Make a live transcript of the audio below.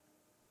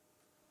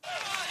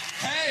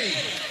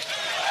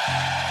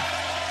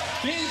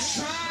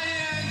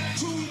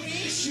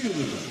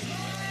What's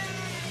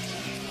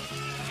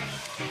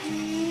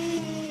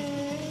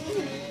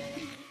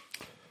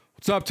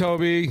up,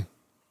 Toby?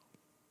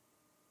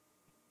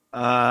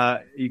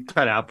 You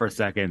cut out for a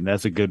second.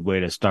 That's a good way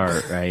to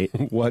start, right?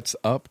 What's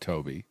up,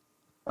 Toby?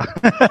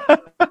 That's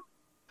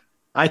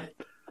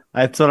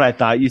what I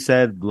thought you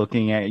said,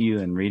 looking at you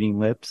and reading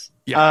lips.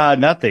 Yeah.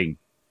 Nothing.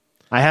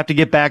 I have to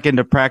get back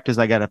into practice.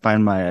 I gotta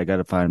find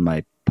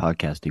my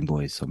podcasting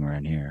voice somewhere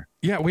in here.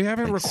 Yeah, we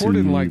haven't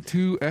recorded in like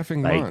 2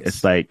 effing Like months.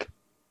 it's like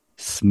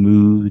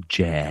smooth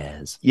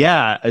jazz.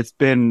 Yeah, it's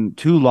been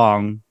too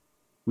long.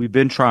 We've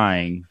been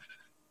trying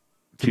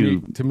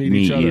to meet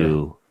each other.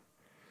 You.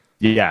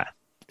 Yeah.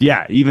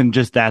 Even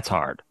just that's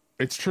hard.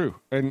 It's true,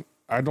 and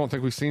I don't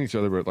think we've seen each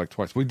other but like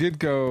twice. We did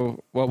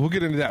go. Well, we'll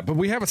get into that, but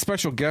we have a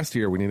special guest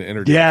here. We need to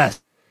introduce.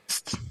 Yes.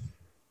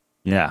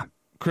 Yeah.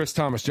 Chris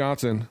Thomas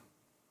Johnson.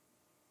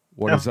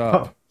 What is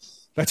up?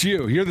 That's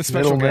you. You're the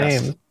special middle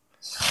guest. name.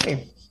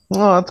 Hey.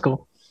 Oh, that's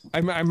cool.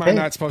 Am I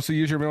not supposed to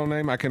use your middle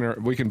name?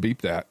 We can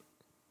beep that.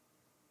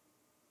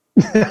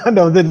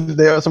 No,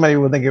 somebody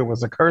would think it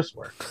was a curse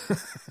word.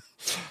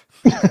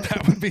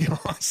 That would be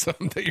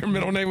awesome. That your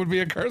middle name would be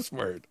a curse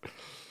word.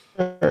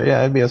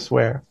 Yeah, it'd be a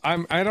swear.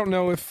 I don't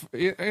know if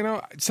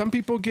some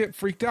people get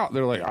freaked out.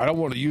 They're like, I don't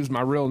want to use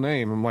my real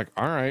name. I'm like,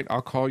 all right,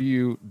 I'll call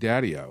you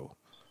Daddy-O.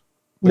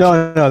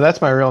 No,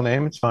 that's my real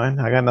name. It's fine.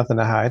 I got nothing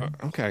to hide.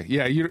 Okay,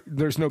 yeah.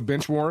 There's no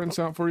bench warrants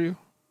out for you.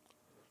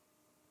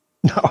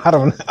 No, I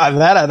don't.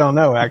 I don't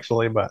know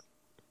actually, but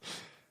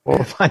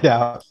we'll find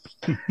out.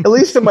 At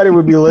least somebody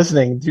would be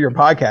listening to your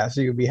podcast,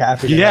 so you'd be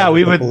happy.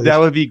 We would. That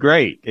would be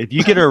great if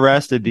you get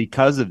arrested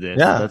because of this.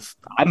 Yeah.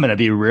 I'm going to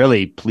be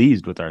really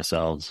pleased with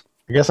ourselves.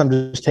 I guess I'm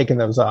just taking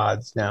those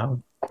odds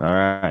now. All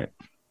right.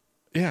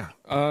 Yeah.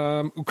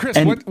 Chris,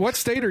 what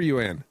state are you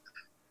in?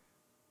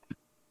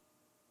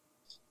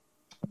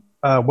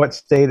 What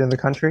state in the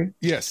country?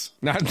 Yes,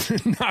 not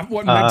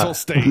what mental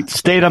state.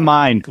 State of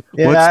mind.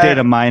 Yeah, what state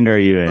of mind are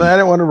you in? I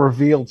don't want to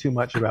reveal too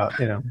much about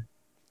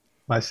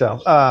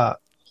myself.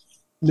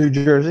 New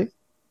Jersey,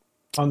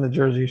 on the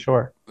Jersey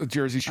Shore. The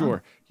Jersey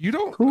Shore. You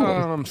don't Cool.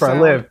 Where I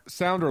live.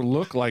 sound or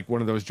look like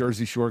one of those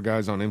Jersey Shore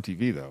guys on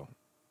MTV, though.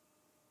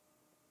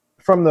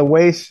 From the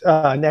waist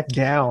neck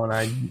down,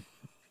 I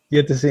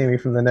get to see me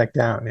from the neck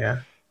down.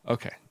 Yeah.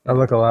 Okay. I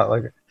look a lot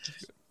like it.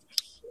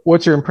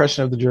 What's your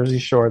impression of the Jersey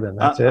Shore then?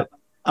 That's it?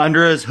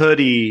 Under his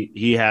hoodie,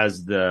 he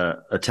has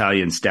the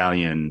Italian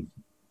stallion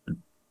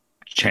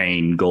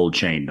gold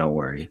chain. Don't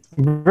worry.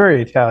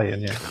 Very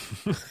Italian, yeah.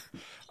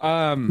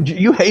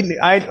 You hate me.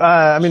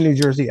 I'm in New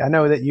Jersey. I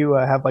know that you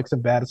have like some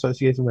bad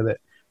association with it,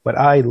 but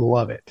I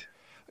love it.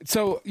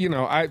 So,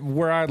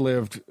 where I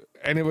lived,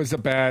 and it was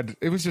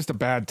just a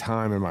bad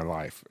time in my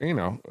life,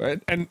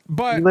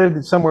 but You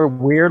lived somewhere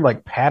weird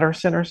like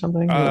Patterson or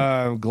something?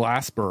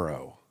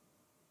 Glassboro.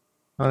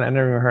 I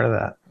never even heard of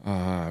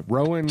that.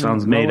 Rowan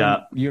Sounds made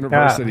up.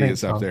 University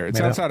is up so. there. It's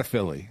Made outside of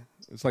Philly.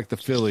 It's like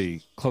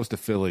close to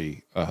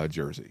Philly,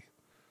 Jersey.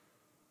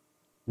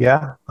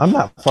 Yeah, I'm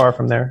not far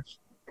from there.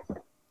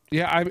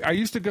 Yeah, I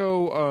used to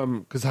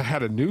go because I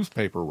had a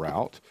newspaper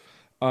route,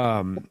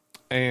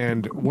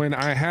 and when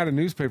I had a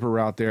newspaper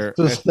route there,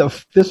 This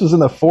was in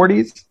the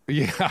 40s?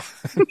 yeah.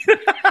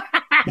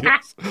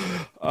 Yes.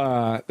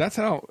 That's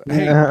how.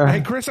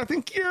 Hey, Chris, I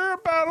think you're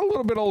about a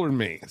little bit older than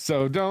me,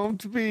 so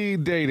don't be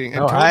dating.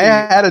 No, I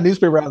had a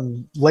newspaper out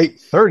in late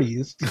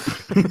 30s.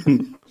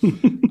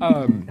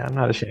 I'm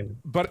not ashamed.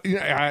 But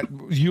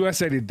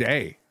USA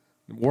Today,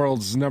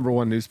 world's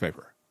 #1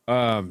 newspaper.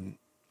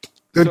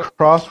 Good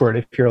crossword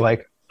if you're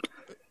like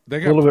They a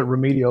got little bit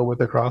remedial with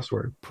the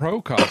crossword.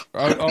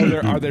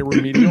 are they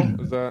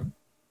remedial? Is that?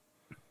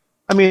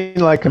 I mean,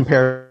 like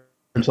compared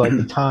to like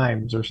the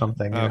Times or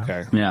something.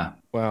 Okay. Yeah.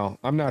 Well,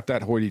 I'm not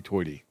that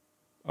hoity-toity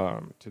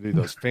to do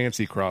those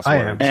fancy crosswords.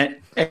 I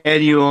am.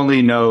 And you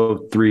only know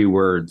 3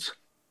 words.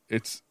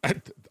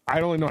 I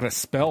only know how to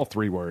spell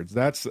 3 words.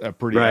 That's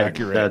pretty Right.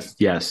 accurate.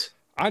 Yes.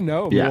 I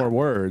know Yeah. more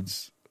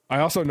words. I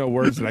also know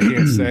words that I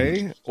can't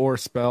say or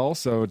spell.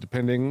 So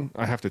depending,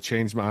 I have to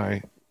change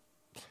if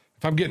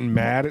I'm getting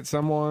mad at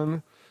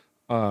someone,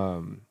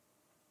 and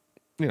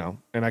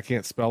I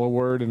can't spell a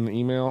word in the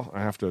email,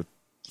 I have to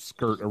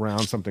skirt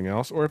around something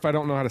else. Or if I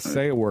don't know how to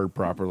say a word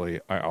properly,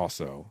 I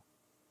also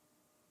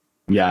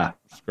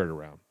skirt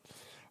around.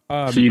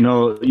 So you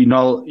know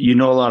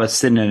a lot of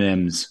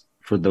synonyms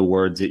for the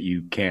words that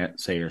you can't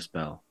say or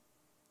spell.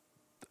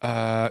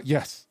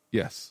 Yes.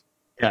 Yes.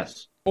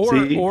 That's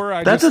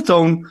its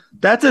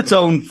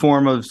own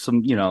form of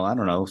some, I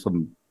don't know,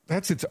 some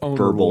that's its own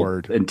verbal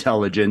reward.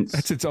 intelligence.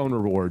 That's its own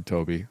reward,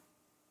 Toby.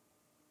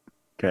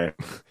 Okay.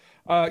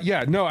 I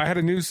had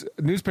a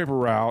newspaper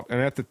route,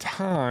 and at the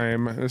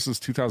time, this was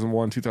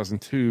 2001,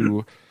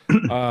 2002,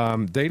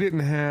 they didn't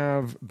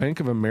have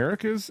Bank of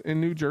Americas in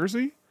New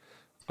Jersey.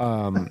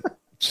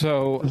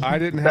 So I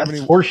didn't have any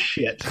horse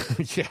shit.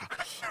 Yeah.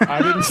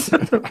 I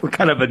didn't. What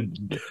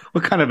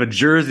kind of a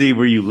Jersey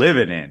were you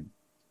living in?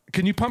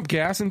 Can you pump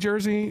gas in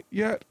Jersey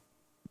yet?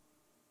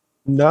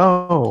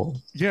 No.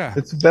 Yeah.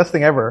 It's the best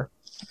thing ever.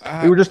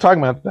 We were just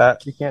talking about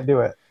that. You can't do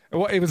it.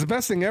 Well, it was the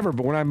best thing ever.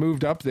 But when I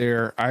moved up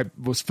there, I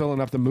was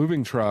filling up the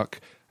moving truck.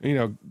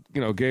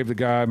 Gave the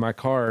guy my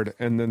card,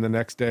 and then the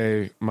next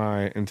day,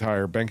 my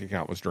entire bank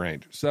account was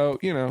drained. So,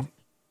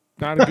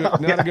 not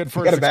a good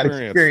first Got a bad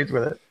experience. experience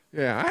with it.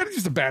 Yeah, I had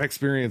just a bad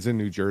experience in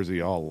New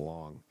Jersey all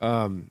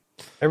along.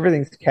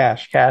 Everything's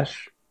cash.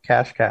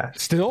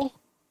 Still?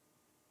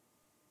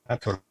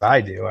 That's what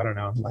I do. I don't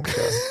know.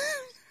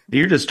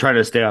 You're just trying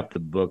to stay off the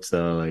books,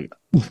 though. Like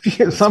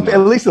something, at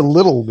least a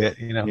little bit,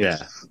 Yeah.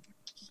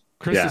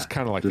 Chris Yeah, is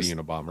kind of like the just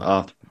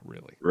Unabomber.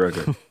 Really.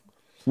 Record.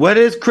 What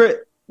is Chris?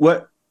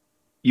 What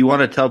you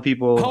want to tell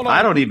people? Hold on.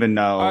 I don't even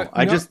know.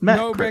 I just met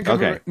Chris.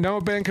 No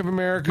Bank of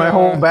America. My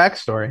whole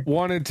backstory.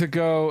 Wanted to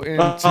go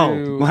into.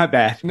 Oh, my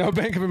bad. No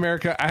Bank of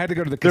America. I had to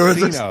go to the There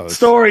casinos. was a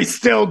story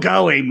still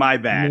going. My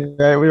bad.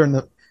 Yeah, we were in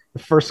the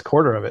first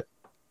quarter of it.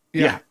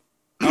 Yeah.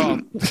 Oh,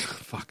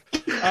 fuck.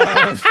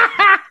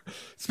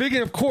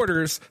 Speaking of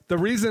quarters, the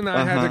reason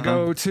I had to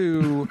go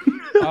to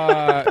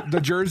the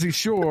Jersey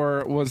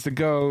Shore was to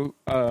go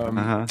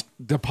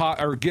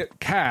deposit or get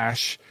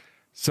cash.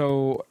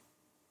 So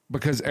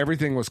because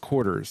everything was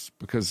quarters,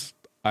 because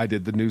I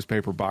did the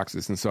newspaper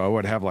boxes, and so I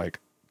would have like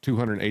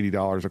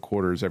 $280 of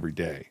quarters every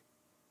day.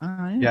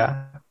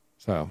 Yeah.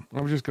 So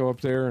I would just go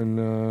up there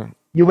and.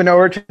 You went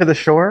over to the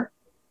shore.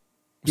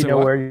 You So know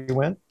what? where you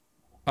went?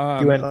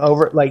 You went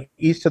over like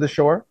east to the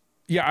shore.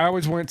 Yeah, I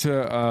always went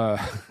to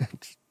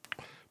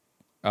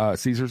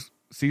Caesar's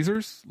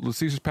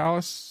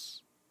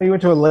Palace. You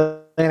went to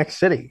Atlantic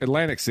City.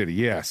 Atlantic City,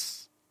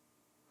 yes.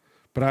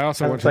 But I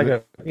also went That's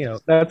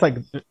to like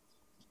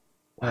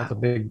that's a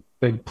big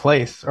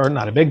place, or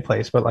not a big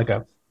place, but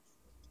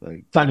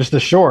it's not just the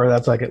shore.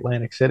 That's like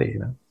Atlantic City,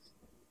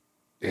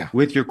 Yeah,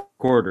 with your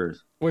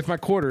quarters. With my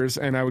quarters,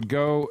 and I would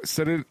go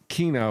sit at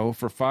Keno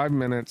for 5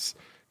 minutes,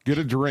 get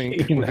a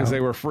drink Keno. because they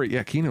were free.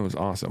 Yeah, Keno was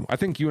awesome. I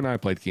think you and I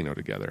played Keno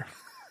together.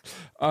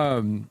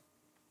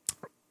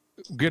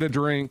 Get a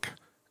drink,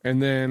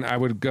 and then I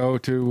would go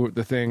to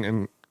the thing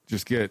and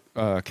just get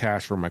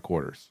cash for my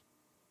quarters.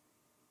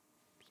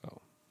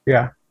 So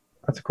Yeah,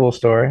 that's a cool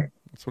story.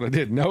 that's what I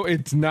did. No,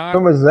 it's not.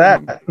 When was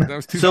that? That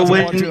was So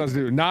 2001,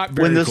 2002. Not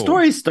very When the cool.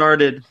 story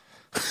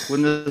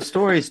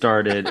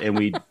started,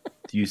 and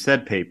you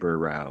said paper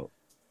route.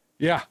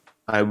 Yeah.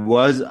 I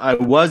was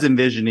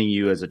envisioning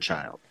you as a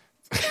child.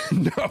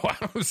 No,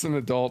 I was an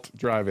adult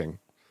driving.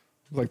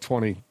 I was like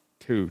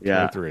 22,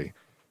 Yeah. 23.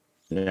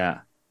 Yeah.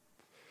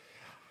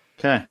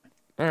 Okay.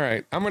 All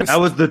right. I'm going That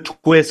was the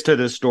twist to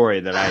the story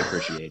that I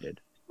appreciated.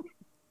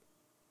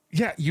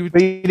 Yeah, But you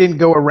didn't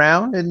go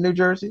around in New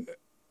Jersey?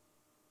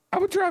 I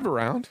would drive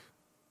around.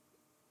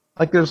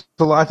 Like there's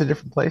lots of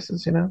different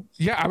places,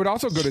 Yeah, I would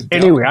also go to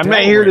Anyway, I'm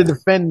not here to Delaware.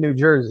 defend New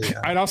Jersey.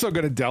 I'd also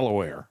go to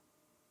Delaware.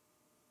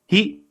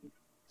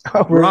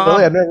 Oh, really? Rob-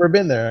 I've never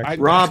been there.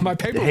 Rob my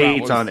paper route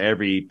hates was- on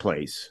every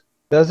place.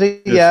 Does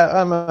he?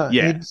 Yeah.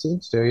 He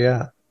seems to,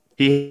 yeah.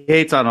 He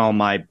hates on all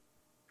my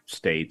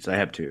states. I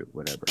have two,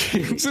 whatever.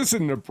 Kansas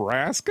and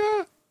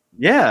Nebraska?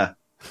 Yeah.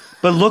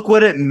 But look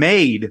what it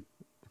made.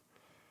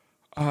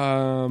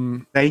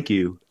 And Thank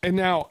you.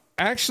 now,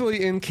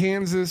 actually, in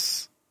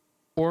Kansas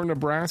or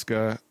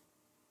Nebraska,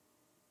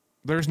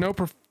 there's no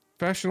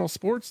professional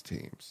sports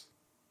teams.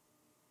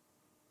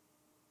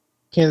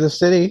 Kansas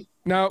City.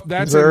 No,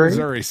 that's Missouri? in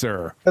Missouri,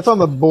 sir. That's on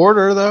the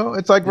border, though.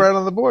 It's like right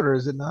on the border,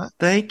 is it not?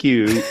 Thank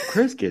you.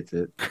 Chris gets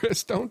it.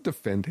 Chris, don't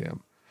defend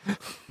him.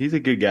 He's a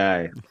good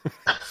guy.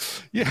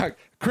 Yeah,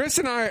 Chris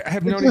and I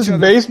have It's known just each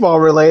other. baseball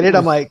related.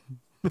 I'm like,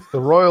 the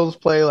Royals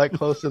play like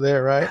close to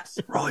there, right?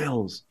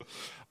 Royals.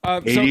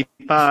 So,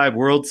 85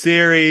 World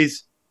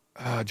Series.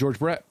 George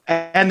Brett.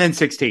 And then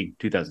 2016.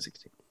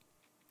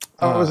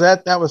 Oh,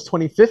 that was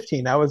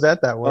 2015. I was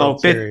at that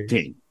World Series.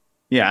 15.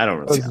 Yeah, I don't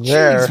I really was know.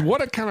 there. Jeez,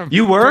 what a kind of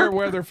You were? fair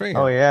weather fan.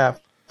 Oh yeah,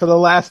 for the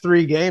last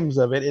 3 games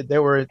of it, they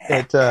were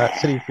at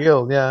City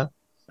Field. Yeah,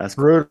 That's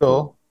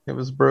brutal. It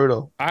was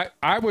brutal.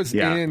 I was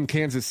Yeah. in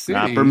Kansas City.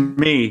 not for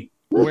me.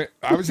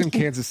 I was in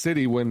Kansas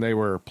City when they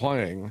were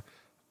playing.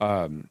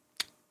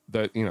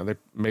 They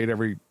made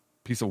every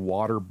piece of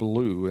water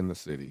blue in the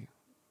city.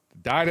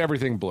 Dyed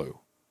everything blue.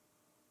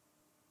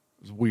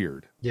 It was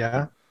weird.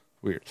 Yeah,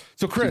 Weird.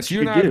 So, Chris, What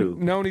you you and I do? have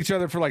known each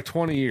other for like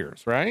 20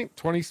 years, right?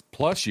 20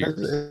 plus years.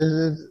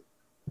 it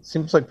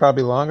seems like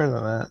probably longer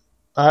than that.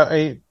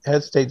 I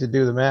hesitate to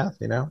do the math.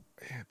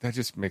 That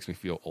just makes me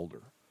feel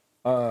older.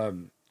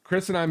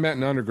 Chris and I met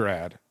in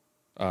undergrad,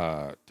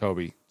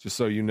 Toby, just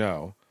so you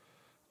know.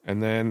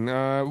 And then,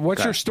 what's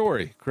Okay. your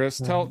story, Chris?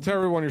 Tell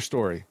everyone your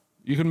story.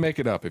 You can make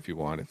it up if you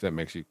want, if that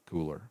makes you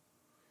cooler.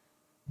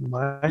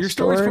 My Your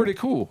story's pretty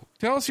cool.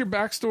 Tell us your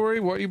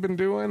backstory, what you've been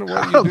doing, what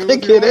I you don't do.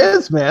 think with your it life.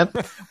 is, man.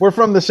 We're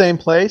from the same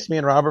place. Me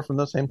and Robert from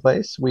the same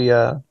place. We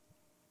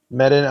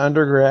met in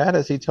undergrad,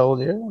 as he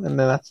told you, and then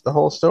that's the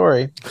whole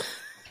story.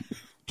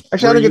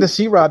 Actually, I don't get to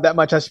see Rob that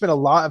much. I spent a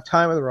lot of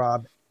time with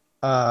Rob.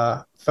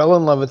 Fell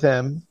in love with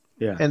him,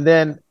 Yeah. and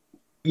then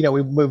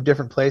we moved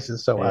different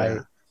places, so I Yeah.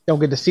 don't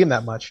get to see him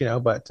that much.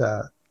 But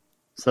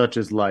Such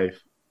is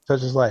life.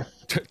 such is life.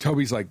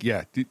 Toby's like,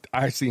 yeah,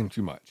 I see him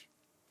too much.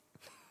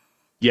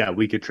 Yeah,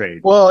 we could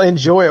trade. Well,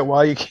 enjoy it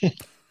while you can.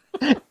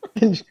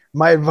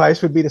 My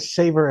advice would be to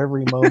savor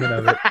every moment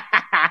of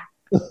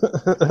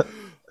it.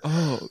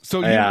 Oh,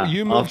 so Yeah,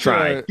 you I'll moved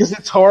try. to Because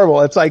it's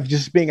horrible. It's like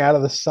just being out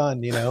of the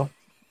sun, you know?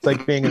 It's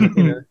like being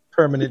in a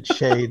permanent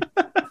shade.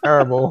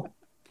 Terrible.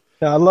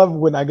 Now, I love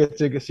when I get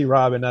to go see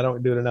Robin. I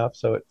don't do it enough,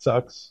 so it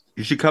sucks.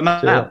 You should come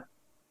out. Too.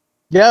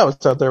 Yeah, I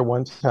was out there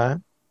one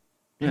time.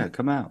 Yeah,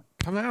 come out.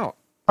 come out.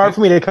 Hard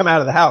for me to come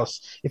out of the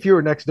house. If you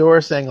were next door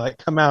saying like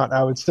 "come out,"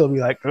 I would still be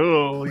like,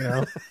 "Oh, you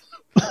know,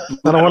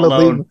 I don't want to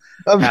leave.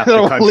 I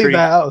don't want to leave the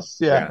house."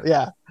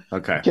 Yeah.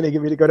 Okay. Can they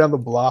get me to go down the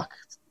block?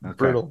 It's Okay.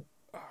 brutal.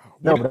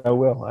 No, but I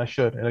will. I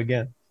should. And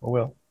again, I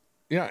will.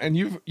 Yeah, and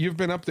you've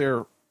been up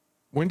there.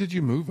 When did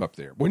you move up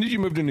there? When did you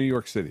move to New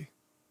York City?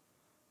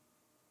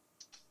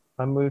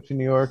 I moved to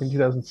New York in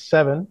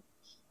 2007.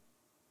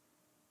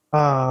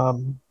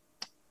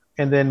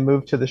 And then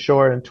moved to the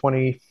shore in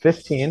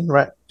 2015.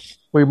 Right,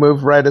 we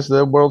moved right as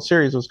the World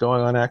Series was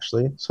going on,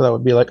 actually. So that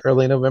would be like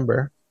early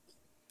November.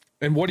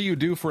 And what do you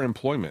do for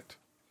employment,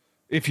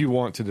 if you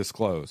want to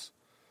disclose?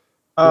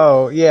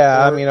 Oh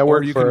yeah, Or- I mean, I or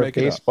work you can for make it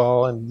up.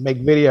 baseball and make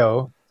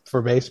video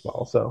for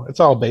baseball, so it's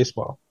all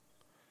baseball.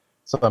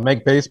 So I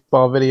make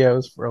baseball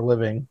videos for a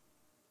living.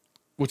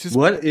 Which is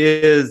What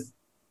is?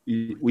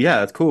 Yeah,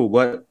 that's cool.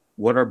 What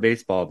are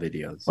baseball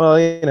videos Well,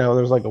 you know,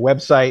 there's like a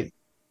website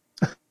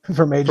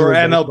for Major for League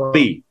MLB?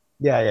 Baseball.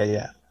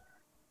 Yeah.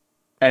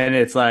 And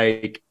it's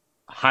like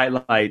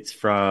highlights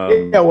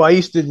from. Yeah, well, I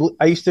used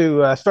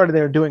to started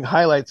there doing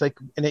highlights, like,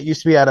 and it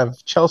used to be out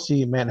of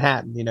Chelsea,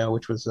 Manhattan, you know,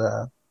 which was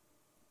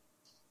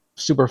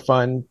super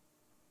fun.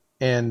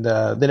 And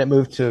then it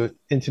moved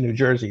into New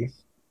Jersey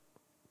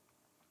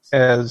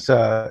as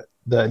the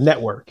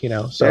network, you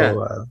know.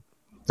 So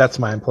that's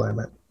my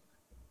employment.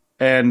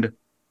 And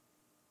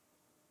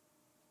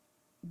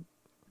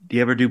do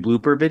you ever do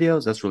blooper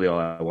videos? That's really all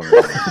I want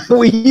to know.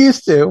 We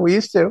used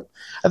to.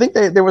 I think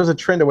there was a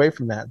trend away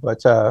from that, but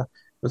it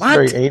was What?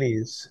 very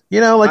 80s. You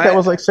know, like that I-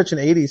 was like such an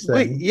 80s thing.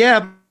 Wait,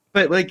 yeah,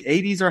 but like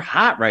 80s are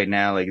hot right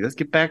now. Like, let's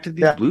get back to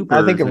these Yeah, bloopers.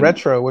 I think a and-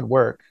 retro would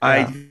work. I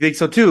Yeah. think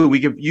so too.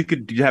 You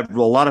could have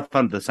a lot of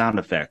fun with the sound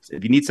effects.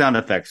 If you need sound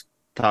effects,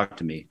 talk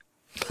to me.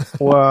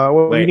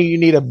 Well, Wait. you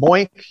need a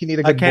boink. You need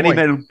a good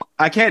boink.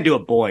 I can't do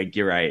a boink.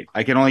 You're right.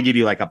 I can only give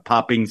you like a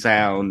popping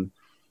sound,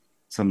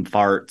 some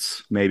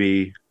farts,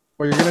 maybe.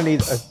 Or you're gonna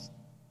need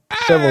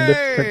several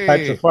different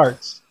types of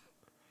farts.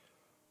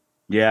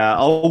 Yeah,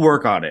 I'll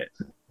work on it.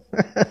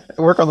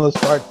 Work on those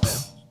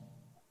farts, man.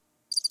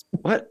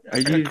 What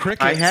are got you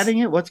crickets. hi-hatting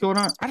it? What's going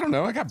on? I don't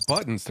know. I got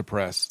buttons to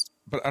press,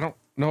 but I don't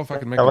know if I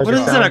can make I a like What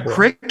it. is it? A soundboard.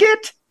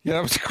 cricket? Yeah,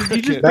 that was a you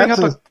cricket. just- Bring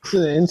That's up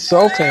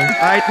insulting.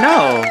 I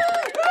know.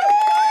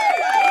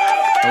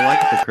 I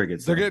like the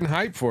crickets. They're getting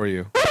hype for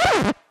you.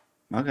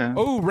 Okay.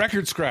 Oh,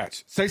 record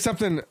scratch. Say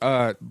something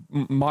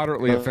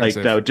moderately Like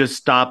offensive. that would just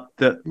stop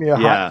the. Yeah,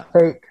 Yeah. hot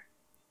take.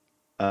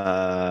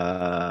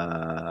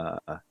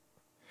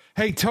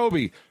 Hey,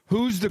 Toby,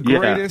 who's the Yeah.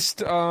 greatest?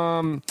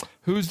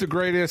 Who's the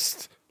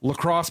greatest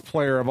lacrosse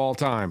player of all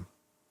time?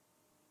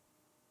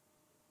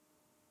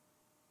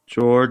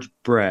 George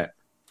Brett.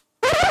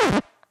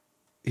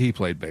 He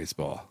played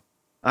baseball.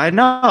 I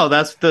know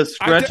that's the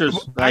stretchers.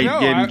 I I, know,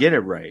 didn't get it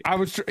right. I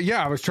was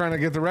trying to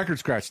get the record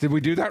scratch. Did we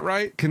do that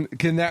right? Can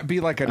that be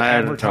like an I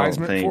don't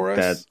advertisement think for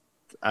us?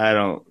 I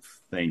don't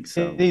think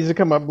so. It needs to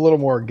come up a little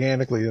more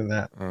organically than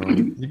that.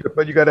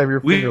 But you got to have your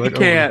We finger like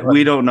can't. over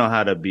We don't know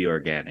how to be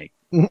organic.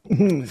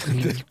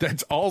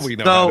 That's all we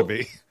know So- how to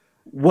be.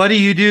 What do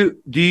you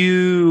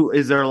do?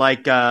 Is there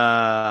like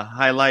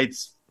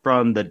highlights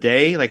from the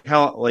day? Like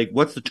how? Like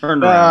what's the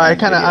turnaround?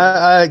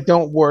 I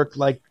don't work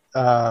like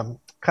kind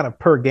of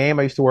per game.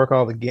 I used to work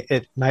all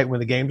at night when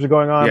the games are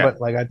going on, Yeah. but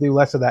like I do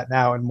less of that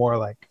now and more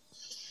like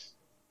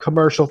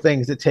commercial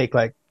things that take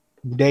like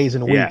days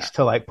and weeks Yeah.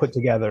 to like put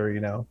together. You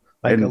know,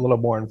 like And- a little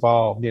more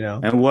involved. You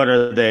know. And what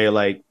are they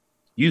like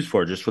used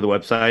for? Just for the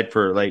website?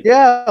 For like?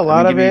 Yeah, a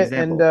lot give of me an it.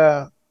 example.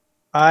 And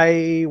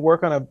I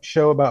work on a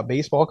show about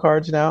baseball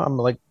cards now. I'm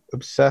like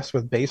obsessed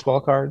with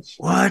baseball cards.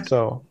 What?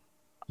 So,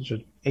 just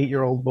an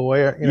 8-year-old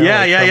boy. You know,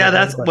 yeah. like, something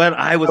That's like what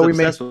I was that. We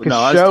make obsessed with. a No,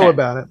 I was show 10.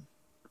 about it.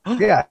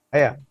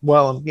 Yeah.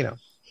 Well, I'm,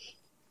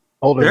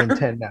 older than They're-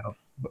 10 now.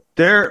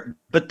 They're.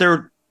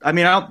 I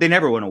mean, they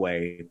never went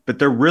away, but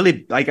they're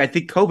really like. I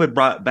think COVID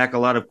brought back a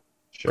lot of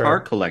Sure.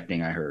 card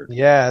collecting. I heard.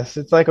 Yes,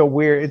 it's like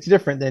it's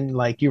different than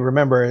like you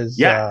remember as.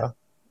 Yeah.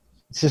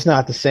 It's just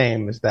not the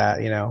same as that.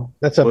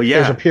 That's Well, yeah.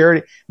 there's a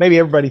purity. Maybe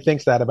everybody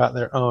thinks that about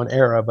their own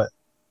era, but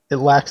it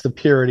lacks the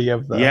purity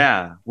of the.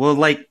 Yeah. Well,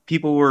 like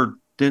people were.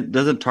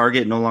 Doesn't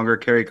Target no longer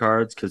carry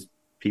cards because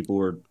people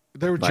were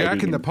They were biting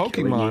jacking the and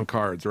killing Pokemon you.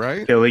 cards,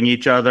 right? killing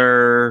each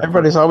other?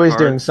 Everybody's for always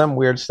cards. doing some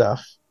weird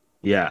stuff.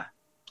 Yeah.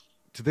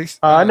 Did they?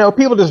 No,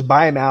 people just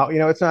buy them out.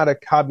 It's not a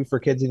hobby for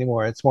kids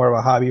anymore. It's more of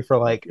a hobby for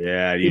like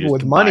Yeah. You People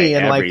just with buy money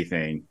and, like,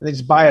 everything. they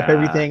just buy up Yeah.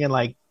 everything and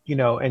like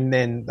and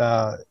then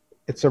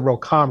it's a real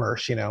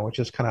commerce, which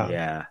is kind of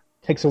Yeah.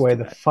 takes away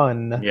the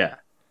fun. Yeah.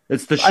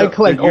 It's the I show.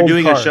 collect You're old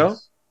doing cards. a show?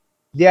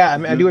 Yeah,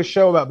 I do a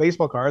show about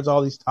baseball cards.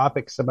 All these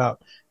topics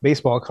about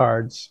baseball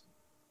cards.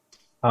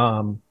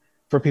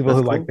 for people That's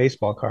who cool. like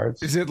baseball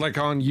cards. Is it like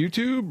on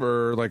YouTube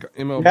or like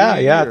MLB?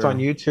 Yeah, it's or- on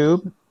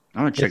YouTube.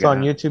 I'm gonna check It's it on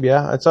out. YouTube,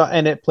 yeah. It's on,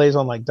 and it plays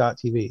on like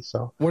 .tv.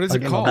 So What is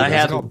like it called? MLB. I Is it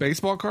have- called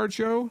Baseball Card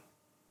Show?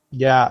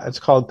 Yeah, it's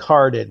called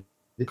Carded.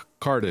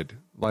 Carded.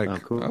 Like, Oh,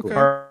 cool. okay.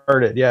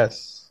 Carded,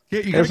 yes. Yeah,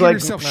 you gotta There's give like,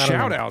 yourself I don't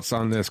shout know, outs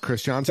on this,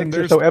 Chris Johnson. 6 or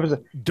There's so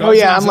episodes. Oh dozens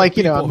yeah, I'm of like,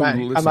 people I'm who not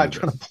listen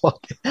trying to to plug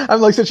it.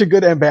 I'm like such a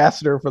good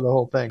ambassador for the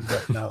whole thing,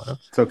 but no.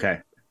 It's okay.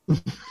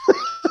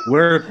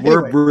 We're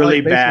Anyway, really I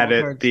like bad baseball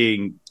at cards.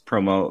 being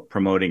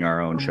promoting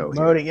our own show here.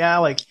 Promoting, yeah,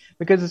 like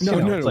because it's, No,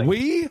 you know, no, it's no. like,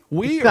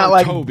 We it's are not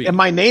like, Toby. and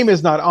my name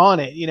is not on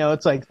it. You know,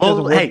 it's like it doesn't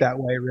Well, work hey. that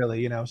way,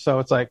 really. You know, so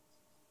it's like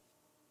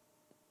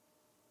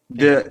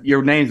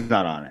Your name's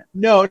not on it.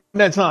 no,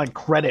 it's not like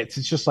credits.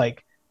 It's just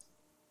like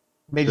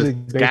Major This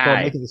League Baseball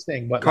guy. making this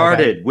thing, but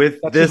Carded with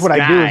that's this just what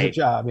guy. I do as a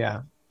job.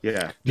 Yeah.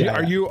 Yeah. Yeah.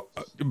 Are you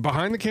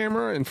behind the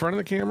camera, in front of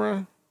the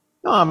camera?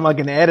 No, I'm like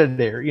an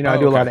editor. You know, I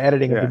Oh, do a lot okay. of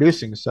editing Yeah. and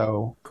producing.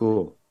 So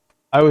Cool.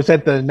 I was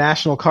at the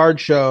National Card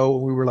Show.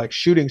 We were like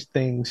shooting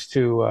things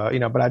to, you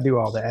know, but I do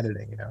all the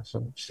editing. You know,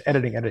 so just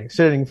editing,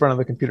 sitting in front of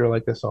the computer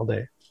like this all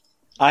day.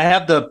 I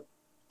have the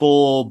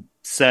full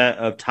set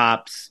of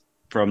tops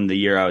from the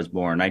year I was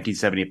born,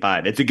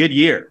 1975. It's a good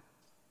year.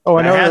 Oh,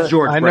 I It know. has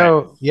George I Brett.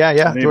 know. Yeah.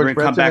 Maybe George we're gonna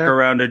Brett's come in back there.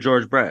 around to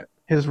George Brett.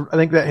 I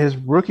think that his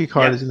rookie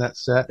card Yeah. is in that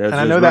set, That's and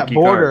I his know that rookie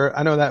border. card.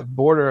 I know that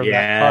border of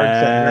that card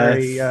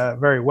set Yes.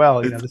 very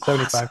well. You know, It's the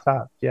 75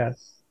 top.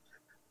 Yes,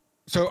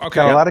 So okay,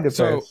 got a lot of good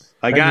so players.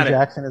 I got it.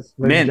 Jackson is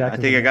Mint. Jackson's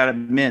I think I in got it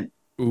mint.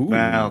 ooh,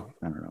 Well,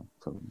 I don't know.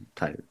 So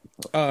tight.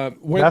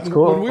 when, That's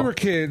cool. when we were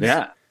kids,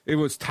 Yeah. it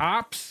was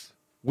tops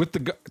with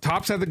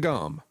tops had the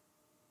gum.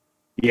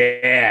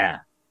 Yeah.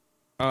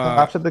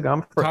 Tops of the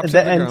gum Tops of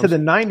the and to gums. the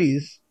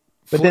 90s.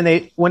 But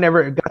then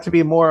whenever it got to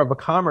be more of a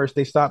commerce,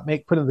 they stopped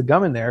putting the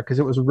gum in there because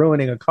it was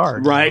ruining a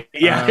card. Right.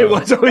 Yeah. It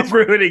was always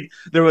ruining.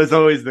 There was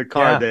always the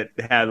card that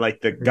had like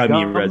the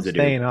gummy Gum residue.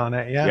 stain on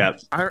it. Yeah. Yep.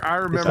 I It's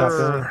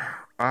remember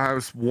I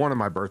was one of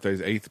my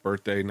birthdays, 8th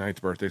birthday,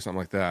 9th birthday, something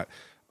like that.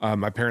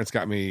 My parents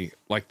got me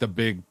like the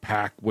big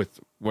pack with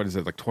what is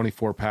it, like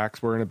 24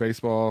 packs were in a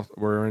baseball.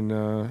 We're in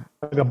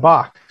Like a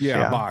box.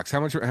 a box.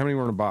 How many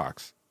were in a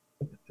box?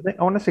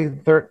 I want to say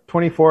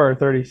 24 or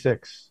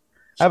 36.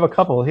 I have a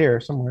couple here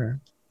somewhere.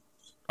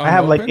 I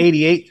have like Unopened?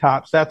 88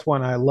 tops. That's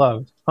one I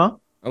loved. Huh?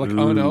 Like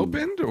Ooh.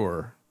 unopened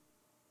or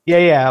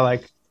Yeah.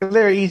 Like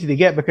they're easy to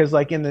get because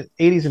like in the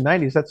 80s and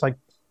 90s, that's like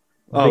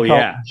what Oh, they call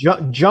yeah.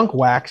 junk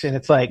wax, and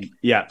it's like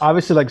Yeah.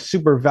 obviously like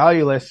super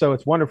valueless. So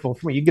it's wonderful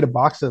for me. You get a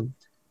box of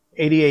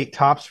 88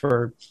 tops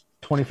for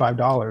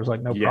 $25,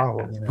 like no Yeah.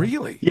 problem. You know?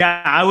 really?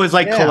 Yeah. I was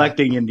like Yeah.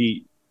 collecting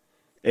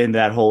in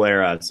that whole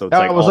era. So it's That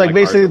like was all like my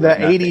basically cards the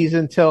were nothing. 80s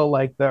until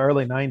like the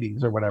early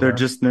 90s or whatever. They're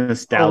just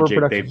nostalgic.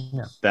 Overproduction,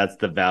 yeah. That's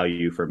the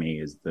value for me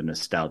is the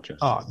nostalgia.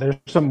 Oh, there's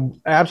some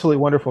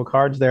absolutely wonderful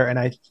cards there,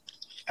 and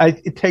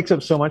it takes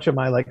up so much of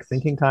my like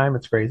thinking time.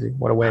 It's crazy.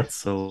 What a waste. That's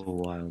so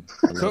wild.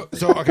 I love it.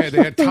 So okay,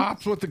 they had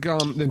tops with the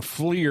gum, then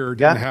Fleer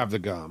didn't Yeah. have the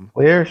gum.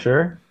 Clear,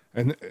 sure.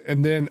 And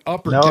then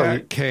Upper No,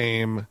 Deck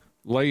came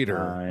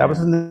later. That was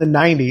in the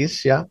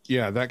 90s. Yeah.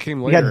 Yeah, that came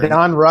You later. had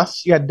Don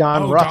Russ. You had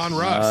Don oh, Russ Don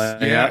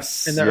Russ. Yeah.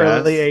 Yes. in the Yes.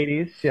 early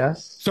 80s.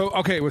 Yes. So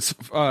okay, it was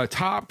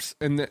tops,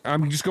 and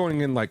I'm just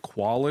going in like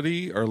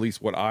quality, or at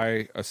least what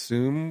I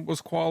assume was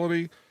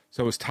quality.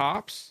 So it was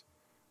tops,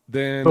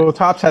 then So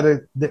Tops had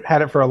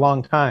it for a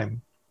long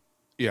time.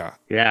 yeah,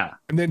 Yeah.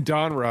 and then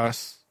Don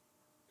Russ,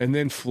 and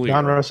then Fleer.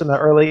 Don Russ in the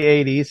early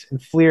 80s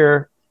and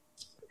Fleer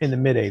in the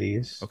mid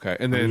 80s. Okay,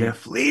 and then Yeah.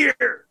 Fleer.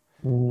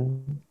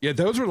 yeah,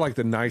 those were like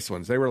the nice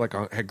ones. They were like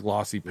had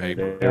glossy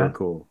paper. They were Yeah.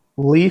 cool.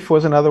 Leaf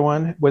was another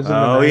one. Was in the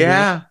Oh 90s.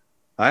 yeah.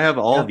 I have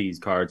all Yeah. these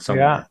cards Yeah.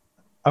 somewhere.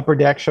 Upper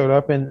Deck showed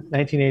up in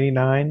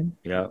 1989.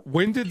 Yeah.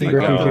 When did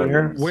Griffey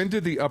Jr. when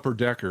did the Upper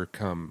Decker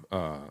come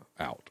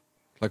out?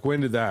 Like when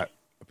did that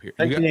appear?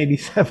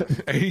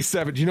 1987.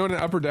 87. Do you know what an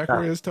Upper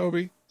Decker is,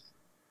 Toby?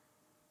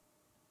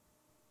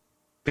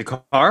 The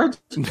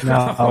cards?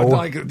 No.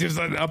 like just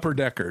an Upper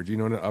Decker. Do you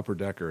know what an Upper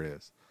Decker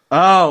is?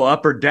 Oh,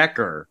 Upper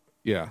Decker.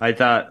 Yeah, I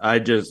thought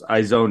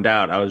I zoned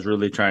out. I was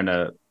really trying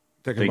to.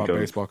 thinking think about of-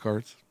 baseball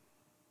cards.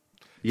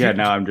 Yeah,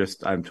 now I'm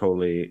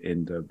totally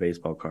into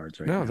baseball cards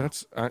right No, now.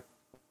 that's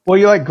Well,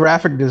 you like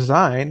graphic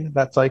design.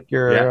 That's like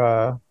your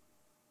Yeah.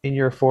 in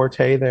your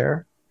forte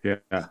there. Yeah.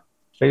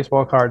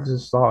 Baseball cards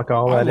is like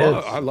all I that is.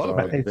 love- I love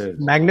it. It's It is.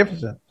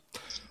 magnificent.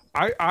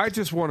 I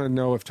just want to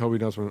know if Toby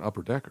knows what an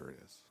Upper Decker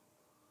is,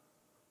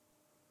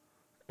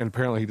 and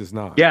apparently he does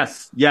not.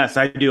 Yes,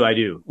 I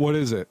do. What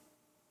is it?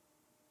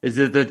 Does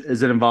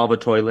it involve a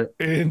toilet?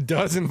 It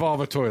does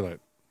involve a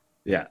toilet.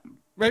 Yeah.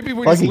 Maybe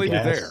we Plug just it, leave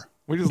it guys. there.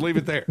 We just leave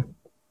it there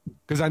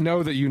because I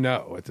know that you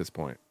know at this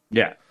point.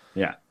 Yeah.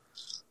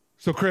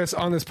 So, Chris,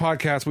 on this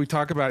podcast, we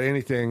talk about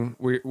anything.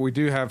 We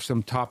do have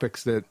some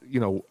topics that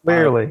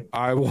Clearly.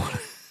 I want.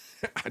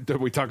 Do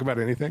we talk about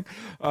anything?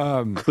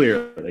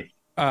 Clearly.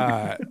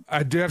 I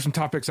do have some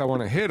topics I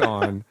want to hit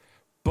on,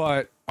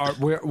 but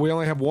we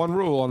only have one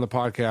rule on the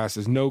podcast: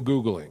 is no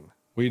Googling.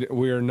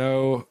 We're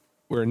no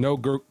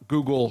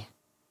Google.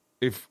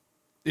 If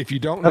you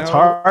don't That's know,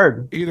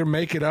 hard. either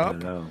make it I up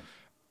don't know.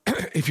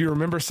 if you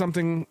remember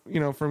something,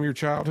 from your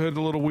childhood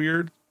a little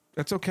weird,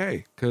 that's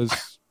okay.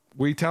 Because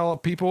we tell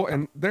people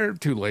and they're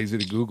too lazy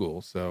to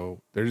Google.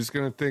 So they're just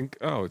going to think,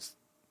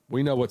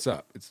 we know what's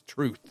up. It's the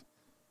truth.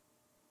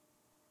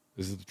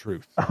 This is the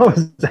truth. Oh,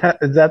 is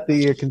that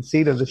the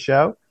conceit of the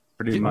show?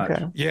 Pretty much.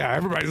 Okay. Yeah,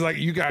 everybody's like,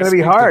 you guys. It's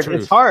gonna be hard.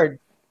 It's hard.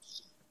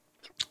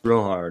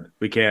 Real hard.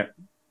 We can't.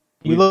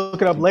 You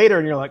look it up later,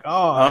 and you're like,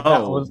 I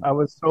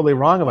was totally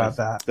wrong about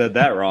that. Said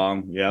that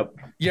wrong. Yep.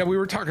 Yeah,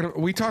 we talk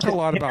a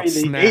lot about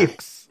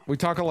snacks. We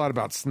talk a lot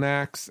about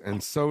snacks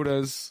and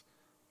sodas.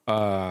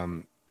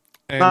 And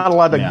not a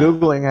lot of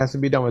Googling has to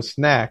be done with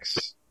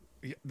snacks.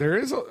 There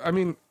is. I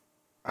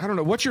don't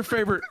know. What's your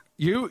favorite?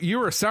 You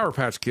were a Sour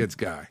Patch Kids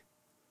guy.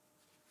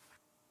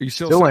 You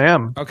still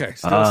am. Okay,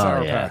 still a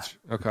Sour Patch.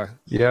 Okay.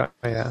 Yeah.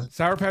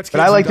 Sour Patch Kids.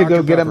 But I like to go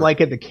Dr. get them Pepper.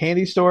 like at the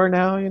candy store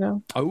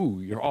now. Oh,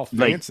 you're all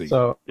fancy.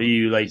 So do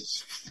you like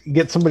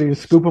get somebody to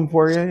scoop them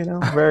for you?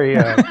 Very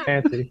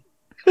fancy.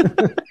 I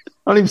don't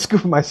even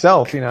scoop them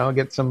myself.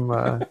 Get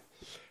some.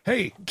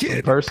 Hey,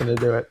 kid. Person to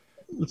do it.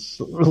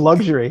 It's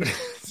luxury.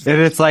 And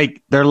it's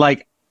like they're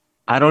like,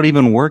 I don't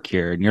even work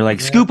here, and you're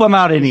like, scoop them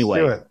out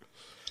anyway. Do it.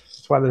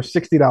 That's why they're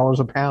 $60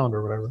 a pound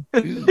or whatever.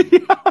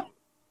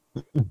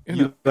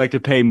 You like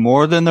to pay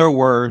more than they're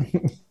worth,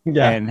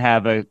 and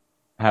have a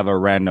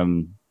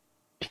random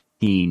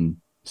teen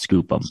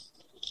scoop them.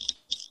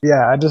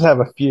 Yeah, I just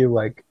have a few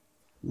like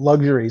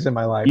luxuries in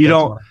my life. You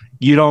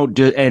don't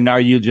do, and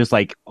are you just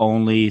like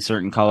only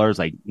certain colors?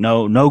 Like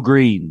no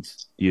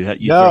greens. You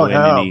throw in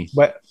any?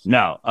 But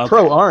no. Okay.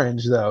 Pro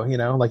orange though,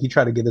 like you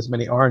try to get as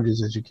many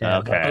oranges as you can.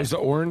 Okay. Is the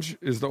orange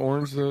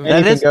the?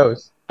 Anything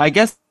goes. I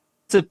guess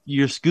if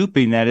you're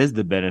scooping, that is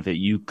the benefit.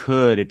 You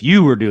could, if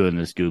you were doing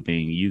the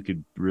scooping, you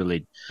could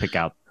really pick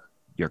out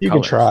your You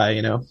colors. could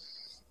try,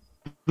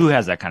 Who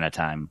has that kind of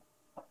time?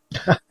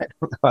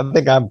 I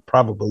think I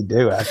probably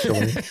do,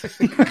 actually.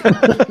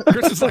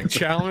 Chris is like,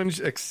 challenge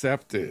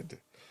accepted.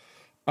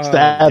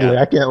 Sadly,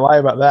 I can't lie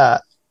about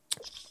that.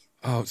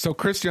 Oh, so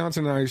Chris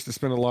Johnson and I used to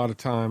spend a lot of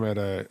time at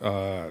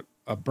a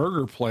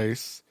burger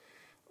place,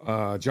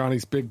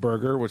 Johnny's Big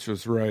Burger, which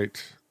was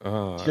right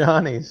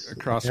Johnny's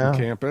across from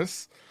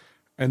campus.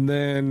 And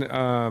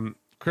then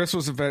Chris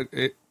was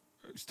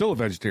still a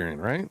vegetarian,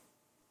 right?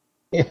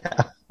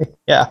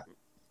 Yeah.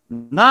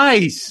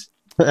 Nice.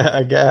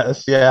 I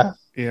guess, yeah.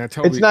 Yeah,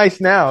 Toby. It's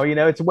nice now,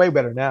 it's way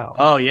better now.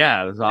 Oh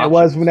yeah, it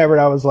was whenever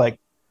I was like,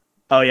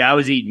 oh yeah, I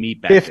was eating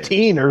meat back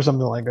 15 or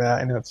something like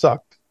that, and it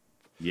sucked.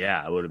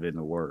 Yeah, it would have been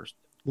the worst.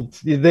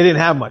 They didn't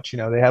have much,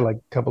 they had like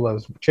a couple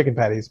of chicken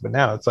patties, but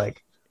now it's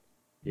like,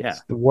 the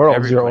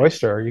world's your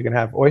oyster. You can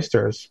have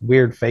oysters,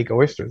 weird fake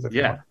oysters. If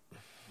you want.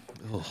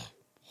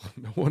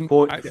 I don't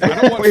want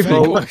fake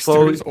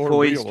oysters or real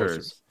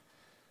oysters.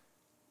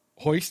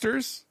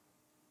 Hoisters?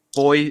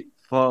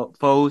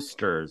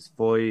 Fosters.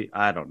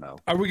 I don't know.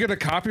 Are we going to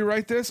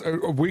copyright this?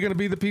 Are we going to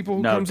be the people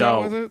who comes don't.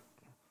 out with it?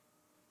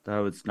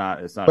 No, it's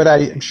not. It's not. But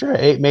I'm sure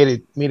I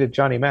made it at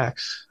Johnny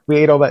Mac's. We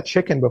ate all that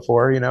chicken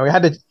before. We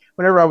had to.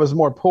 Whenever I was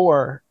more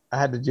poor, I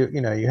had to do.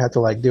 You had to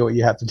like do what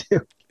you have to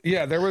do.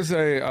 Yeah, there was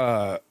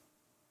a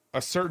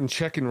certain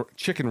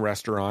chicken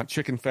restaurant,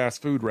 chicken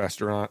fast food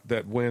restaurant,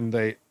 that when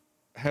they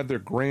had their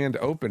grand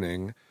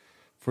opening,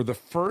 for the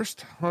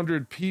first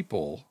 100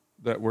 people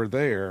that were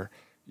there,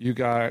 you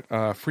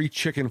got free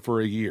chicken for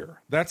a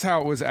year. That's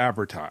how it was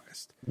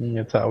advertised.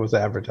 That's how it was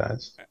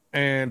advertised.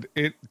 And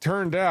it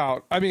turned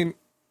out,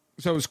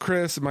 so it was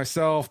Chris,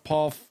 myself,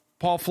 Paul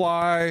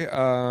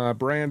Fly,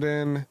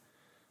 Brandon.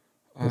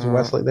 Was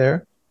Wesley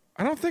there?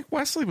 I don't think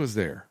Wesley was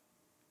there.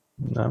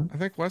 No. I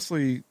think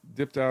Wesley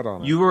dipped out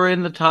on it. You were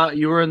in the top.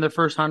 You were in the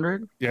first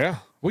 100. Yeah,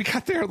 we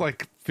got there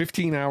like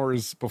 15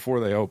 hours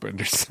before they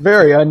opened.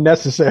 Very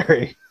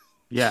unnecessary.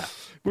 Yeah,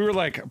 we were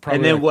like, probably.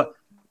 And then what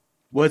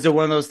was it?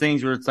 One of those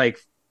things where it's like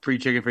free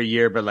chicken for a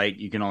year, but like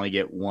you can only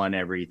get one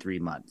every 3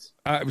 months.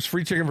 It was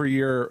free chicken for a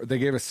year. They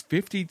gave us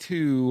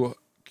 52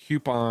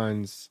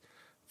 coupons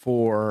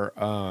for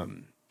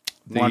the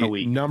one a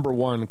week. number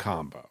one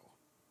combo.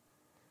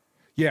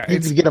 Yeah, you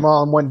could get them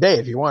all in one day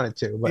if you wanted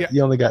to, but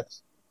you only got.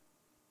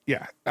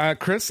 Yeah,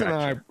 Chris and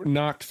I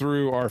knocked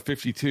through our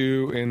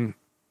 52 in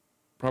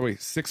probably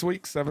 6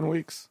 weeks, 7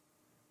 weeks.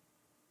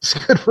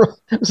 It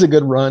was a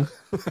good run.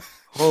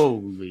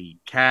 Holy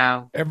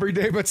cow! Every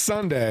day but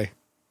Sunday.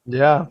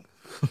 Yeah,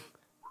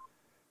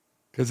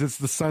 because it's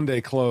the Sunday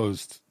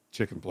closed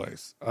chicken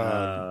place.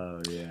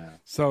 Yeah.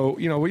 So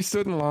we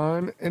stood in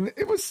line, and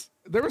there was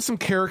some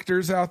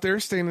characters out there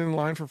standing in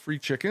line for free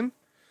chicken.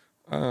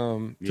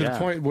 To the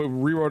point where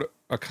we wrote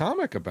a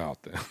comic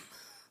about them.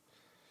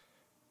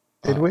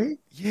 Did we?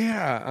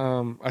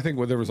 Yeah. I think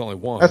there was only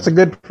one. That's a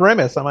good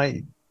premise.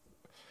 I'm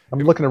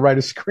looking to write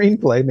a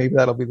screenplay. Maybe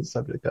that'll be the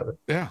subject of it.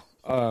 Yeah.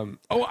 I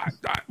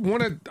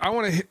want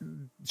to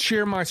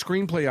share my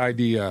screenplay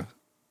idea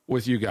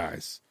with you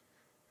guys.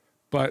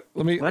 But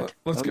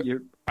let's go.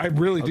 I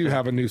really do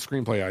have a new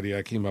screenplay idea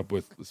I came up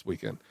with this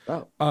weekend.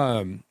 Oh.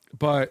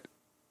 But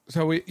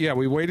so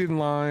we waited in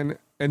line,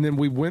 and then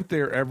we went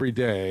there every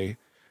day,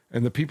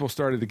 and the people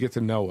started to get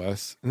to know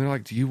us, and they're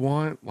like, "Do you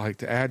want like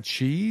to add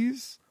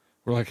cheese?"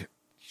 We're like,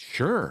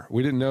 sure.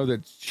 We didn't know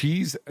that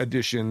cheese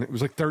edition, it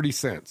was like 30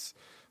 cents.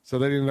 So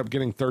they ended up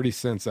getting 30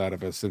 cents out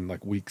of us in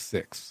like week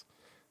 6.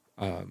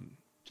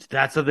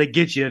 That's how they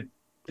get you.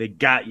 They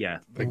got you.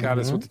 They got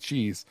us with the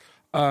cheese.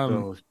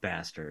 Those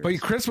bastards.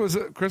 But Chris was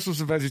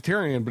a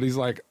vegetarian, but he's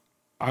like,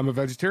 I'm a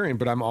vegetarian,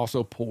 but I'm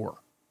also poor.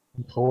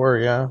 Poor,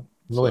 yeah.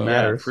 Really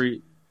matters.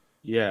 Free.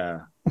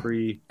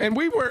 And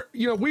we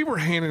were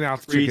handing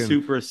out free chicken.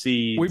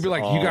 supersedes. We'd be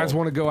like, you guys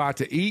want to go out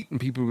to eat? And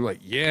people would be like,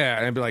 yeah.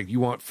 And I'd be like, you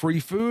want free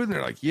food? And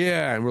they're like,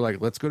 yeah. And we're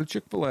like, let's go to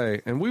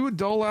Chick-fil-A. And we would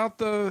dole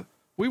out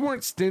we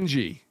weren't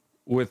stingy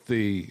with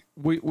we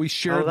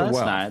shared the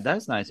wealth. Nice.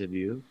 That's nice of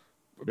you.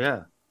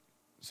 Yeah.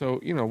 So,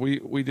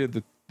 we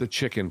did the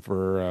chicken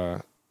for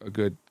a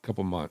good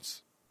couple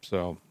months.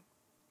 So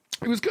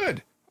it was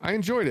good. I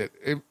enjoyed it.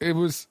 It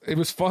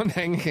was fun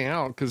hanging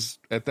out because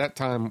at that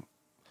time,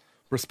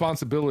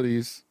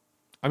 responsibilities.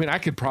 I mean, I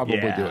could probably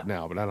do it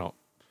now, but I don't.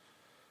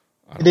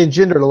 It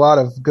engendered a lot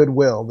of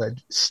goodwill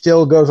that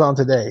still goes on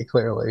today,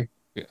 clearly.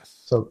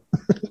 Yes. So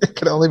it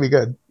can only be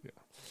good. Yeah.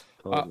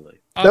 Totally.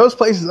 Those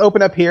places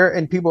open up here,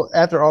 and people,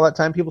 after all that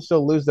time, people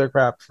still lose their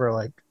crap for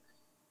like,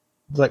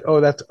 it's like,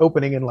 oh, that's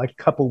opening in like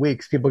a couple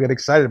weeks. People get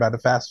excited about a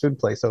fast food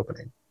place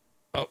opening.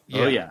 Oh,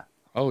 yeah.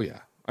 Oh, yeah.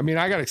 I mean,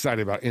 I got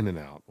excited about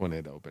In-N-Out when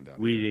it opened up.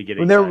 We did get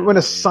excited. When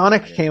a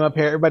Sonic came up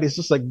here, everybody's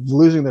just like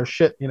losing their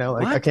shit,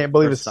 Like, I can't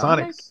believe it's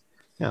Sonic.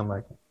 Yeah, I'm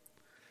like...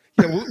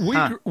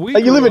 Yeah, we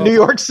like you live in New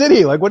York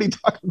City. Like, what are you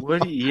talking about?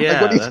 What are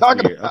you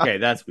talking about? Okay,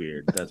 that's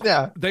weird.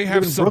 Yeah. They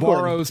have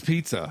Sbarro's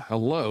Pizza.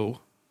 Hello.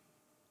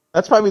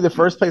 That's probably the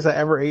first place I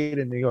ever ate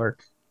in New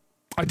York.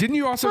 Didn't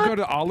you also go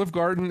to Olive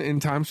Garden in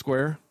Times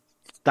Square?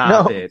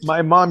 Stop it.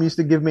 My mom used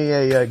to give me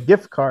a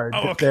gift card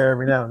there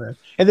every now and then.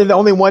 And then the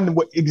only one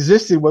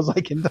existed was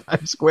like in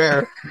Times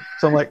Square.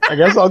 So I'm like, I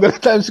guess I'll go to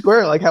Times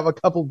Square, like have a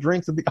couple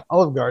drinks at the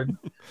Olive Garden,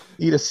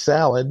 eat a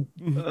salad.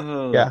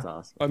 Oh, that's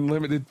awesome.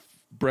 Unlimited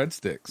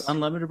breadsticks.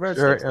 Unlimited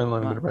breadsticks. Sure,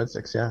 unlimited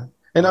breadsticks, yeah.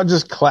 And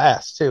just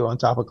class too, on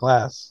top of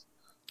class.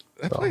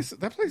 That place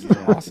is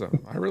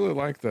awesome. I really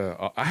like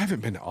I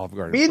haven't been to Olive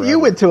Garden. Me and you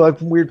went to a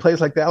weird place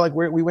like that. Like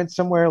we went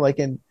somewhere like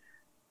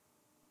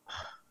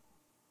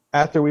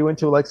after we went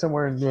to like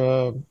somewhere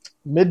in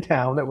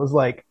Midtown that was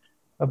like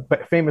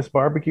a famous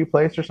barbecue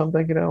place or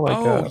something,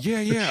 like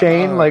yeah.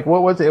 chain. Like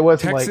what was it? It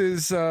wasn't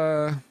Texas.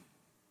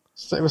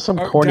 It was some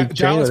corny chain.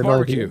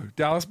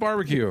 Dallas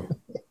barbecue.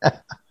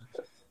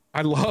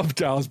 I love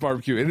Dallas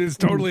barbecue. It is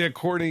totally a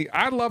corny.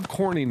 I love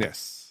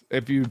corniness.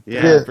 If you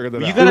figure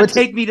that out, you gotta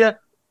take me to.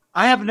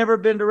 I have never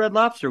been to Red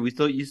Lobster.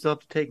 You still have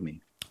to take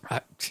me.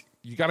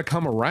 You got to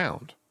come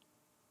around.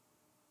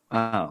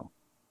 Oh.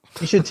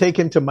 You should take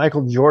him to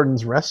Michael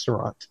Jordan's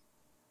restaurant.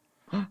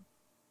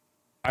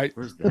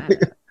 Where's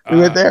that? We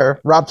went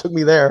there. Rob took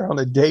me there on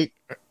a date.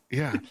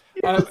 Yeah.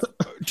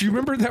 Do you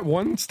remember that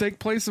one steak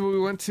place that we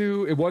went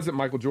to? It wasn't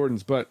Michael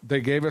Jordan's, but they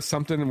gave us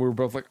something and we were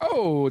both like,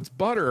 oh, it's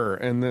butter.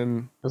 And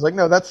then I was like,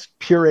 no, that's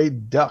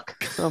pureed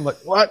duck. I'm like,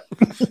 what?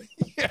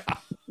 Yeah.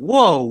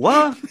 Whoa,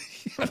 what?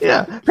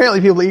 Yeah.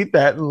 Apparently people eat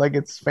that and like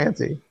it's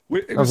fancy.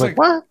 It I was like,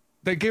 what?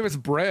 They gave us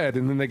bread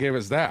and then they gave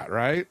us that,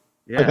 right?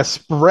 Yeah. Like a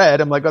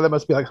spread. I'm like, oh, that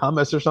must be like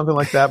hummus or something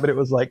like that. But it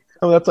was like,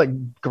 oh, that's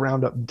like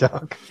ground up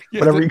duck,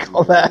 whatever you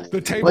call that.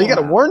 The table, well, you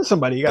got to warn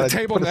somebody. You got to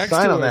table put a next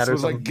sign to on us that or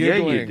was something. like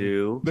giggling. Yeah, you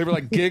do. They were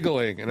like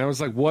giggling, and I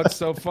was like, "What's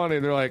so funny?"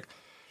 And they're like,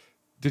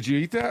 "Did you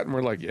eat that?" And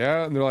we're like,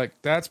 "Yeah." And they're like,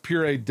 "That's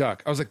pureed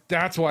duck." I was like,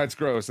 "That's why it's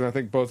gross." And I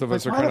think both of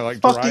us are kind of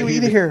like, "Fuck you,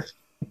 eat it here."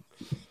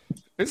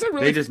 It's a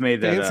really they just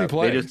made that fancy up.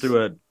 place. They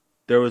just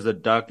there was a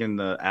duck in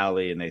the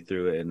alley, and they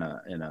threw it in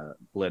a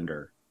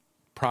blender.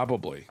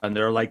 Probably. And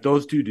they're like,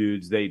 those two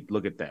dudes. They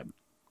look at them.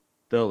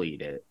 They'll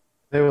eat it.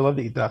 They would love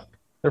to eat duck.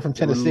 They're from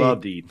Tennessee. They would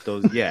love to eat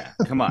those. Yeah,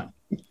 come on.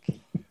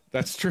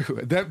 That's true.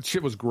 That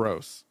shit was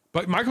gross.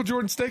 But Michael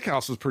Jordan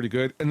Steakhouse was pretty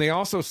good, and they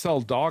also sell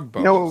dog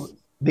bones.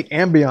 The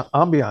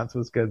ambiance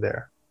was good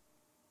there.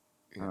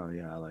 Oh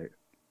yeah, I like.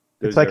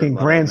 It's like in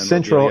Grand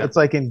Central. Yeah. It's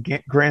like in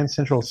Grand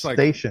Central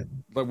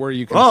Station. But where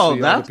you can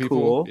see other people.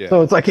 Cool. Yeah.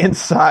 So it's like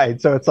inside.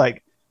 So it's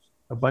like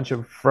a bunch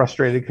of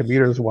frustrated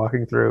commuters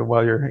walking through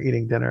while you're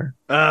eating dinner.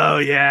 Oh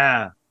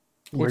yeah.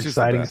 Which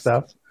exciting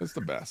stuff. It's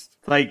the best.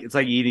 It's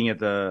like eating at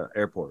the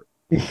airport.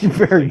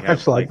 Very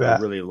much like that.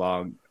 A really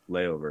long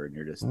layover, and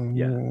you're just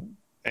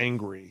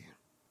angry.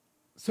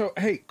 So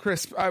hey,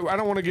 Chris, I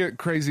don't want to get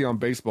crazy on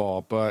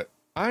baseball, but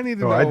I need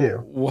to know. I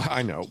do.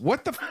 I know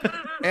what the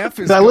f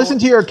is. I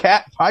listened to your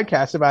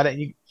podcast about it,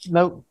 and you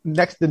know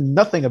next to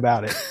nothing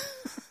about it.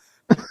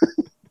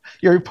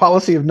 Your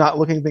policy of not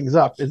looking things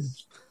up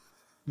is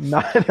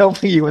not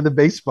helping you in the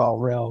baseball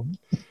realm.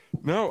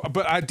 No,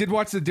 but I did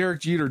watch the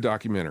Derek Jeter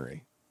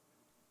documentary.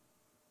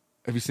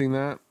 Have you seen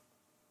that?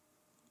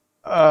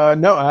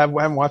 No, I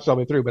haven't watched all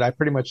the way through, but I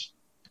pretty much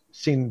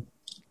seen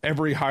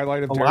every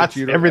highlight of Derek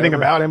Jeter, everything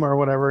about him or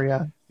whatever.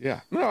 Yeah,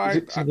 yeah. No,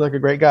 he seems like a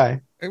great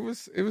guy. It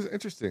was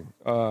interesting.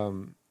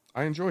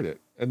 I enjoyed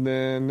it, and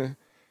then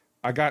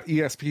I got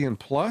ESPN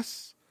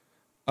Plus.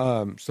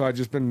 So I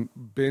just been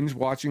binge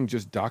watching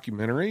just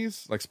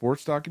documentaries, like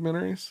sports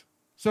documentaries.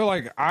 So,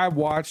 like, I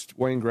watched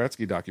Wayne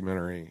Gretzky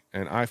documentary,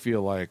 and I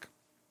feel like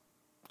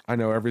I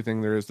know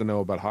everything there is to know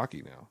about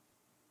hockey now.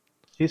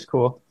 He's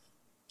cool.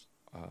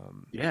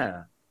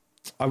 Yeah.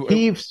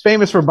 He's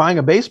famous for buying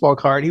a baseball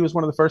card. He was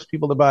one of the first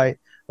people to buy,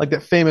 like,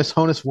 that famous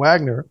Honus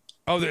Wagner.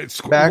 Oh,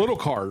 it's a little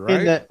card,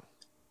 right?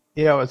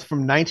 It's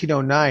from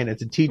 1909.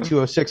 It's a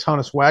T206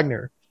 Honus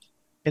Wagner.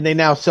 And they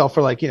now sell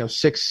for, like,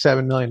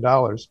 $6-7 million.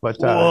 But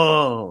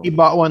he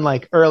bought one,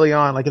 like, early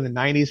on, like in the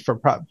 90s for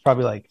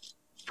probably, like,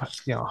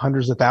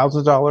 hundreds of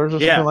thousands of dollars or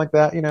something like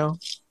that,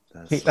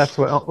 That's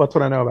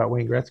what I know about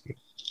Wayne Gretzky.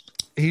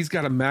 He's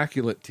got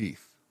immaculate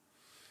teeth.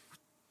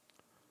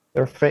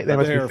 They're fake. They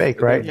must be fake,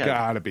 right? They've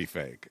got to be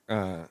fake.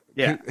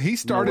 He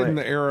started in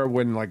the era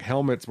when, like,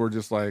 helmets were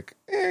just like,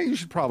 you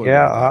should probably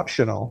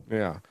optional.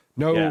 Yeah.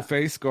 No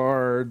face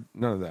guard,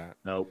 none of that.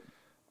 Nope.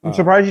 I'm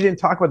surprised you didn't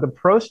talk about the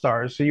pro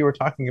stars. So you were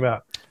talking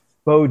about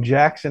Bo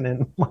Jackson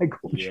and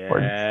Michael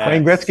Jordan.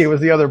 Wayne Gretzky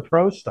was the other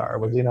pro star,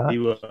 was he not? He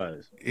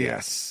was.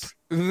 Yes.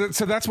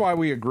 So that's why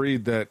we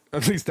agreed that,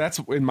 at least that's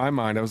in my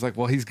mind. I was like,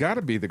 well, he's got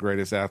to be the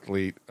greatest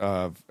athlete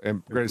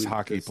and greatest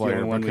hockey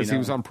player because he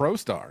was on Pro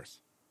Stars.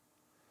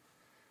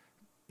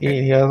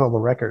 He has all the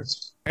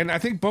records. And I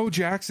think Bo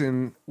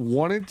Jackson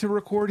wanted to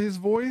record his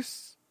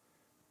voice,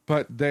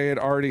 but they had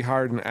already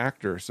hired an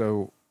actor.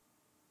 So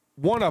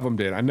one of them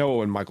did. I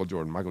know Michael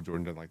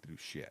Jordan didn't like to do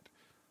shit.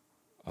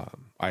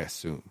 I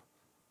assume.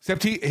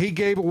 Except he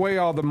gave away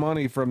all the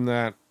money from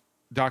that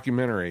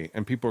documentary,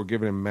 and people were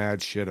giving him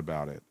mad shit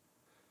about it.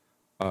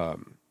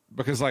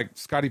 Because, like,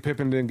 Scottie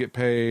Pippen didn't get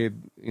paid,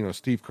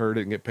 Steve Kerr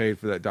didn't get paid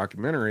for that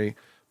documentary.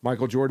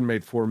 Michael Jordan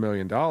made $4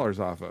 million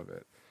off of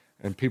it.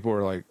 And people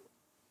were like,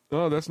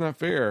 oh, that's not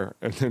fair.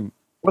 And then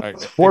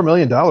what's $4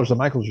 million to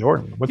Michael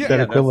Jordan? What's that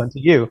equivalent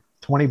to you?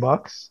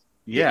 $20?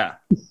 Yeah.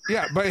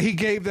 Yeah, but he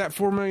gave that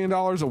 $4 million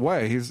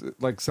away. He's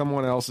like,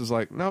 someone else is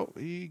like, no,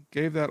 he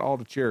gave that all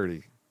to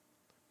charity.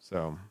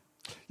 So,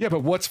 yeah,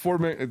 but what's $4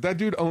 million? That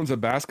dude owns a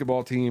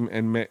basketball team,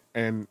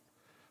 and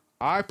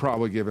I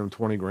probably give him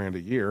 $20,000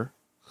 a year.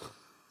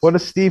 What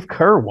does Steve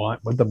Kerr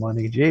want with the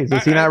money? Jeez,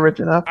 is he not rich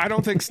enough? I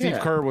don't think Steve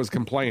Kerr was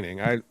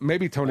complaining.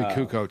 Maybe Tony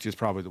Kukoc is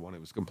probably the one who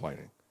was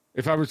complaining.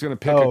 If I was going to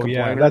pick a complainer.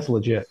 Yeah, that's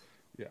legit.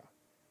 Yeah.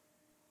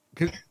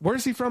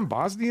 Where's he from?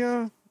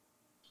 Bosnia?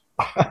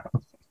 I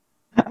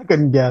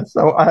couldn't guess.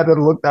 So I had to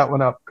look that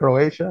one up.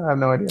 Croatia? I have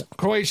no idea.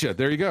 Croatia.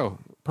 There you go.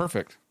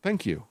 Perfect.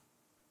 Thank you.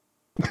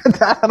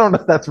 I don't know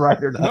if that's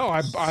right or not.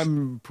 No,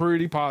 I'm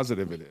pretty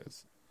positive it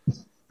is.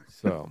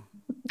 So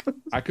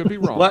I could be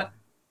wrong. What?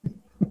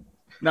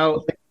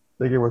 No.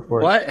 Take your word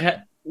for it.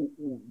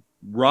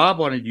 Rob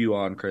wanted you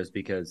on, Chris,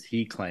 because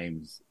he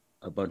claims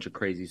a bunch of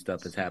crazy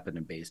stuff has happened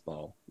in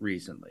baseball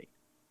recently.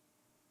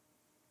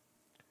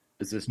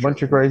 Is this true? A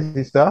bunch of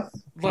crazy stuff?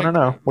 I don't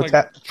know. What's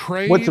that?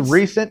 Trades? What's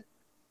recent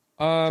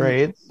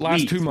trades?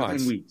 Last 2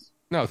 months.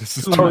 No, this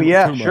is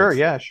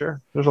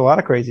sure. There's a lot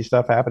of crazy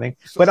stuff happening.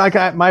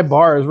 But my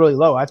bar is really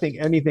low. I think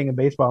anything in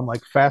baseball, I'm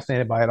like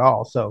fascinated by it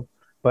all. So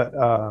what's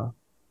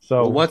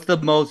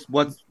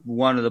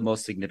one of the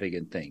most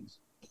significant things?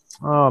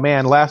 Oh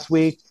man, last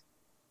week,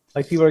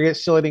 like, people are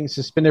getting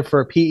suspended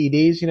for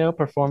PEDs,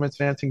 performance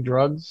enhancing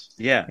drugs.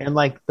 Yeah. And,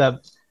 like,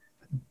 the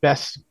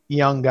best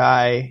young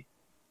guy,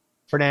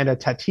 Fernando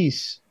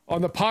Tatis,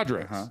 on the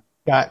Padres.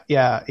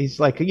 He's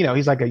like,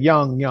 he's like a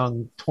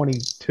young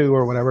 22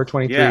 or whatever,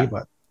 23,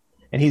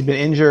 and he's been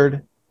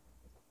injured,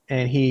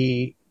 and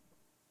he's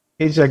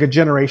like a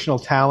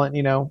generational talent,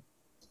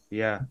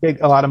 Yeah.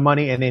 a lot of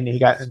money, and then he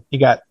got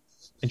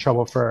in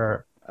trouble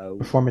for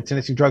performance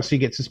enhancing drugs, so he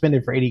gets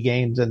suspended for 80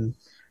 games, and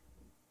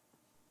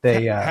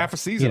they half a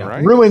season,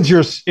 right? Ruins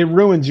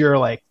your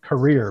like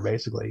career,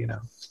 basically,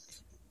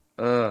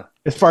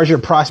 as far as your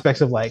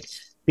prospects of, like,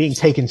 being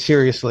taken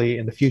seriously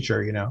in the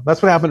future.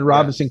 That's what happened to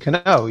Robinson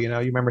Cano. You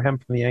remember him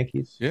from the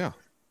Yankees, the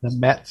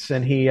Mets,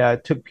 and he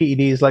took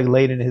PEDs like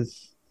late in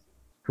his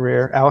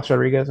career. Alex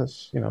Rodriguez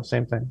is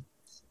same thing.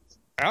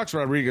 Alex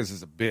Rodriguez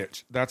is a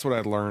bitch. That's what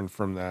I learned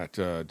from that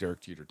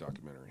Derek Jeter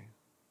documentary.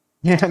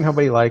 Yeah,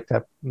 nobody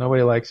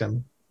likes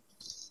him.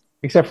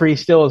 Except for he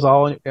still is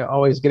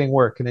always getting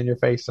work and in your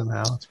face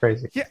somehow. It's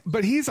crazy. Yeah,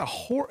 but he's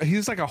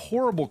like a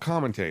horrible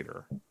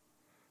commentator.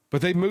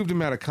 But they moved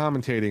him out of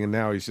commentating, and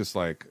now he's just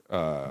like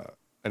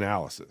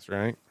analysis,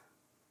 right?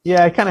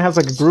 Yeah, he kind of has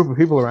like a group of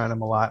people around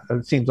him a lot.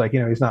 It seems like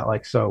he's not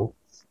like so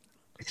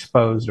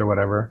exposed or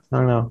whatever. I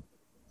don't know.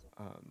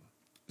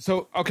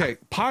 So okay,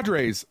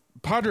 Padres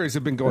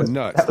have been going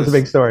nuts. That was a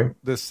big story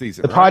this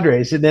season. The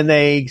Padres, and then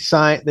they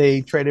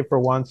traded for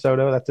Juan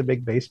Soto. That's a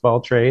big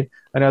baseball trade.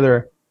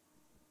 Another.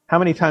 How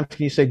many times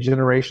can you say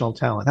generational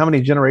talent? How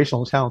many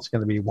generational talents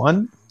can there be?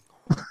 One?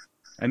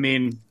 I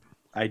mean,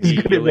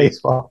 he's good at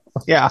baseball.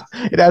 Yeah,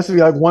 it has to be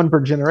like one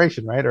per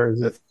generation, right? Or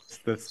is it?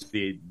 That's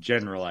the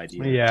general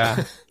idea.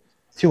 Yeah,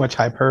 too much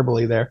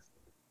hyperbole there.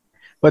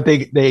 But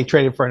they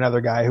traded for another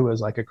guy who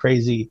was like a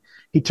crazy.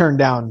 He turned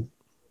down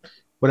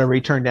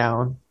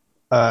 $800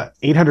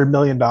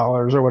 million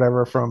or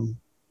whatever from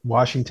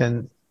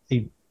Washington.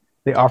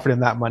 They offered him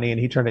that money, and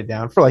he turned it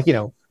down for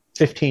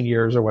 15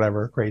 years or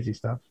whatever, crazy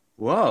stuff.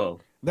 Whoa.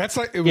 That's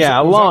like it was, Yeah,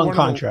 a was that long one of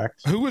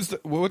contract.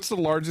 What's the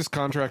largest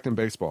contract in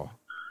baseball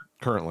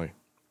currently?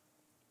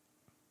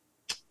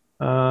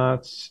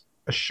 It's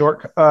a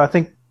short. I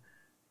think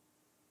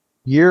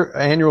year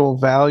annual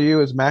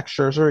value is Max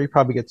Scherzer. He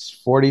probably gets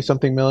 40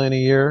 something million a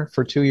year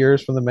for 2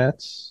 years from the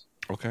Mets.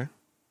 Okay.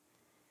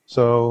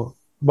 So,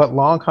 but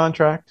long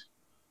contract.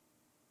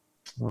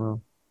 I don't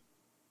know.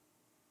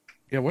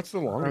 Yeah, what's the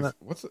longest?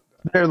 What's it?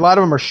 A lot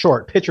of them are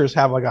short. Pitchers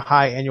have like a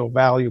high annual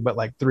value, but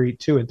like 2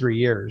 and 3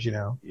 years.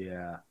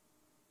 Yeah.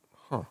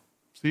 Huh.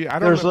 See, I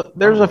don't know.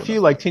 There's a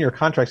few like 10-year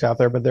contracts out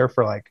there, but they're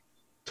for like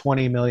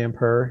 20 million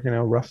per.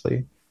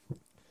 Roughly.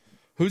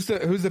 Who's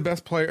the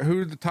best player?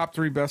 Who are the top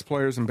 3 best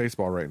players in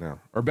baseball right now,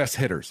 or best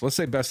hitters? Let's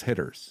say best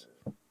hitters.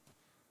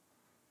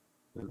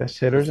 Best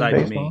hitters in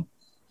Besides baseball.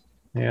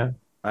 me. Yeah.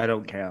 I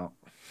don't count.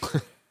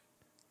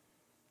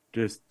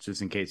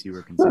 just in case you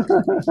were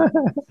considering.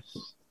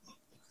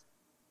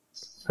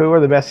 Who are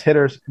the best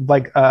hitters?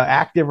 Like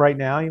active right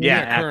now? You mean?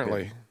 Yeah,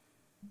 currently.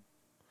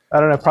 I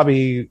don't know.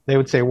 Probably they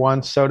would say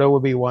Juan Soto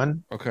would be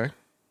one. Okay.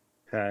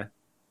 Okay.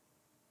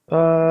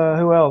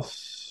 Who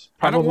else?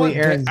 Probably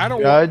Aaron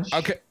Judge.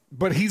 Okay,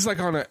 but he's like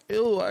on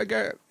I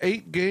got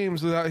 8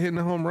 games without hitting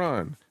a home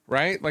run,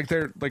 right? Like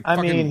they're like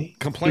fucking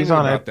complaining he's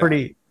on about a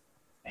pretty.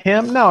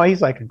 Him? No,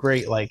 he's like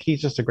he's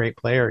just a great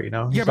player,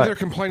 Yeah, He's but they're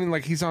complaining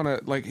like he's on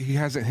he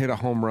hasn't hit a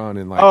home run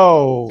in like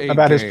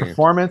about games. his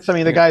performance. I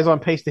mean, the guy's on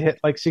pace to hit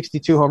like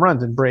 62 home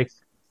runs and break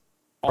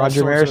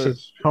Roger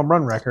Maris's home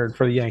run record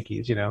for the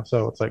Yankees.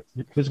 So it's like,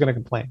 who's going to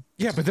complain?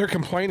 Yeah, but they're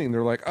complaining.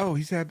 They're like, oh,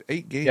 he's had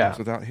 8 games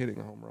without hitting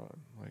a home run.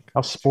 Like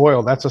how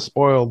spoiled? That's a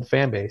spoiled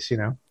fan base, He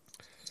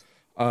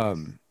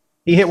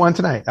hit one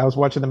tonight. I was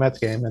watching the Mets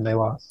game and they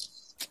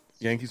lost.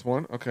 Yankees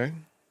won. Okay.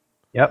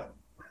 Yep.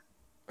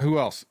 Who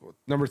else?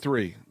 Number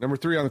 3 on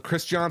the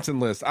Chris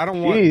Johnson list. I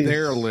don't want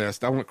their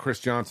list. I want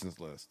Chris Johnson's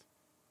list.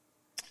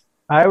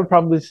 I would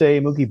probably say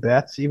Mookie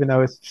Betts, even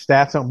though his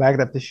stats don't back it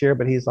up this year,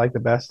 but he's like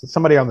the best.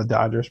 Somebody on the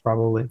Dodgers,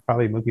 probably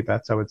Mookie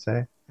Betts, I would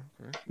say.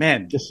 Okay.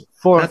 Man, that's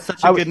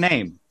such a good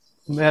name.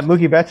 Man,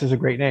 Mookie Betts is a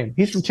great name.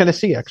 He's from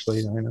Tennessee,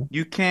 actually.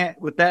 You can't,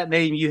 with that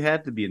name, you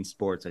have to be in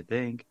sports, I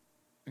think.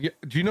 Yeah.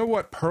 Do you know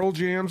what Pearl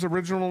Jam's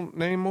original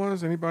name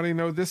was? Anybody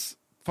know this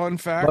fun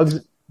fact?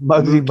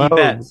 Muggsy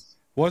Bogues.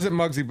 Wasn't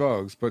Muggsy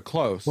Bogues, but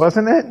close.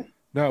 Wasn't it?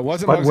 No, it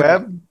wasn't Bud Muggsy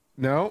Webb?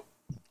 No.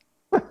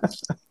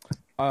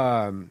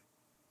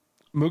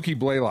 Mookie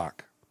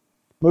Blaylock.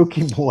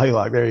 Mookie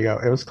Blaylock. There you go.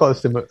 It was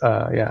close to,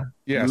 yeah.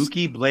 Yes.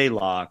 Mookie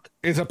Blaylock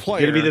is a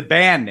player. Going to be the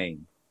band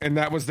name. And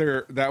that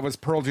was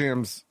Pearl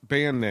Jam's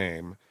band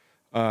name.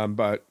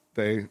 But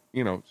they,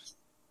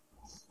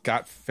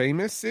 got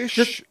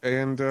famous-ish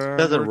and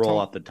doesn't roll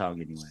off the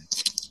tongue anyway.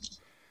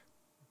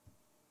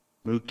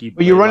 Mookie.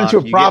 But you run into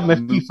a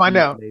problem if you find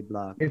out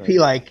if he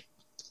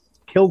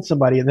killed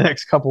somebody in the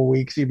next couple of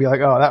weeks. You'd be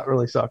like, oh, that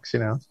really sucks,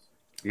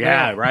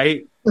 Yeah,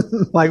 right.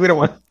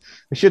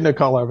 We shouldn't have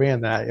called our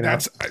band that.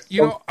 That's we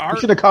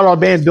should have called our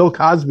band Bill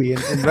Cosby in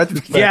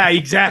retrospect. Yeah,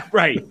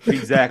 exactly.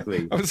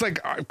 I was like,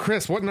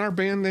 Chris, wasn't our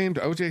band named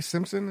O.J.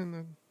 Simpson in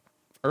the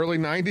early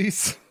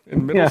 '90s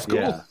in middle school?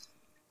 Yeah.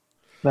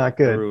 Not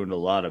good. Ruined a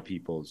lot of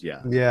people's.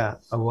 Yeah,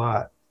 a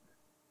lot.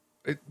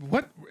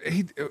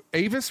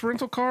 Avis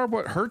rental car?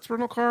 What Hertz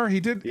rental car?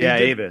 He did. Yeah,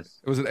 Avis.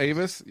 Was it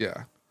Avis?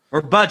 Yeah.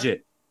 Or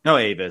Budget? No,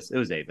 Avis. It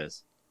was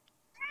Avis.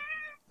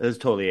 It was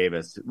totally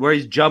Avis. Where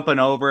he's jumping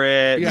over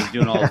it. Yeah. He's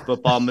doing all his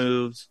football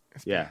moves.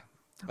 Yeah.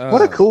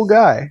 What a cool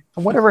guy.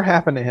 Whatever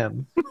happened to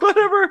him?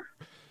 Whatever.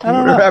 I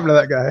don't know what happened to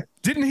that guy.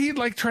 Didn't he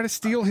try to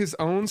steal his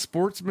own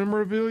sports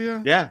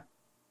memorabilia? Yeah,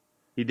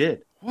 he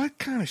did. What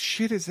kind of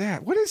shit is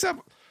that? What is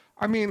up?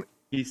 I mean,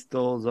 he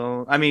stole his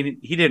own. I mean,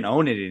 he didn't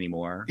own it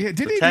anymore. Yeah,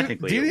 did he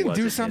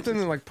do something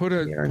and put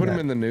him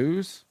in the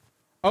news?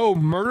 Oh,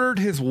 murdered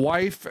his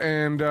wife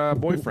and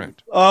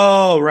boyfriend.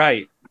 Oh,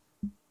 right.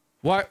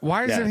 Why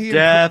isn't he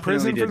in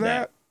prison for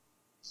that?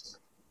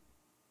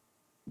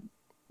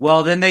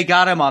 Well, then they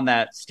got him on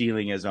that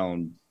stealing his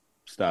own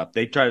stuff.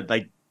 They tried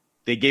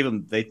they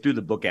threw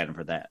the book at him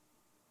for that.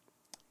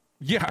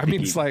 Yeah, I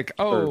mean, it's like,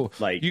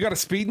 you got a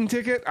speeding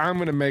ticket? I'm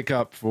going to make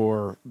up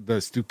for the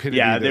stupidity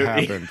that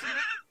happened.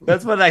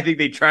 That's what I think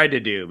they tried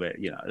to do, but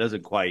it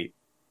doesn't quite.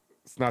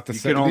 It's not the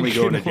same. You can only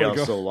go to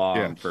jail so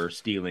long for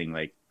stealing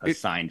a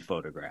signed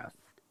photograph.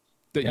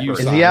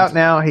 Is he out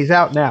now? He's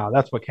out now.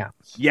 That's what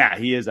counts. Yeah,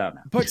 he is out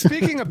now. But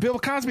speaking of Bill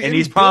Cosby, and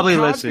he's probably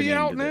listening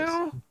out to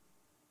now.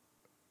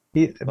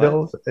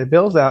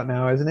 Bill's out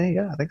now, isn't he?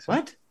 Yeah, I think so.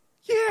 What?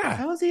 Yeah.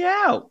 How is he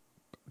out?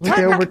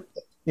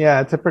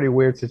 Yeah, it's a pretty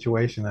weird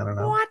situation. I don't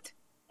know. What?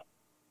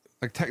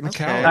 Like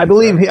technicality.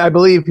 Okay. I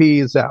believe he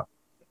is out.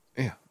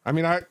 Yeah. I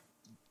mean, I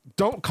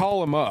don't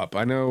call him up.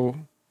 I know.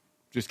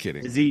 Just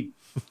kidding. Is he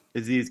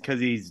because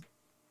he's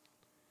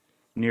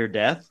near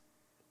death?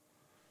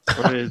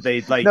 Or did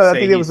they no, I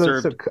think there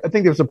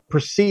was a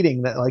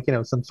proceeding that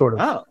some sort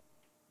of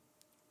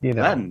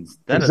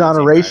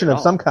exoneration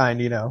of some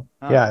kind.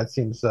 Yeah, it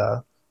seems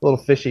a little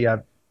fishy. I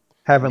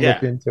haven't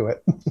looked into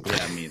it.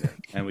 Yeah, me either.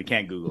 And we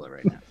can't Google it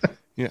right now.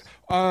 Yeah.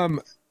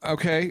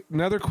 Okay.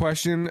 Another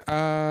question.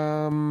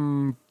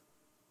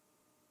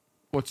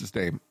 what's his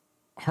name?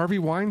 Harvey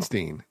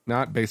Weinstein,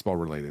 not baseball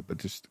related, but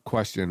just a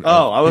question.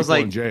 Oh, I was people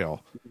like, in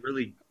jail.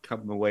 Really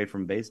coming away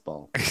from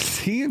baseball. Is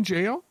he in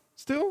jail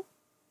still?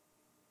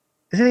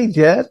 Isn't he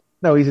dead?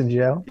 No, he's in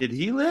jail. Did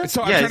he live?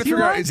 So I'm trying to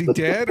figure out, is he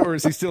dead or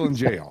is he still in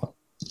jail?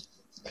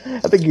 I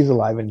think he's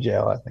alive in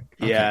jail, I think.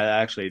 Yeah,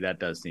 actually, that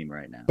does seem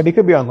right now. But he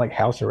could be on like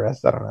house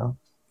arrest. I don't know.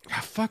 Ah,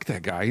 fuck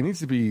that guy. He needs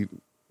to be.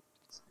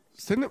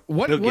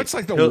 What's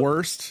like the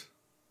worst?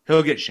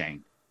 He'll get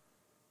shanked.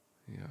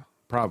 Yeah,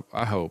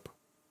 I hope.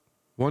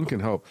 One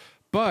can hope.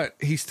 But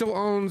he still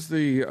owns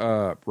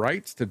the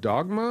rights to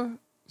Dogma.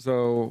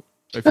 So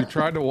if you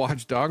tried to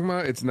watch Dogma,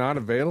 it's not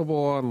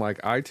available on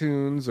like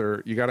iTunes,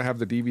 or you got to have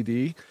the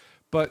DVD.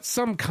 But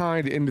some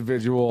kind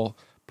individual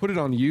put it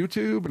on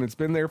YouTube, and it's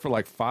been there for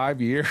like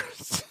 5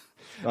 years.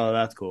 Oh,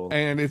 that's cool.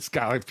 And it's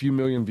got like a few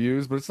million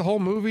views, but it's the whole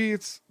movie.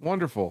 It's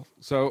wonderful.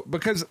 So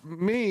because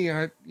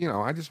I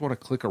just want to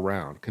click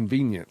around.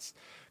 Convenience.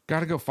 Got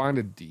to go find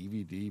a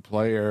DVD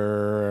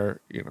player.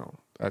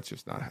 That's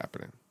just not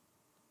happening.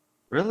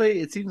 Really?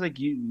 It seems like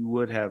you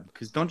would have,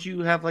 because don't you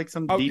have like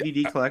some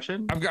DVD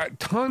collection? I've got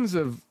tons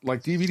of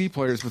like DVD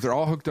players, but they're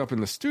all hooked up in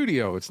the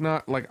studio. It's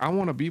not like I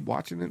want to be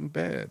watching it in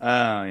bed.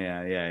 Oh,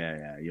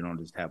 yeah. You don't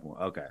just have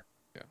one. Okay.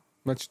 Yeah.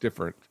 Much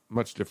different.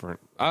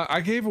 I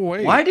gave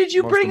away. Why did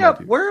you bring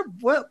up where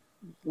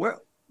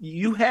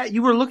you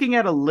were looking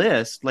at a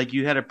list, like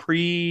you had a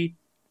I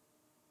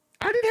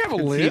didn't have a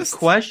list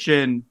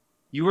question.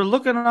 You were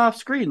looking off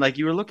screen, like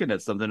you were looking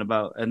at something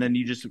about, and then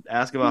you just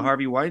asked about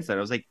Harvey Weinstein. I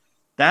was like,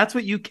 that's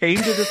what you came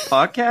to this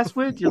podcast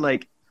with? You're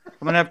like, I'm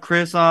going to have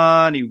Chris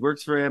on. He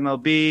works for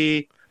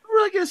MLB. I'm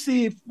really going to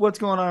see what's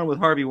going on with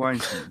Harvey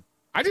Weinstein.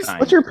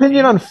 What's your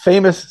opinion on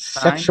famous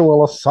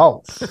sexual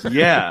assaults?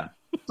 Yeah.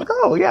 Like,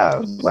 oh,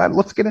 yeah.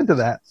 Let's get into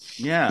that.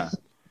 Yeah.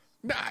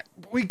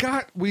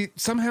 We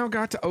somehow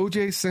got to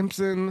OJ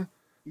Simpson.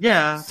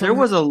 Yeah. There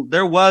was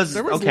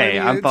okay,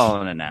 lineage. I'm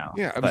following it now.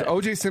 Yeah. It was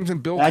OJ Simpson,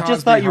 Bill Cosby. I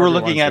just thought you were Harvey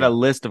looking Weinstein. at a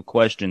list of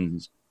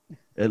questions.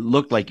 It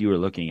looked like you were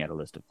looking at a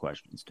list of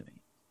questions to me.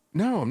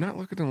 No, I'm not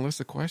looking at a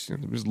list of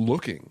questions. I'm just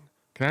looking.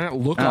 Can I not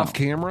look off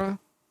camera?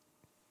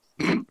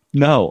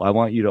 No, I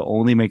want you to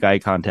only make eye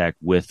contact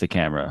with the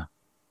camera.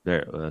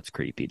 There, that's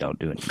creepy. Don't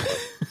do it.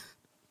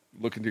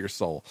 Look into your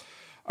soul.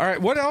 All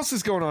right, what else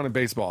is going on in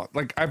baseball?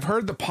 Like, I've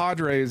heard the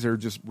Padres are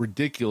just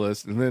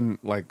ridiculous, and then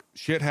like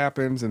shit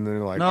happens, and then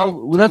they're like, I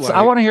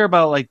want to hear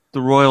about like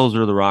the Royals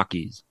or the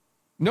Rockies.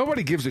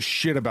 Nobody gives a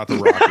shit about the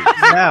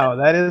Rockies. No,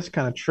 that is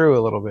kind of true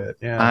a little bit.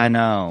 Yeah, I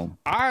know.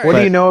 What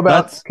do you know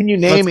about? Can you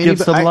name give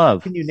some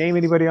love? Can you name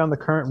anybody on the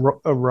current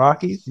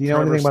Rockies? Do you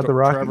know anything about the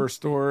Rockies? Trevor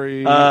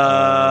Story.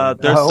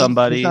 There's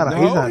somebody. He's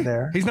not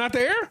there. He's not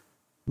there.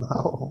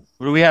 No.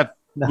 Who do we have?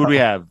 No. Who do we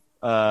have?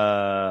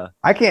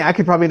 I can't. I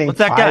could probably name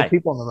 5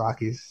 people in the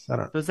Rockies. I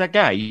don't. Who's that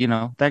guy?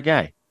 That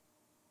guy.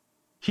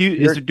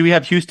 Do we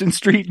have Houston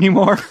Street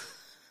anymore?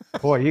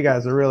 Boy, you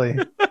guys are really.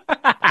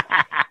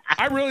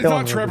 I really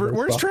thought Trevor.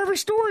 Where's Trevor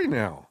Story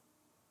now?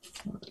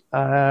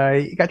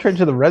 He got traded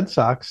to the Red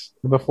Sox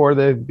before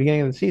the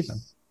beginning of the season.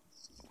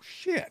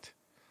 Shit.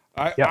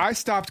 I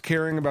stopped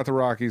caring about the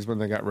Rockies when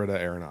they got rid of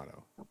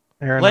Arenado.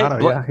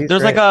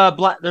 There's like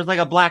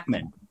a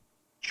Blackman.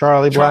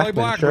 Charlie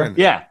Blackman. Sure.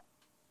 Yeah.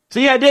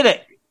 See, I did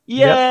it.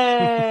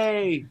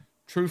 Yay! Yep.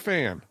 True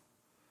fan.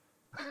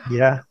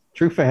 Yeah,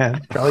 true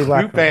fan. Charlie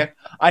Blackman. True fan.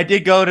 I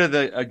did go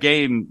to a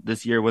game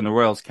this year when the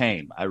Royals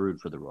came. I root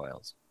for the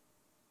Royals.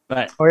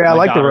 But I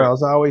like the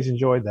Royals. I always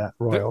enjoyed that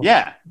Royals.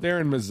 They're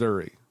in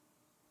Missouri.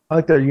 I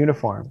like their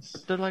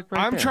uniforms. They're like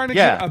I'm trying to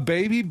get a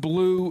baby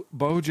blue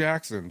Bo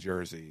Jackson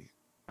jersey.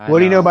 What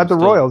do you know about the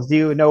Royals? Do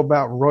you know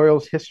about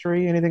Royals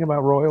history? Anything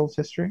about Royals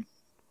history?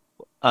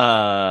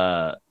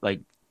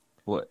 Like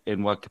what?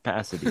 In what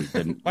capacity?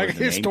 Like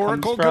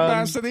historical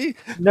capacity?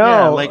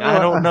 No, I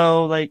don't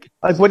know. Like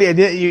what do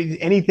you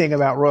anything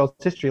about Royals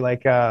history?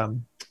 Like there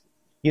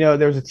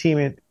was a team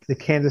in the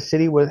Kansas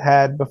City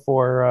had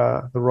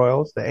before the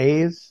Royals, the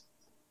A's.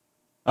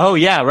 Oh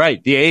yeah,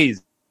 right, the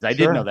A's. I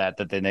did know that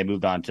then they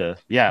moved on to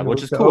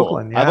which is cool.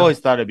 Oakland, I've always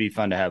thought it'd be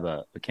fun to have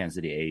a Kansas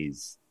City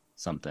A's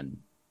something.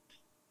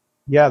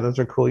 Yeah, those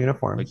are cool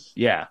uniforms.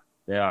 Yeah,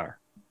 they are.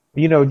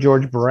 You know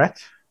George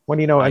Brett? What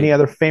do you know? Any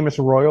other famous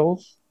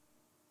Royals?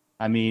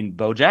 I mean,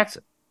 Bo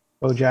Jackson.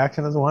 Bo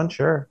Jackson is one,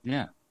 sure.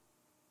 Yeah.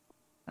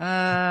 Who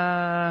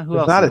There's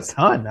else? Not a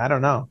ton. I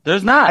don't know.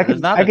 There's not.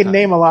 I can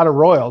name a lot of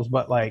Royals,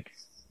 but like.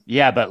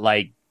 Yeah, but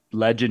like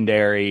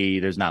legendary,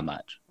 there's not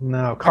much.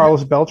 No,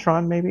 Carlos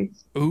Beltran maybe.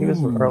 Ooh. He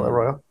was a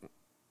Royal.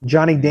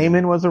 Johnny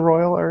Damon was a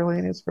Royal early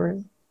in his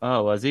career.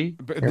 Oh, was he?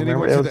 But then he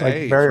went to the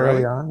A's, very right?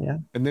 early on, yeah.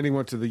 And then he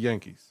went to the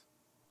Yankees.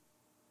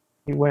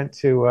 He went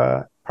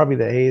to probably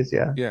the A's,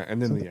 yeah. Yeah,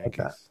 and then Something the Yankees.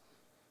 Like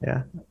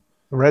yeah.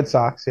 The Red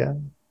Sox, yeah.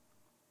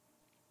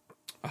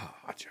 Oh,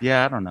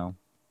 yeah, I don't know.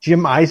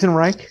 Jim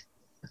Eisenreich?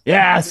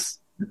 Yes.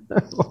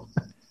 Listen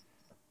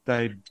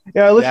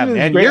to man,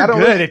 this great. You're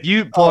good. If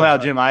you pull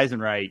out Jim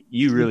Eisenreich,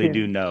 you really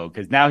do know,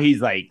 because now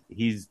he's like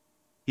he's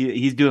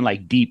doing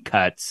like deep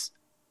cuts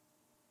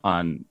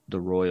on the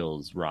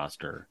Royals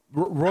roster.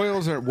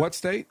 Royals are what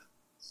state?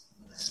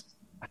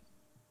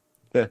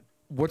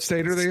 What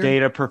state are they in?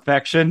 State of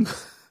perfection.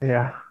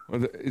 Yeah,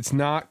 It's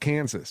not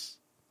Kansas.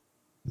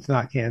 it's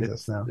not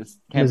Kansas now. It's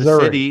Kansas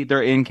Missouri. City.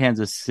 They're in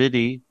Kansas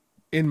City.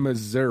 In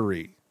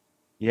Missouri.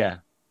 Yeah,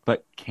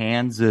 but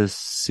Kansas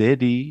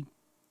City.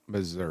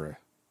 Missouri.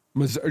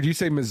 Do you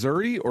say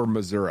Missouri or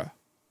Missouri?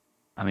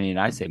 I mean,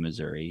 I say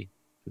Missouri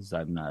because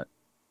I'm not.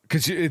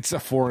 Because it's a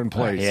foreign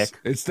place. Heck.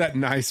 It's that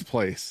nice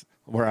place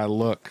where I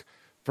look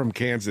from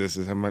Kansas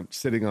as I'm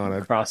sitting on a.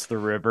 Across the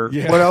river.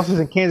 Yeah. What else is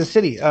in Kansas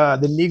City?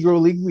 The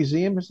Negro League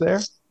Museum is there.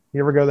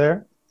 You ever go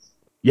there?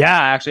 Yeah,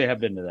 I actually have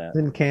been to It's that.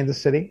 in Kansas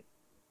City.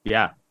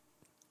 Yeah.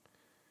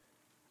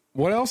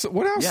 What else?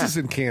 What else Yeah. is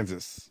in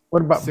Kansas?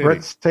 What about City. Brett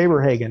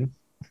Saberhagen?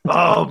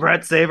 Oh,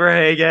 Brett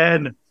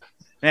Saberhagen.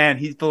 Man,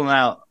 he's pulling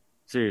out.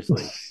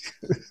 Seriously.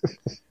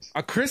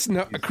 Chris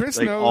Like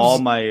knows. all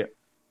my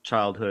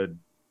childhood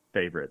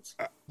favorites.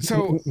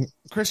 So,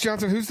 Chris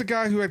Johnson, who's the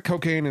guy who had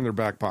cocaine in their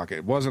back pocket?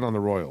 It wasn't on the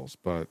Royals,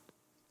 but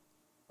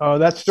Oh,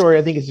 that story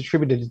I think is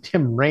attributed to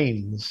Tim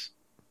Raines.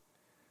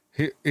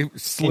 he And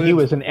slid. he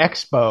was an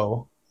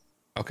expo.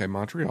 Okay,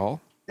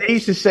 Montreal. They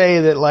used to say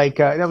that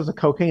that was a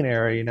cocaine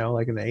era,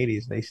 like in the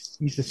 80s. They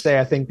used to say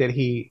I think that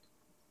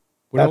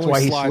Would that's only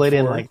why he slide slid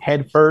in forward.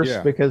 head first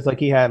Yeah. because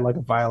he had a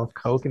vial of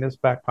coke in his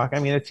back pocket. I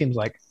mean, it seems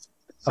like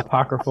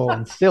apocryphal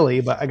and silly,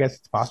 but I guess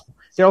it's possible.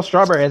 Daryl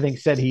Strawberry, I think,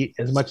 said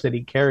as much that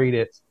he carried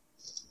it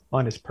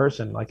on his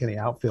person, in the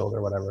outfield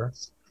or whatever.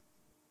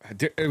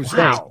 It was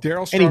Wow. Daryl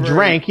And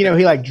Strawberry. he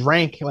drank, he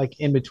drank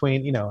in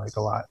between,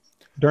 a lot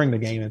during the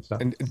game and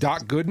stuff. And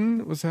Doc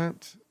Gooden, was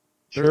that?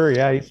 Sure,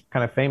 yeah, he's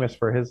kind of famous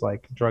for his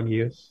drug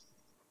use.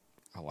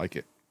 I like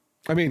it.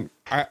 I mean,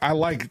 I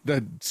like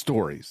the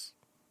stories.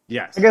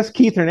 Yes. I guess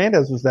Keith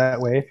Hernandez was that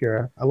way.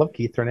 I love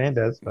Keith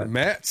Hernandez, but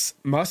Mets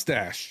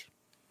mustache.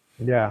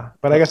 yeah,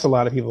 but I guess a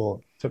lot of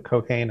people took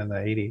cocaine in the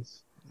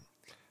 80s.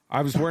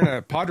 I was wearing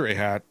a Padres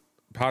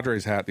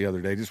hat the other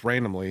day, just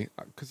randomly,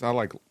 because I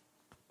like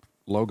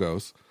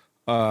logos.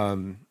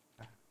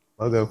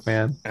 Logo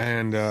fan.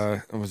 And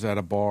I was at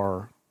a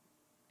bar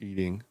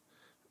eating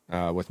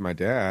with my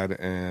dad,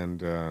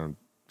 and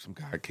some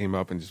guy came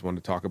up and just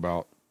wanted to talk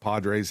about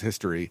Padres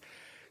history.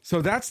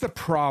 So that's the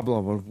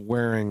problem of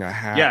wearing a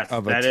hat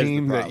of a that is the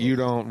team that problem. you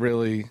don't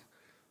really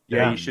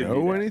You should do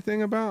know that.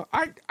 anything about.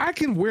 I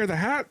can wear the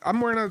hat. I'm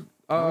wearing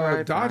a All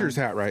right, Dodgers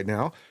fine. hat right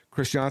now.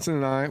 Chris Johnson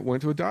and I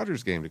went to a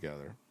Dodgers game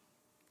together.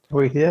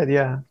 We did,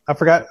 yeah. I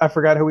forgot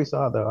who we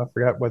saw though. I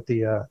forgot what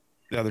the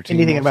The other team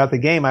anything was. about the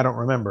game. I don't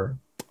remember.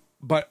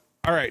 But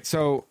all right,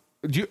 so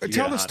tell got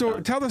the a hot story.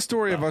 dog. Tell the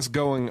story of us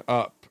going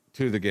up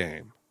to the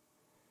game.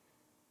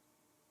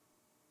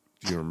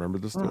 Do you remember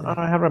the I story? don't know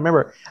how to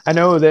remember. I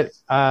know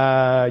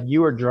that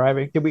you were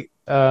driving. Did we? It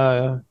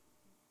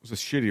was a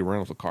shitty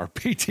rental car,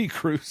 PT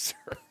Cruiser.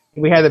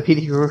 We had the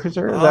PT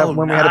Cruiser. Is that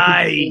when we had a PT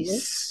Cruiser?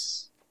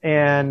 nice.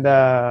 And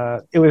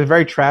it was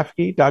very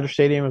trafficy. Dodger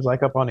Stadium was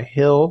up on a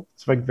hill.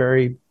 It's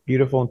very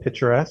beautiful and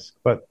picturesque,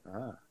 but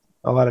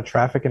a lot of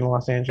traffic in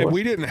Los Angeles. And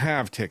we didn't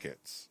have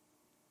tickets.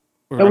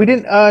 No, we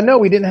didn't. No,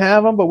 we didn't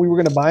have them, but we were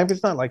going to buy them.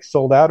 It's not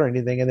sold out or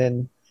anything. And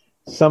then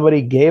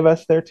somebody gave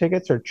us their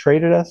tickets or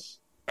traded us.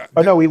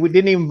 Oh no, we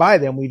didn't even buy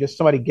them.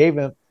 Somebody gave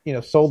them,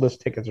 sold us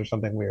tickets or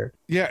something weird.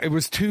 Yeah, it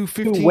was two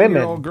women.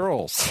 15-year-old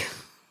girls.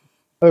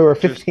 They were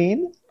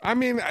 15. I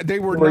mean, they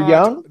were Were not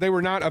young? They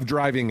were not of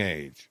driving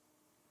age.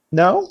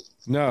 No,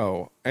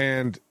 No,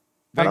 and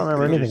I don't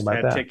remember anything Just about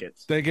had that.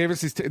 tickets. they gave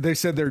us these. They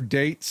said their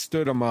date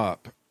stood them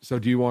up. So,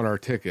 do you want our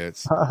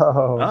tickets?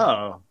 Oh,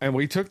 Oh. And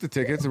we took the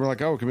tickets, and we're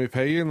like, "Oh, can we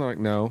pay you?" And they're like,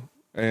 "No."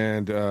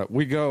 And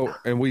we go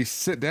and we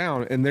sit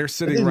down, and they're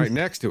sitting right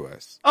next to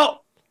us. Oh.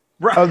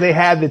 Right. oh, they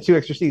had the 2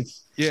 extra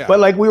seats. Yeah,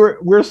 But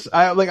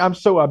I'm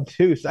so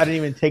obtuse. I didn't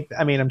even take.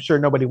 I mean, I'm sure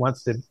nobody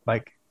wants to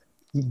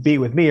be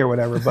with me or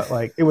whatever. But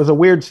it was a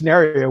weird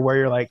scenario where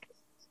you're like,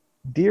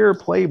 "Dear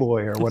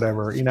Playboy" or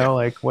whatever,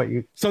 what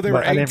you. so they were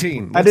but I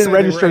 18. I didn't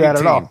register that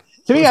at all. 18.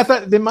 To me, I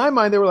thought in my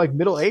mind they were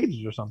middle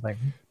aged or something.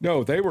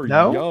 No, they were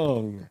No?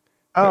 young.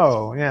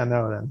 Oh yeah,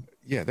 no then.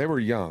 Yeah, they were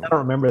young. I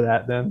don't remember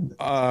that then.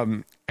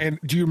 And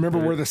do you remember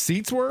where the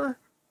seats were?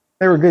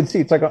 They were good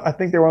seats. I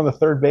think they were on the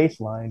third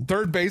baseline.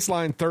 Third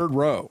baseline, third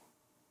row.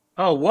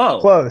 Oh, whoa.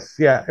 Close,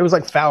 yeah. It was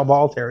foul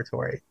ball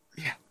territory.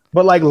 Yeah.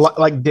 But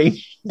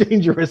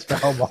dangerous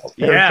foul ball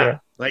territory.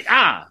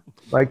 Yeah.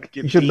 Like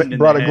Get you should beaten have in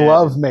brought the a head.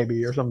 glove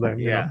maybe or something.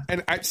 you Yeah.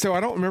 know? And so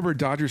I don't remember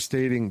Dodger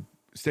Stadium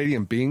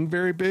being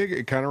very big.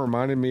 It kind of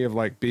reminded me of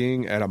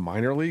being at a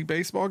minor league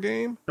baseball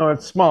game, No,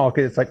 it's small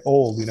because it's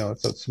old, so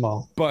it's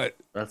small. but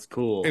That's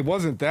cool. it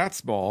wasn't that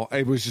small.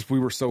 It was just we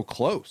were so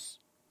close.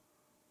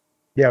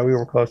 Yeah, we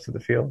were close to the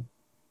field.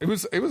 It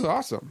was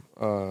awesome.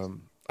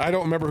 I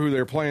don't remember who they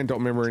were playing. Don't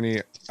remember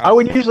any. I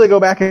would usually go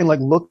back and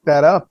look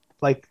that up,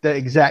 the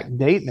exact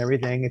date and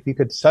everything, if you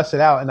could suss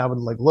it out, and I would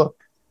look.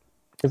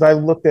 Because I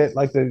looked at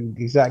the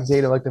exact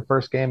date of the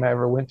first game I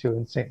ever went to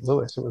in St.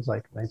 Louis. It was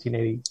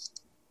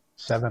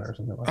 1987 or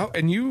something like Oh, that.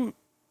 and you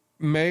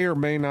may or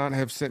may not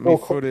have sent me Oh,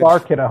 footage.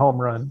 Clark hit a home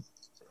run.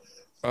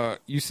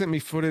 You sent me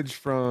footage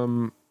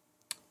from,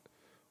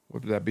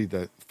 what would that be,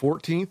 the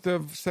 14th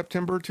of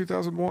September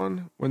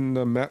 2001 when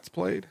the Mets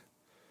played?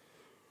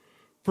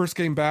 First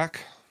game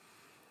back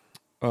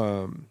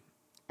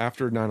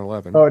after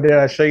 9/11. Oh, did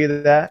I show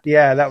you that?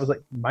 Yeah, that was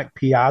like Mike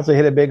Piazza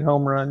hit a big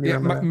home run. Do you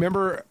remember that?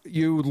 Remember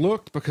you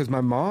looked because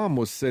my mom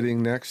was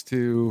sitting next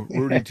to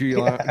Rudy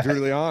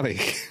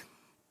Giuliani.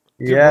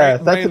 Yeah,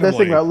 that's the best randomly.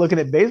 thing about looking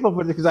at baseball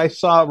footage because I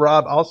saw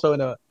Rob also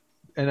in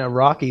a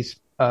Rockies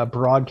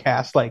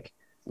broadcast, like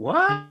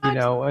What?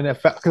 and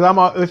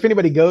because if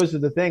anybody goes to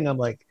the thing, I'm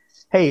like,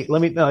 hey,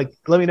 let me know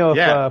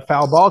if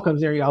foul ball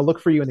comes near you, I'll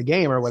look for you in the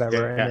game or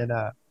whatever. Yeah. And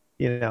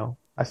then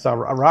I saw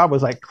Rob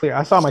was like clear.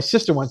 I saw my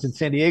sister once in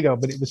San Diego,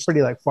 but it was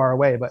pretty like far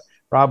away. But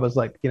Rob was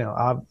like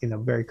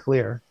very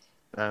clear.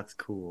 That's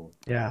cool.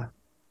 Yeah,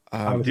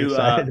 I was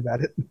excited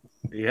about it.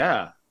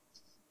 Yeah.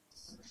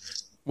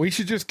 We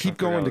should just keep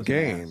going to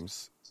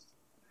games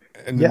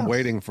and then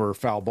waiting for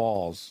foul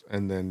balls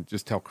and then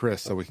just tell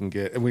Chris so we can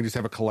and we just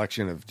have a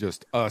collection of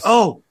just us.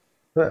 Oh,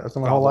 that's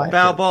my whole life.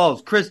 Foul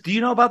balls. Chris, do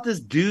you know about this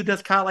dude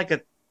that's caught like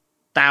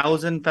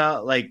 1,000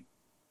 foul? Like,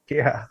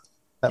 yeah.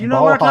 Do you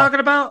know what I'm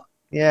talking about?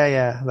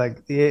 Yeah.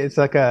 Like, it's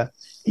like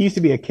he used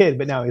to be a kid,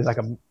 but now he's like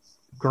a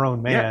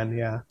grown man.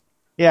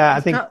 Yeah. I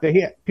think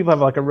people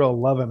have like a real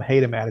love him,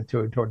 hate him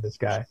attitude toward this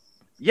guy.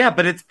 Yeah,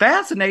 but it's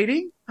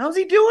fascinating. How's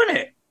he doing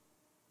it?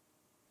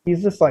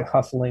 He's just like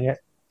hustling it.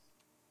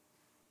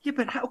 Yeah,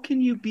 but how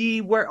can you be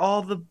where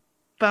all the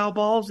foul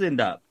balls end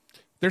up?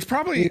 There's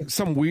probably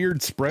some weird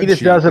spreadsheet. He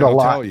just does it a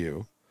lot. Tell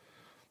you,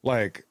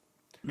 like,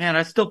 man,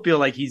 I still feel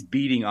like he's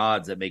beating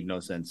odds that make no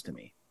sense to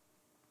me.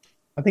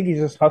 I think he's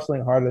just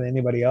hustling harder than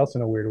anybody else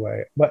in a weird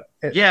way, but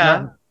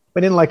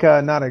but in like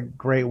not a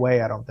great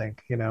way. I don't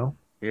think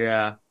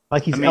Yeah,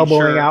 like he's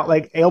elbowing out,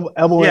 like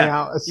elbowing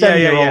out a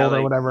 7-year-old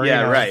or whatever.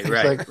 Yeah, right.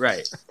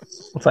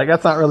 It's like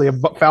that's not really a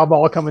foul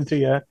ball coming to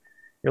you.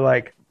 You're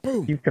like,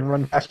 boom. You can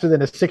run faster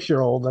than a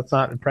 6-year-old. That's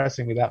not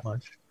impressing me that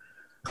much.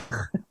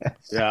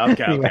 Yeah.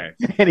 Okay.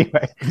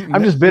 Anyway,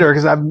 I'm just bitter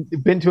because I've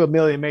been to a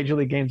million major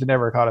league games and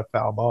never caught a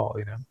foul ball.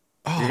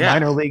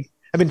 Minor league.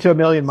 I've been to a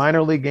million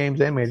minor league games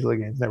and major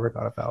league games, never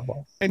caught a foul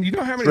ball. And you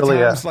know how many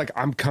times like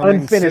I'm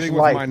coming, sitting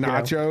with my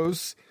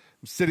nachos,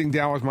 sitting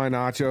down with my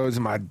nachos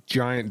and my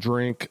giant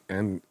drink,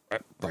 and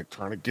like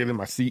trying to get in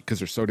my seat because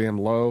they're so damn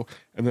low,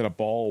 and then a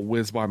ball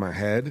whizzed by my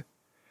head.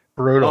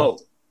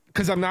 Brutal.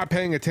 Because I'm not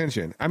paying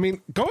attention. I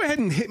mean, go ahead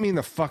and hit me in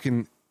the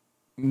fucking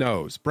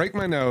nose. Break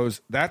my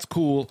nose. That's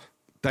cool.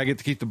 I get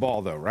to keep the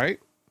ball, though, right?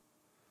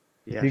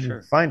 Yeah, you sure.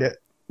 Can find it.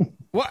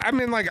 Well, I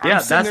mean, like,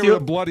 I'm sitting there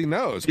with a bloody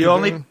nose. The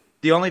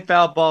only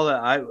foul ball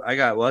that I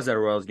got was at a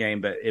Royals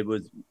game, but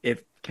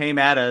it came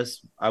at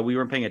us. We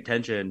weren't paying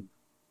attention.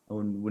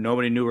 When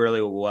nobody knew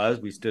really what it was,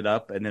 we stood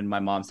up, and then my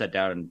mom sat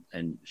down,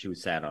 and she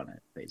was sat on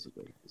it,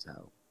 basically.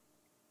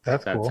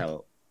 That's cool.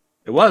 How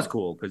it was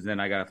cool, because then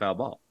I got a foul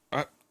ball.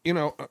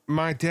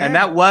 My dad... And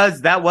that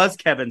was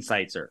Kevin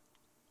Seitzer.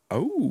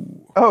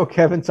 Oh,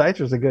 Kevin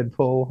Seitzer's a good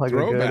pull, like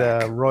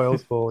throwback. A good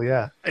Royals pull,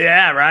 yeah.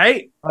 Yeah,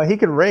 right? He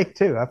could rake,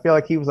 too. I feel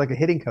like he was like a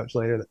hitting coach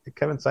later.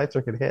 Kevin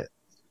Seitzer could hit.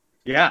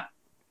 Yeah.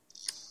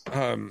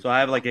 So I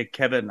have like a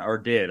Kevin, or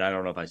did. I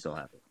don't know if I still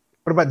have it.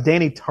 What about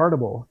Danny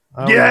Tartable?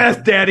 Yes,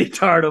 Danny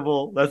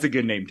Tartable. That's a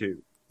good name,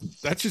 too.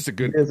 That's just a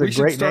good... We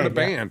should start a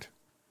band.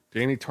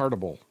 Danny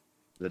Tartable.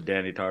 The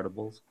Danny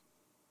Tartables?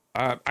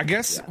 I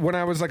guess when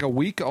I was like a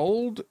week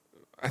old,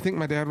 I think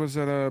my dad was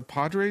at a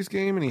Padres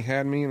game and he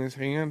had me in his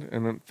hand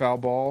and a foul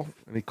ball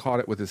and he caught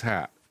it with his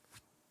hat.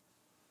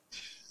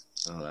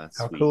 Oh, that's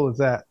how sweet. Cool is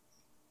that?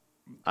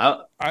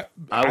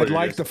 I'd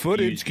like the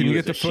footage. Can you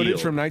get the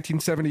footage from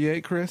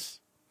 1978, Chris?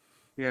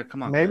 Yeah,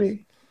 come on. Maybe.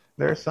 Chris.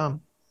 There's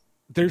some.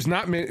 There's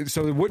not many,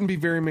 so there wouldn't be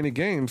very many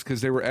games because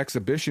they were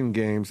exhibition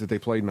games that they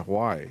played in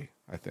Hawaii,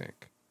 I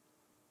think.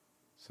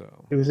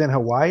 So it was in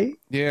Hawaii?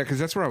 Yeah, because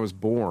that's where I was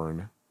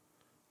born.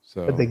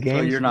 So, but the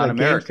games, you're not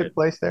American. Games took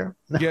place there?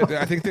 No. Yeah,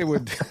 I think they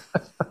would.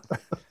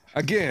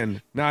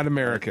 Again, not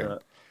American.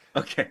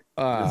 Okay.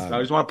 I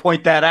just want to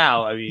point that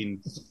out. I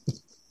mean,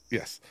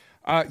 yes.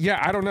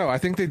 Yeah, I don't know. I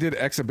think they did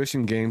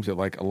exhibition games at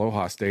like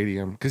Aloha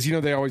Stadium because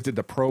they always did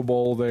the Pro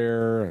Bowl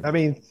there. I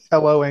mean,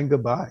 hello and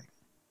goodbye.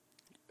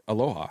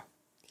 Aloha.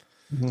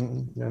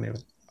 Mm-hmm. Anyway.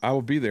 I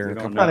will be there in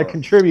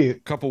a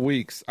couple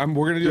weeks. We're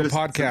going to do a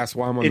podcast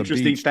while I'm on the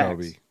beach, facts.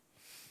 Toby.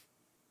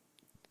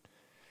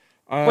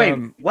 Wait,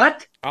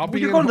 what?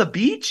 You're going to the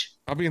beach?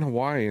 I'll be in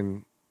Hawaii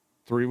in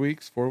 4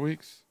 weeks.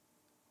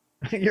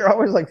 You're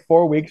always like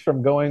 4 weeks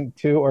from going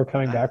to or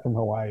coming back from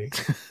Hawaii.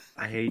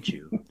 I hate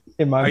you.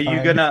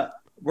 We're gonna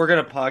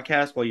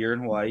podcast while you're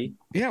in Hawaii?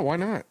 Yeah, why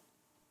not?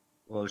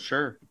 Well,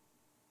 sure.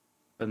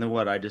 And then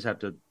what? I just have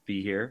to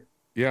be here?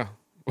 Yeah.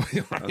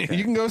 Okay.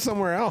 You can go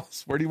somewhere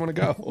else. Where do you want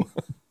to go?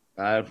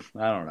 I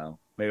don't know.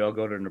 Maybe I'll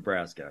go to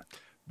Nebraska.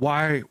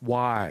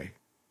 Why?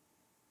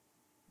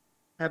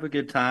 Have a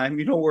good time.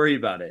 You don't worry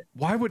about it.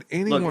 Why would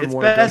anyone want to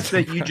go to It's best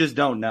that you just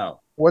don't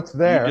know. What's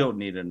there? You don't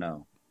need to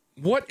know.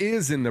 What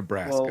is in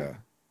Nebraska? Well,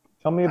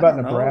 tell me about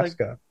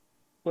Nebraska.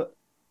 What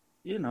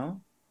do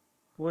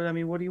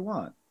you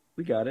want?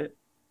 We got it.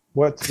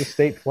 What's the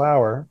state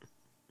flower?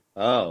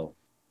 Oh.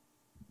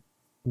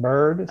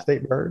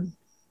 State bird?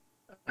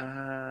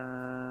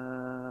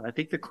 I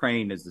think the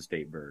crane is the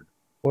state bird.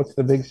 What's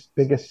the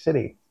biggest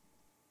city?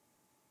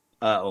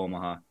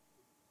 Omaha.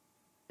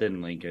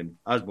 Then Lincoln.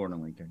 I was born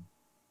in Lincoln.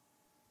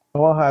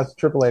 Omaha has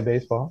AAA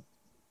baseball.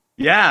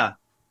 Yeah.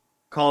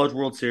 College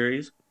World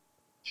Series.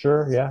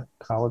 Sure, yeah.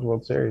 College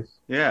World Series.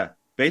 Yeah.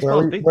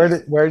 Baseball's big. Where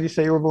did you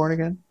say you were born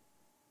again?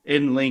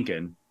 In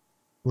Lincoln.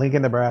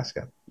 Lincoln,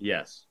 Nebraska.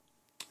 Yes.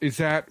 Is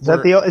that Is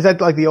that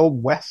like the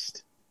old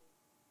West?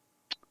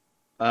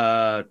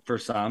 For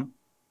some.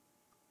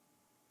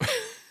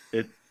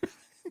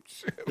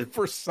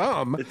 For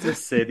some, it's a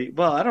city.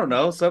 Well, I don't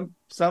know. Some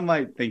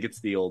might think it's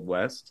the old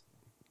West.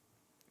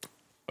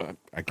 I guess.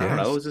 I don't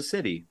know. It's a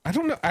city. I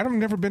don't know. I've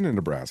never been to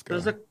Nebraska.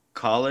 There's a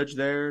college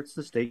there. It's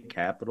the state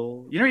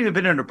capital. You never even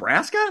been to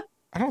Nebraska?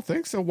 I don't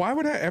think so. Why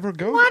would I ever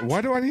go? What?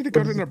 Why do I need to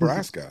go to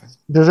Nebraska?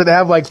 Does it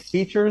have like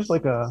features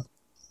like a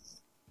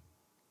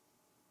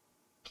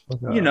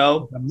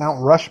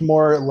Mount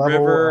Rushmore level?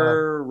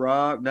 River,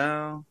 rock?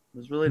 No,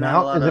 there's really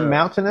not a lot. Is it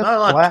mountainous? Not a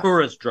lot of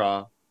tourist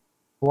draw.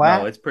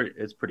 Flat? No, it's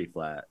pretty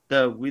flat.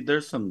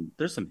 There's some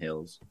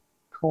hills.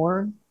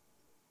 Corn?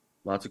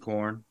 Lots of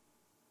corn.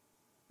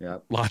 Yeah.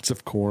 Lots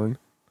of corn.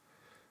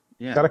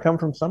 Yeah. Got to come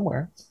from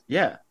somewhere.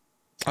 Yeah.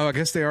 Oh, I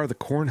guess they are the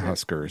corn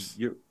huskers.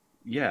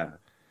 Yeah.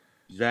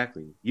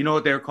 Exactly. You know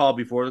what they were called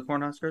before the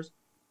corn huskers?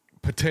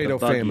 Potato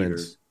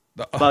famines.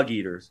 Bug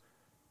eaters.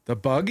 The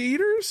bug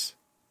eaters?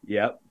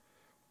 Yep.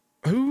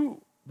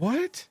 Who?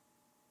 What?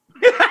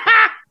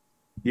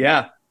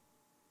 Yeah.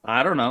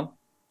 I don't know.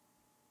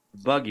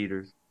 Bug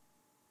eaters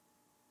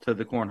to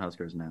the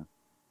cornhuskers now.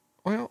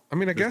 Well, I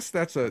mean, I guess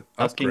that's a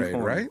Husking upgrade,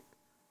 corn. right?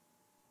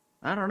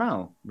 I don't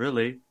know,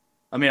 really.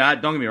 I mean,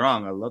 don't get me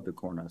wrong. I love the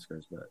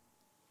cornhuskers, but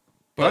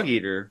bug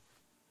eater,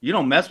 you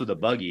don't mess with a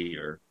bug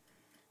eater.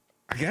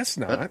 I guess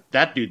not.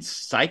 That dude's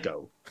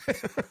psycho.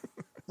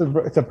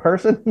 It's a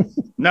person?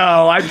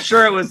 No, I'm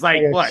sure it was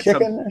like what,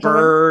 chicken some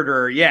bird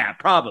or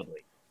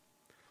probably.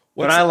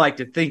 But I like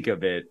to think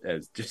of it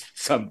as just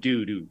some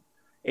dude who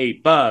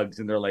ate bugs,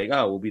 and they're like,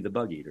 "Oh, we'll be the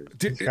bug eaters."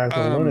 This guy's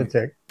a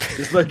lunatic.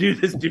 This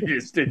dude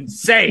is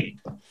insane.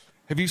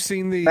 Have you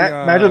seen the?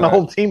 Imagine the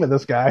whole team of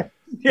this guy.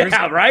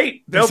 Yeah,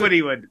 right.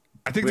 Nobody would.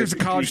 I think there's a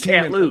college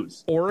team in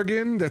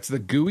Oregon that's the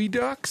gooey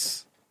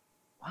ducks.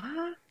 What?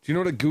 Do you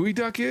know what a gooey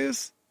duck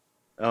is?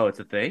 Oh, it's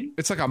a thing?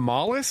 It's like a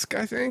mollusk,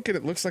 I think, and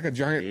it looks like a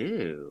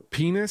giant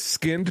penis,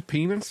 skinned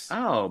penis.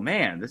 Oh,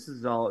 man. This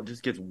is all, it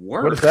just gets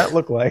worse. What does that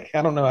look like?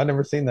 I don't know. I've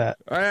never seen that.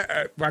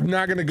 I'm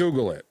not going to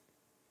Google it.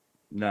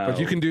 No. But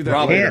you can do that.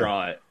 Rob will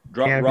draw it.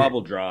 Rob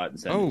will draw it and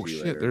send it to you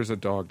shit. later. There's a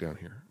dog down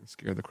here. It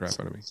scared the crap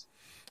out of me.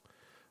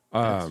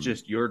 It's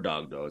just your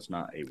dog, though. It's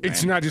not a random.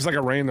 It's not just like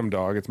a random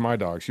dog. It's my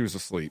dog. She was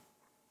asleep.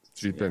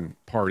 She's been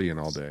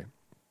partying all day.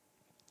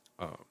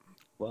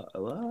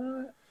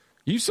 What?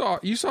 You saw.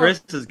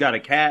 Chris has got a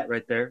cat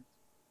right there.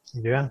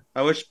 Yeah.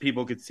 I wish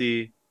people could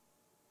see.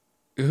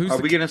 Are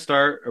we gonna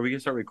start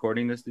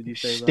recording this? Did you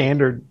say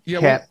standard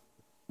cat?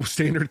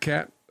 Standard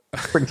cat.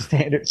 Pretty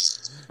standard.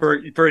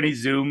 For any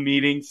Zoom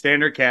meeting,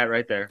 standard cat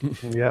right there.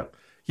 Yep.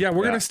 Yeah,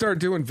 we're gonna start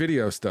doing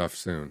video stuff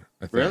soon.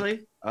 I think.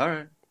 Really? All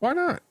right. Why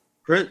not?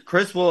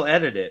 Chris will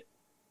edit it.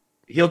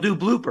 He'll do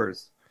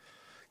bloopers.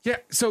 Yeah.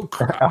 So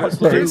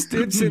Chris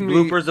did send me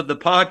bloopers of the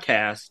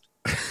podcast.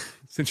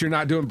 Since you're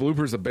not doing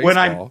bloopers of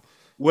baseball.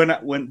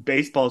 When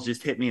baseballs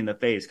just hit me in the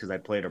face because I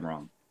played them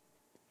wrong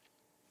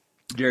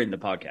during the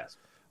podcast.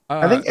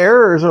 I think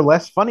errors are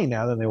less funny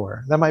now than they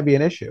were. That might be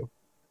an issue.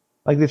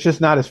 Like, it's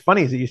just not as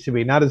funny as it used to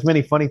be. Not as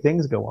many funny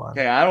things go on.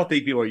 Okay, I don't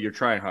think you're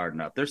trying hard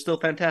enough. They're still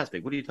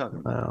fantastic. What are you talking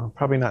about? No,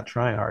 probably not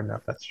trying hard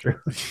enough. That's true.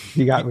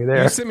 You got me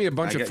there. You sent me a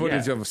bunch of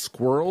footage of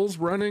squirrels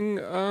running.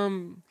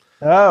 Sure,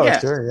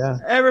 yeah.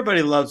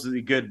 Everybody loves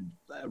a good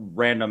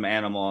random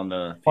animal on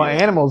the field. Well,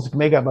 animals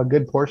make up a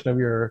good portion of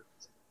your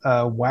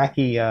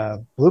wacky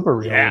blooper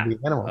reel. Yeah.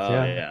 Would be animals,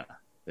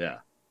 yeah.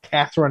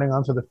 Cats running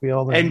onto the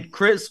field. And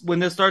Chris, when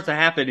this starts to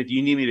happen, if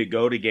you need me to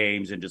go to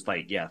games and just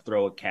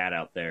throw a cat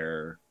out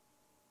there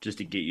just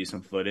to get you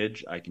some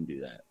footage, I can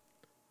do that.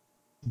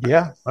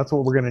 Yeah, that's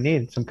what we're going to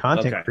need. Some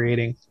content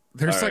creating.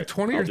 There's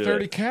 20 or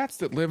 30 cats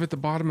that live at the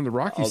bottom of the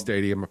Rocky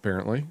Stadium,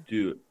 apparently.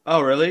 Dude.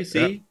 Oh, really?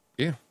 See?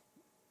 Yeah.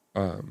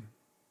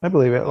 I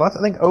believe it. I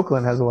think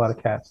Oakland has a lot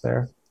of cats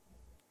there.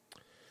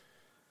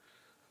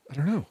 I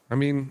don't know. I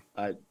mean,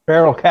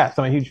 feral cats.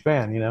 I'm a huge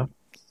fan.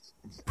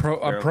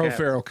 Pro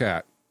feral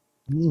cat.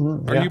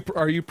 Mm-hmm,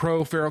 Are you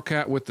pro feral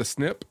cat with the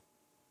snip?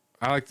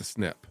 I like the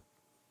snip.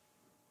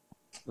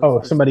 Oh,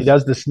 if somebody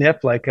does the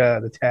snip, like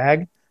the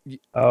tag.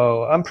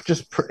 Oh, I'm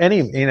just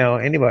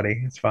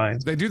anybody. It's fine.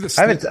 They do the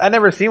snip. I've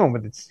never seen one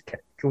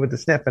with the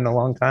snip in a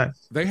long time.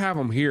 They have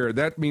them here.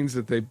 That means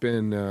that they've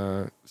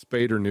been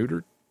spayed or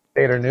neutered.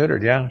 Spayed or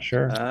neutered, yeah,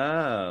 sure.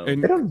 Oh,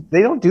 and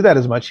they don't do that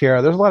as much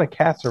here. There's a lot of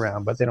cats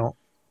around, but they don't.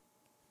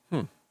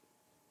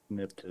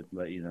 Snip to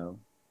let you know.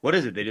 What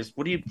is it?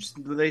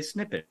 Do they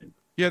snip it?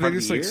 Yeah, they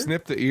just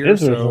snip the ear.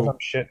 So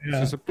shit.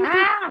 Yeah.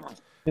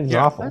 It's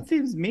awful. That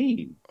seems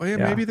mean. Oh yeah,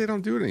 maybe they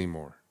don't do it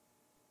anymore.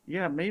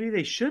 Yeah, maybe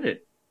they shouldn't.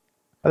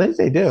 I think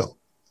they do.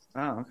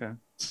 Oh, okay.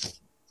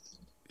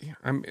 Yeah,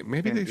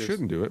 maybe they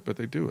shouldn't do it, but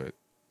they do it.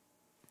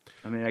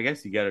 I mean, I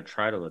guess you got to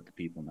try to let the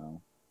people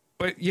know.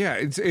 But yeah,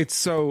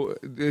 it's to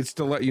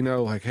let you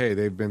know, like, hey,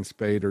 they've been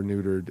spayed or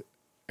neutered,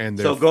 and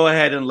So go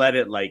ahead and let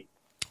it like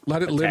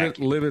let it attack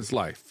live its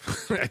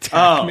life. Attack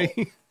Oh.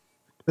 me.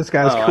 This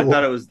guy's cool.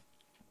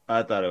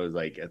 I thought it was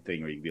like a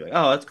thing where you could be like,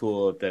 oh, that's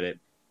cool that it's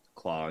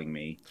clawing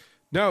me.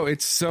 No,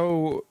 it's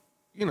so,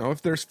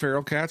 if there's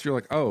feral cats, you're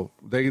like, oh,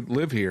 they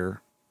live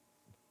here.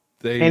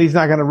 And he's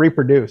not going to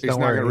reproduce. He's not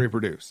going to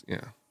reproduce.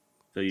 Yeah.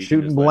 So you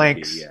shooting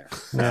blanks. Yeah.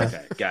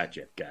 Okay.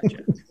 Gotcha.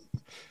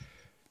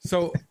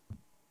 So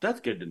that's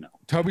good to know.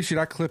 Toby, should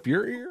I clip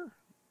your ear?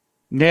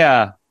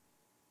 Yeah.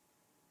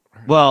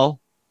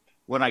 Well,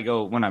 when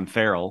I'm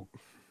feral,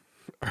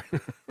 I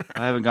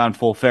haven't gone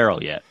full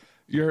feral yet.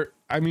 You're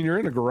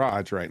in a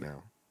garage right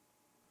now.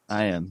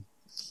 I am.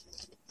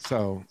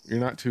 So you're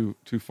not too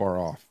far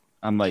off.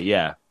 I'm like,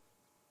 yeah.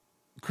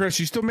 Chris,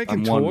 you still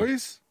making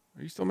toys?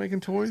 Are you still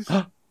making toys?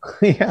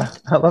 Yeah,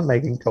 I love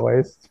making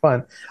toys. It's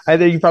fun. I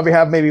think you probably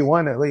have maybe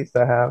one at least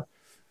I have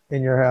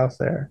in your house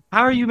there.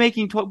 How are you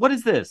making toys? What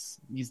is this?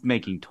 He's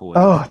making toys.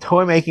 Oh,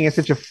 toy making is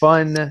such a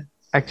fun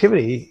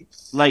activity.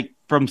 Like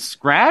from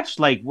scratch?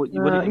 Like what?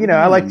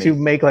 I like to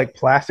make like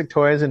plastic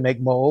toys and make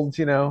molds.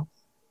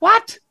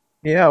 What?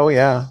 Yeah, oh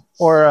yeah.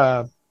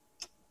 Or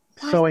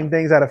sewing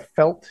things out of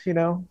felt.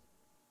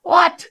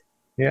 What?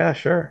 Yeah,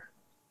 sure.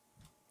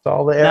 It's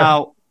all there.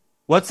 Now,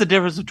 what's the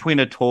difference between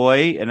a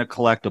toy and a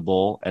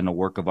collectible and a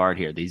work of art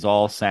here? These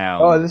all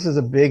sound. Oh, this is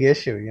a big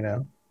issue,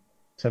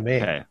 to me.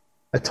 Okay.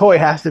 A toy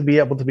has to be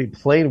able to be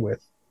played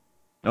with.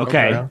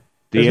 Okay. The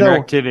There's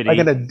interactivity. like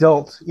an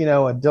adult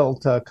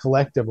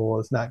collectible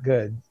is not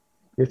good.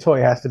 Your toy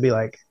has to be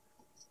like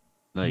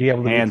be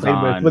able to be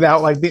played with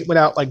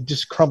without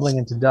just crumbling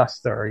into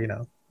dust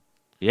or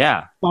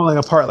yeah, falling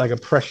apart like a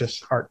precious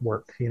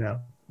artwork.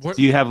 What?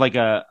 Do you have like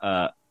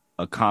a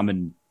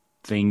common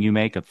thing you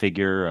make? A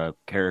figure, a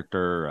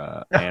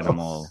character,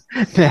 animal?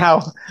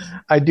 Now,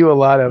 I do a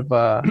lot of.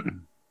 I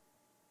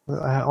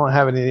don't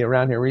have any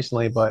around here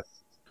recently, but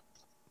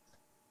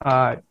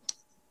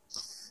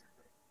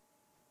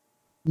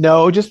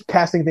no, just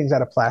casting things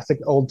out of plastic,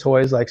 old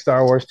toys like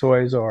Star Wars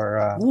toys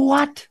or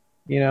what?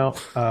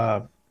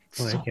 I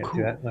So can't cool.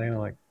 do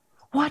that.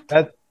 What?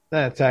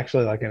 That's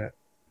actually like a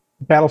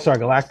Battlestar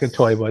Galactica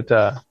toy, but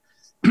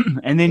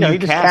and then you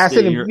just cast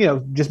it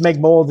and just make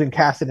molds and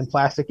cast it in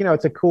plastic.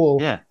 It's a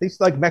cool. Yeah. These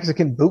like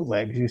Mexican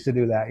bootlegs used to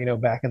do that.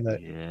 Back in the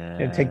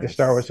and take the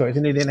Star Wars toys,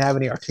 and they didn't have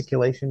any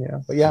articulation.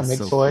 But yeah, make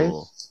toys.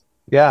 Cool.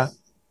 Yeah.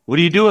 What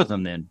do you do with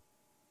them then?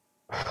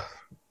 I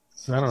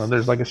don't know.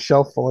 There's like a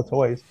shelf full of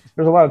toys.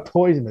 There's a lot of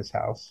toys in this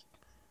house.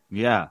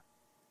 Yeah.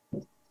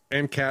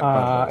 And cat.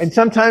 And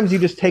sometimes you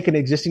just take an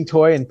existing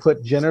toy and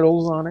put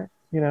genitals on it.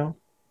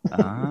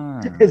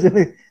 Ah.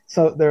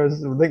 So I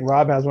think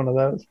Rob has one of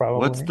those probably.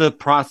 What's the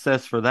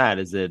process for that?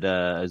 Is it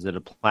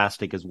a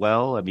plastic as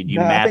well? I mean, you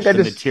No, match the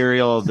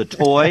material of the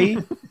toy.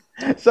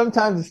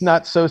 Sometimes it's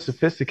not so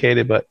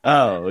sophisticated, but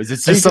is it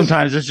just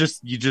sometimes it's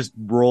just you just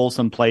roll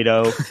some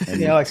Play-Doh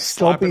and like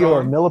Sculpey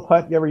or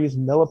Milliput. You ever use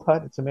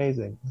Milliput? It's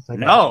amazing. It's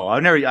like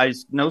I've never. I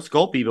know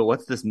Sculpey, but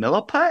what's this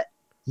Milliput?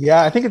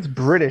 Yeah, I think it's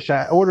British.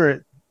 I order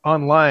it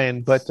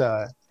online, but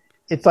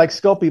it's like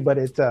Sculpey, but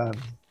it's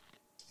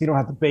you don't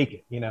have to bake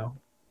it.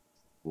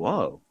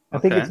 Whoa. I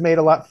think it's made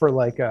a lot for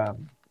like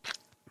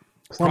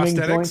plumbing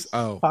prosthetics?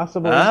 joints,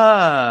 possibly.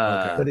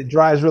 But it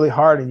dries really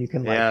hard, and you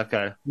can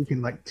you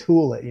can like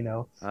tool it.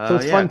 So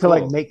it's fun to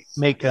like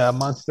make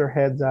monster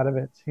heads out of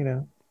it.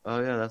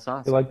 Oh yeah, that's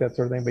awesome. I like that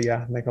sort of thing. But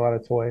yeah, make a lot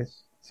of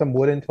toys, some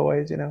wooden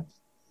toys.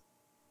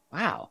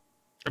 Wow.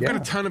 I've got a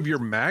ton of your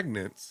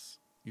magnets.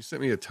 You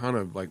sent me a ton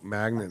of like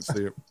magnets.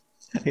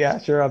 Yeah,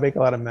 sure. I'll make a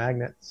lot of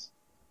magnets.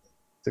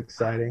 It's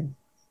exciting.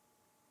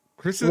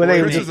 Chris Were they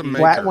is a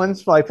flat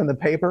ones, like from the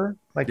paper,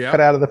 cut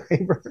out of the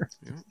paper?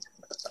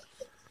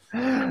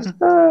 Yeah.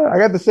 I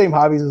got the same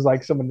hobbies as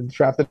like someone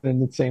trapped in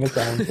an insane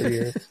asylum for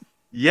years.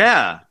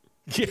 Yeah.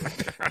 Yeah.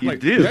 You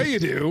do. Yeah, you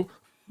do.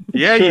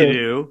 Yeah,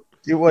 you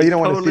do. Well, you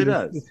don't want to see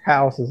does. this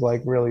house is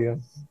like really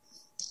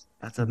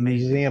That's a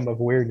amazing. museum of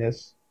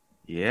weirdness.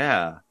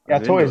 Yeah. Yeah,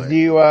 toys. Do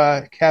you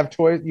have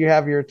toys? You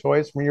have your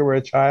toys when you were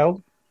a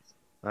child?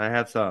 I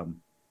have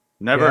some.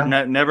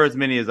 Never as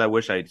many as I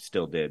wish I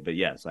still did, but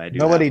yes, I do.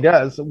 Nobody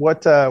does.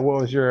 What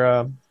was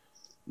your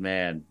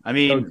man? I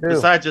mean,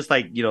 besides just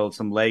like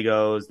some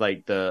Legos,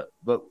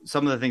 but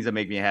some of the things that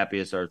make me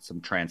happiest are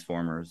some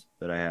Transformers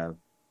that I have.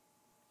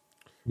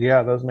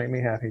 Yeah, those make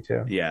me happy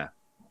too. Yeah,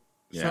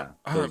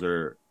 those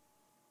are.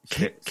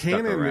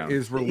 Canon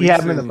is releasing. You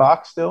have them in the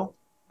box still?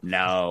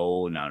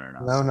 No. No,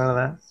 none of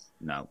that.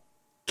 No.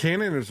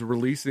 Canon is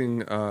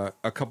releasing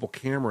a couple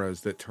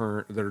cameras that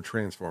are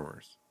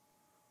Transformers.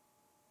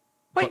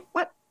 Wait,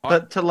 what?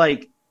 But to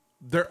like,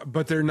 they're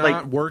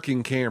not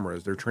working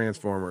cameras. They're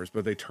Transformers,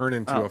 but they turn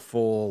into a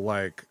full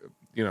DSLR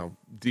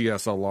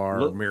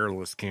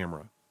mirrorless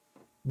camera.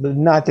 But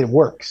not that it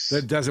works.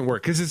 That doesn't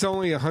work because it's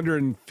only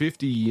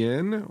 150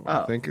 yen.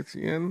 I think it's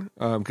yen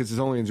because it's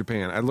only in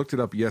Japan. I looked it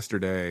up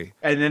yesterday.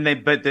 And then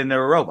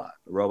they're a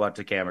robot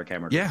to camera.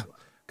 Yeah,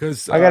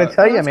 Because I got to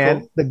tell you, that's man,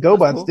 cool. the GoBots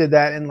That's cool. did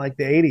that in like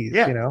the 80s,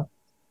 Yeah. you know.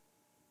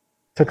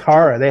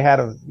 Takara, they had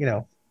a,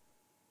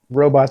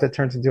 robot that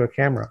turns into a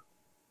camera.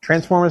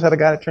 Transformers had a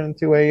guy that turned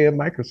into a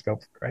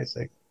microscope, for Christ's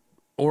sake.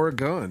 or a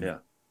gun. Yeah.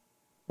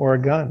 Or a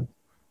gun.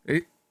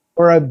 It,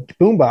 Or a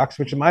boombox,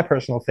 which is my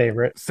personal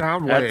favorite.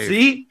 sound That- wave.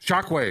 see?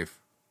 Shockwave.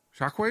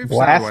 Shockwave?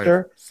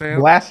 Blaster. Sound wave.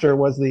 Blaster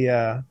was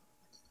the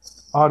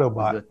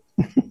Autobot.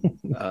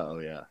 Oh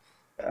yeah.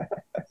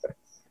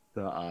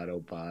 The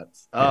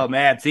Autobots. Oh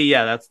man, see,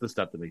 yeah, that's the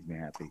stuff that makes me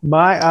happy.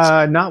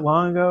 My not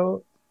long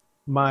ago,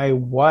 my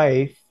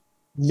wife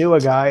knew a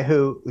guy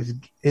who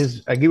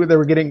they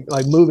were getting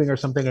like moving or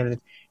something, and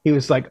he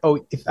was like,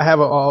 "Oh, if I have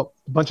a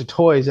bunch of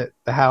toys at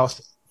the house,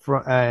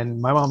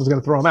 and my mom was going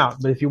to throw them out,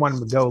 but if you want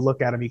them to go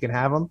look at them, you can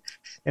have them."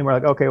 And we're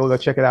like, "Okay, we'll go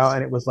check it out."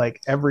 And it was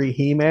like every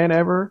He-Man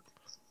ever.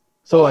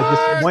 So like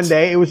this one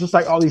day, it was just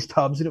like all these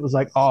tubs, and it was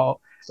like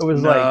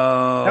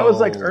that was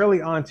like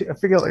early on. I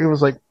figured it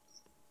was like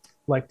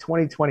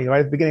 2020, right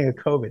at the beginning of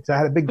COVID. So I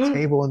had a big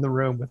table in the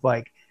room with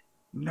like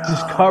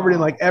just covered in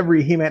like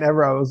every He-Man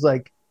ever. I was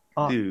like,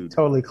 Dude.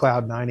 totally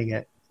cloud nining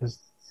it. Just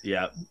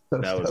Yeah, so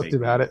that would stoked make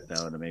about it.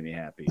 That would have made me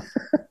happy.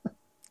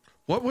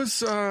 What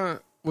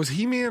was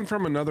He-Man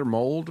from another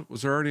mold?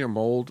 Was there already a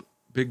mold?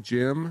 Big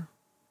Jim?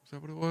 Is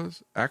that what it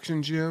was?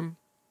 Action Jim?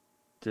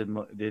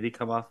 Did he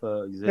come off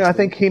Yeah, I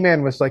think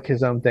He-Man was like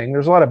his own thing.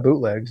 There's a lot of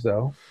bootlegs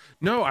though.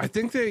 No, I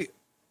think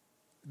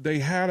they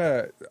had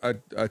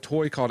a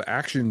toy called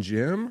Action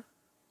Jim.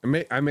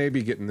 I may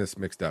be getting this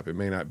mixed up. It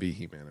may not be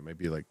He-Man. It may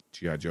be like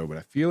G.I. Joe, but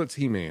I feel it's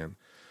He-Man.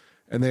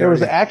 And There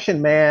was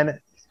Action Man.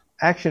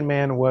 Action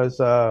Man was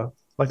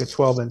like a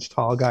 12-inch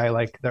tall guy,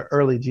 like the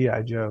early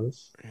G.I.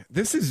 Joes.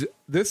 This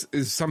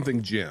is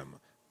something Jim.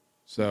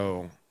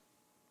 So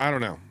I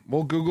don't know.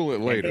 We'll Google it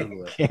later.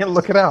 Can't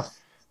look it up.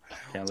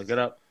 Can't look it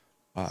up.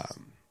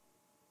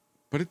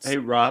 But it's Hey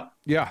Rob,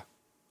 yeah.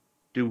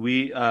 do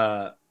we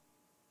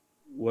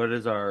what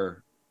is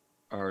our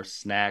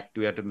snack?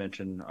 Do we have to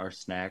mention our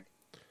snack?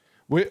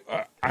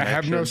 I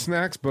have no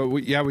snacks, but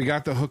we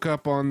got the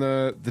hookup on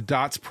the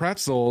Dots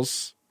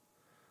pretzels.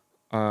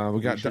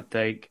 We should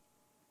thank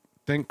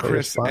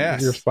Chris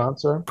S. Your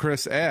sponsor,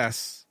 Chris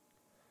S.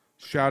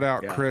 Shout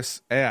out Yeah.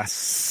 Chris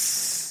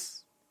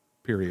S.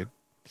 Period.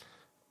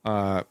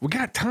 We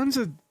got tons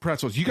of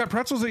pretzels. You got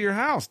pretzels at your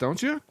house,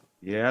 don't you?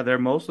 Yeah, they're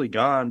mostly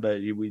gone, but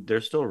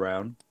they're still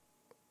around.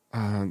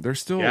 There's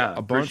still Yeah,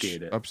 a bunch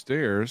appreciate it.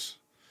 upstairs.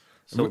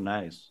 So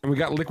nice. And we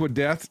got Liquid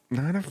Death.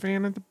 Not a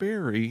fan of the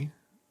berry,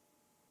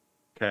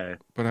 Okay.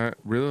 but I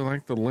really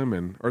like the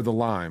lemon or the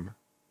lime.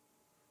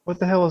 what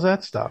the hell is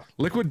that stuff?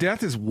 Liquid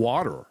Death is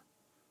water,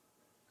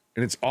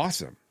 and it's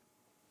awesome.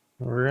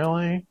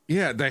 Really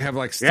Yeah, they have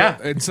like Yeah.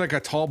 It's like a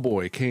tall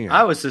boy can.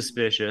 I was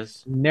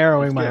suspicious.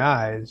 narrowing my good.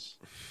 eyes.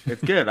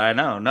 It's good. I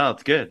know. No,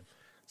 it's good.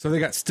 So they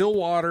got still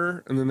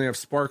water, and then they have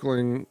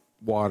sparkling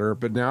water.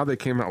 But now they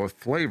came out with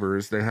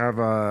flavors. They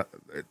have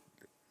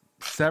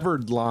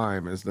severed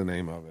lime is the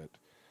name of it.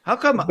 How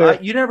come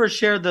But- you never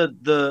shared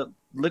the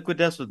liquid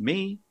death with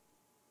me?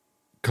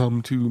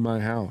 Come to my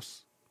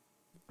house.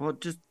 Well,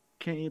 just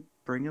can't you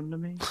bring them to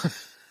me?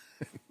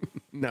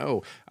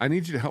 No, I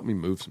need you to help me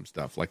move some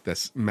stuff, like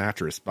this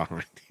mattress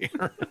behind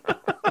here.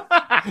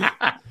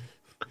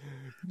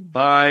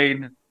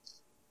 Fine.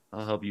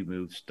 I'll help you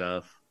move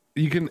stuff.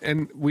 You can,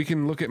 and we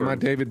can look at my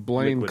David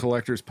Blaine liquid.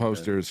 collector's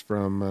posters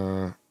from.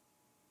 Oh,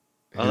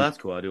 that's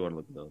cool. I do want to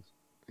look at those.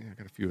 Yeah, I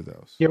got a few of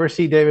those. You ever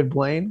see David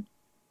Blaine?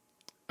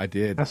 I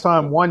did. I saw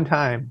him one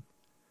time.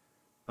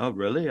 Oh,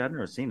 really? I've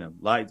never seen them.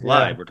 Live. Yeah.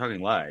 Live. We're talking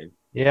live.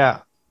 Yeah.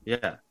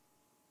 Yeah.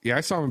 Yeah,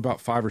 I saw him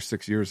about 5 or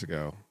 6 years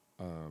ago.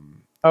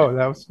 Oh,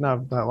 that was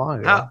not that long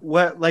ago. How?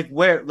 What? Like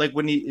where? Like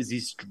when is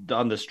he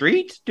on the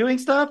street doing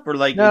stuff, or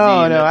like? is he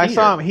No, in no, the I theater?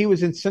 saw him. He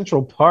was in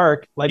Central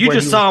Park. Like You where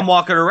just he saw was- him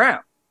walking around.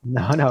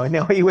 No.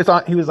 He was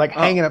on. He was like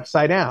hanging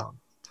upside down.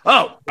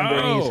 Oh,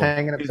 Remember, he's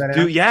hanging upside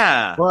down. dude,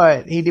 yeah.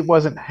 But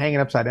wasn't hanging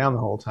upside down the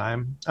whole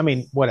time. I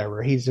mean,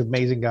 whatever. He's an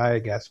amazing guy, I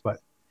guess. But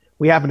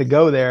we happened to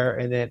go there,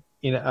 and then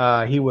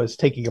he was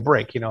taking a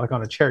break. Like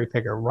on a cherry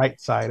picker,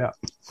 right side up.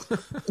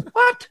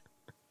 What?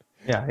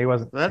 Yeah, he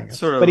wasn't. That hanging-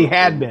 sort of. But he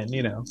had been.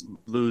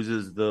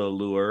 Loses the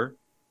lure.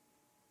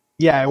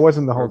 Yeah, it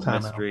wasn't the whole Or time. I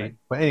don't mystery. think.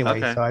 But anyway,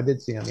 Okay. so I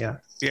did see him. Yeah.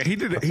 Yeah, he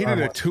did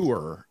a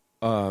tour,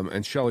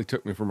 and Shelly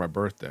took me for my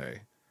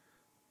birthday.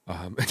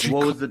 And she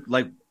What was it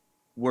like?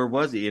 Where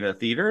was he? In a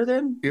theater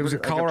then? It was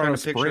Like, at I'm trying Colorado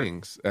to picture-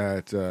 Springs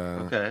at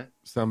Okay.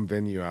 some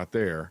venue out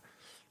there.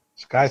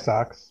 Sky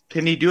Sox.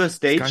 Can he do a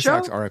stage Sky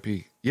show? Sox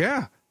RIP.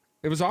 Yeah,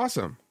 it was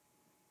awesome.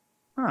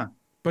 Huh.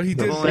 But he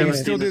Well, did. He singing-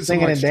 still did some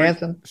singing like and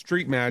dancing.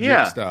 street magic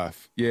Yeah.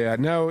 stuff. Yeah,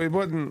 no, it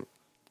wasn't.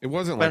 It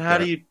wasn't But like how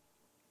that. do you?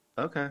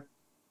 Okay.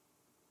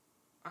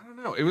 I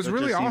don't know. It was It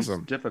really just seems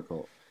awesome.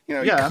 Difficult. You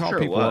know, Yeah, you I'm call sure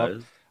it people up.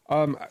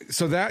 was.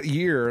 So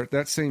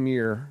that same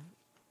year,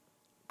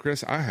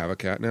 Chris, I have a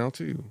cat now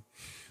too.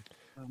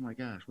 Oh my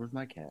gosh, where's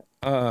my cat?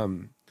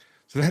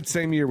 So that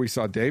same year, we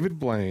saw David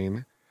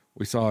Blaine,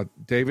 we saw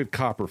David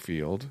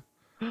Copperfield,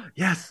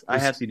 Yes, I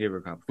have seen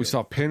David Copperfield. we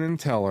saw Penn and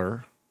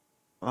Teller,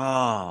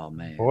 Oh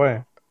man.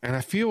 Boy. And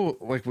I feel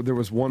like there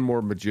was one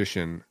more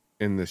magician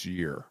in this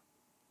year.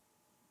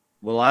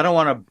 Well, I don't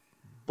want to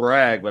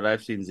brag, but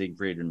I've seen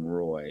Siegfried and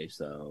Roy,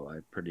 so I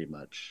pretty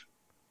much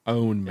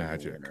Own am a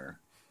magic. winner.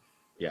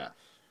 Yeah.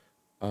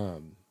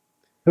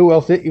 Who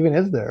else even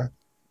is there?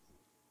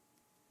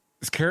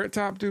 Does Carrot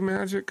Top do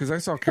magic? Because I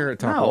saw Carrot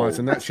Top No. once,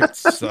 and that shit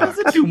Does sucked.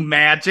 it do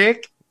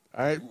magic?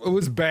 It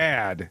was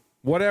bad.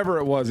 Whatever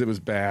it was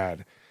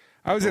bad.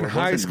 I was in it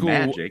high wasn't school.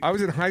 magic. I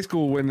was in high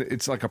school when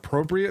it's like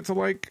appropriate to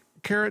like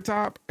Carrot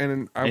Top,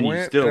 and I And you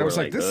went still and I were was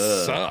like, like, "This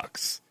ugh."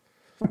 sucks."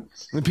 And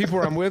the people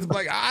I'm with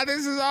like,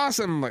 "This is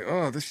awesome." I'm like,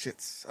 "Oh, this shit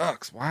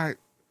sucks. Why?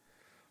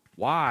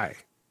 Why?"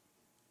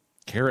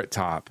 Carrot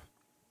Top.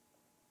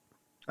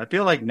 I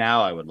feel like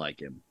now I would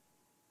like him.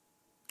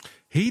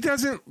 He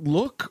doesn't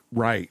look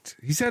right.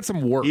 He's had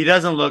some work. He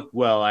doesn't look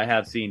well. I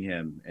have seen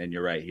him, and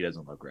you're right. He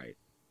doesn't look right.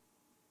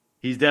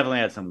 He's definitely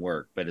had some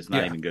work, but it's not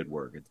Yeah. even good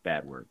work. It's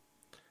bad work.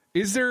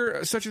 Is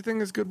there such a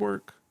thing as good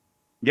work?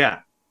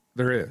 Yeah,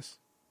 There is.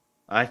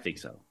 I think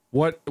so.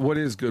 What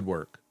is good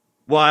work?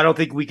 Well, I don't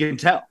think we can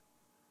tell.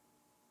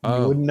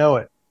 You wouldn't know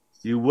it.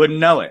 You wouldn't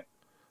know it.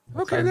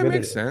 Okay, how that good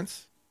makes it is.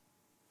 sense.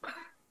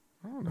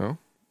 I don't know.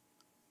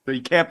 So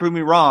you can't prove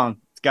me wrong.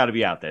 It's got to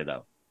be out there,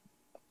 though.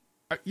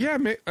 Yeah,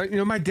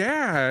 my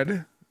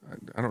dad.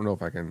 I don't know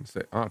if I can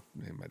say. Oh,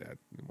 name my dad.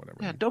 Whatever.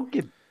 Yeah, don't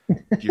give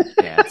your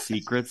dad's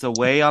secrets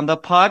away on the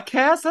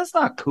podcast. That's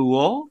not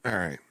cool. All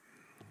right.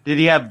 Did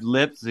he have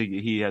lips?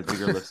 He has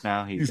bigger lips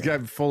now. He's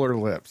got fuller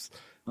lips.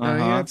 He Uh-huh.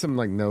 had some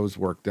like nose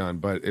work done,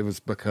 but it was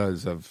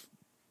because of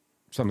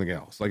something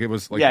else. Like it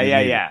was like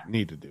Yeah.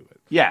 need to do it.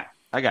 Yeah,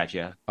 I got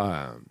you.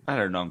 Yeah, I had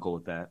an uncle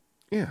with that.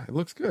 it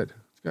looks good.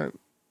 It's got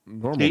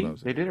normal See,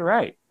 nose. they did it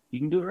right. You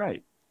can do it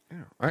right.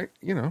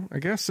 Yeah, I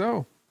guess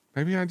so.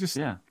 Maybe I just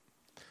Yeah.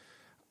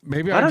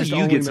 maybe Why I don't just you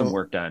only get some know-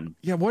 work done?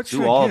 Yeah, what should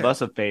Do I all get? of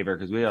us a favor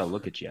because we got to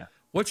look at you.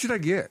 What should I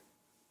get?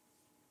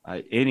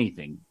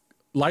 Anything.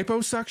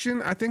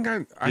 Liposuction? I think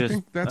Just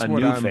think that's a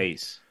what new I'm.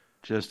 face.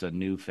 Just a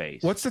new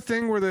face. What's the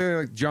thing where they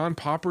like John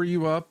Popper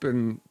you up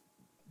and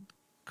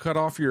cut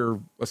off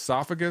your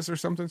esophagus or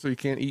something so you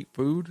can't eat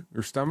food?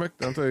 Your stomach?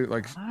 Don't they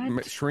like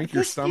What? shrink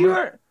your This- stomach? you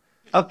are-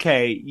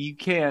 Okay, you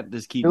can't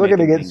just keep You're looking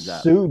to making get things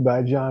up. sued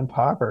by John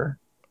Popper.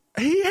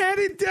 He had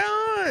it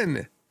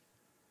done.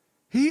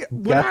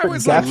 When I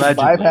was Gastric like,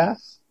 Allegedly.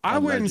 bypass. I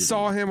went and Allegedly.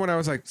 saw him when I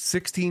was like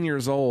 16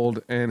 years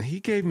old, and he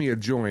gave me a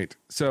joint.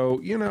 So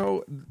in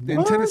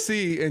What?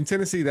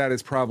 Tennessee, that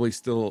is probably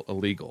still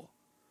illegal.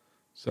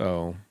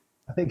 So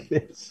I think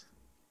it is.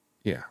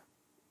 yeah,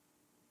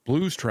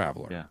 Blues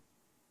Traveler. Yeah.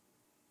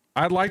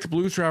 I liked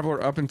Blues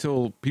Traveler up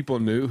until people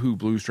knew who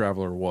Blues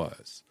Traveler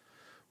was.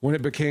 When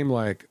it became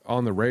like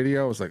on the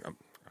radio, I was like,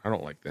 I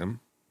don't like them.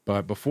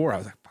 But before, I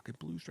was like, fucking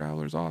Blues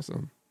Traveler is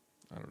awesome.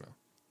 I don't know.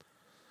 I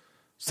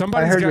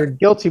Somebody's heard got, your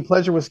guilty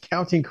pleasure was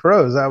counting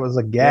crows. I was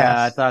a Yeah,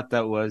 I gas. thought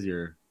that was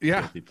your.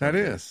 yeah, guilty that pleasure.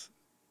 is.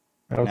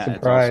 I was Yeah, it's also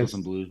surprised.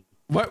 some blues.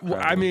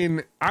 I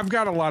mean, I've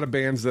got a lot of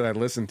bands that I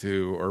listen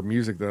to or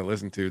music that I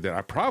listen to that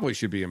I probably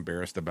should be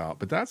embarrassed about,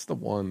 but that's the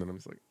one that I'm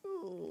just like,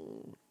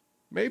 oh,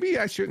 maybe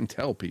I shouldn't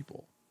tell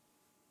people.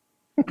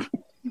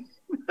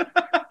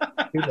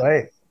 Too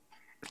late.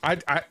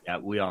 Yeah,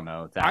 we all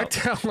know. It's I out.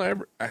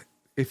 tell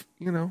if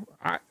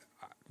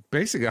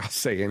basically I'll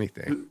say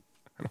anything.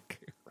 I don't care.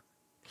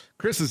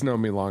 Chris has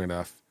known me long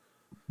enough.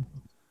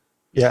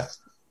 Yeah.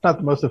 Not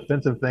the most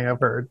offensive thing I've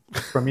heard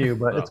from you,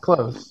 but it's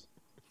close.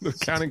 The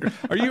counting.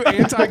 Are you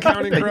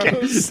anti-counting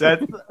crows?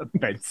 That's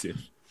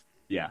offensive.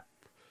 Yeah,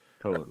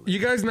 totally. You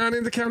guys not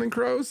into counting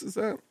crows? Is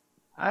that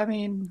I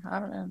mean, I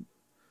don't know.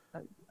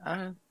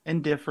 I'm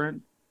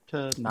indifferent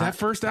to not. that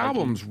first liking.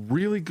 album's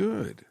really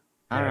good?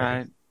 All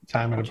right.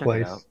 Time I'll and a check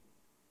place. it out.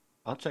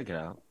 I'll check it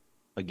out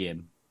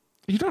again.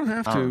 You don't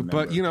have I to, don't but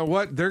remember. you know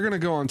what? They're going to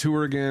go on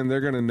tour again. They're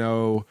going to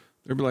know.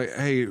 They'll be like,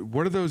 hey,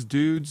 what are those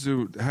dudes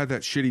who had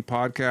that shitty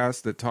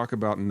podcast that talk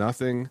about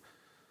nothing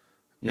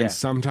Yeah, and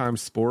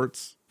sometimes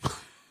sports?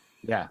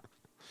 yeah,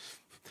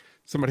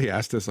 Somebody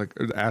asked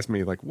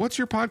me, what's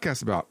your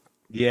podcast about?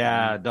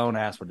 yeah. Don't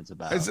ask what it's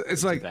about.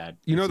 It's like, bad.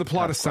 you know It's the a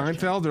plot of tough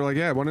question. Seinfeld? They're like,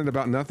 yeah, wasn't it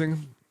about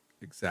nothing?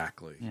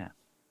 Exactly. Yeah,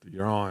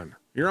 You're on.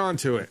 You're on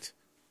to it.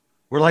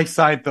 we're like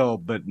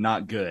Seinfeld, but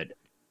not good.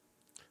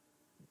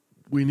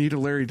 We need a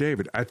Larry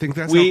David. I think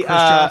that's We, how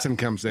Chris Johnson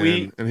comes in,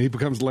 we- and he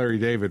becomes Larry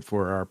David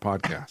for our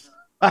podcast.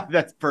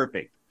 That's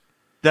perfect.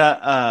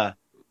 I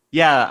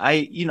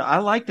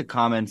like the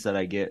comments that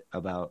I get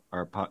about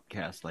our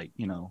podcast. Like,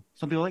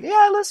 some people are like, yeah,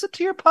 I listen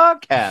to your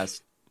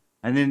podcast.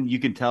 And then you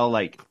can tell,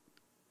 like,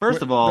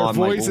 first of all, Their I'm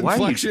like, voice well, why are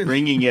you inflection.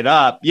 bringing it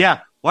up? Yeah.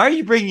 Why are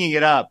you bringing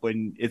it up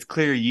when it's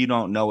clear you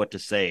don't know what to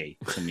say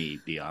to me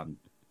beyond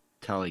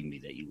telling me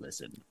that you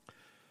listen?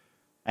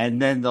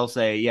 And then they'll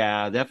say,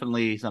 yeah,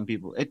 definitely some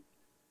people.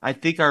 I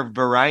think our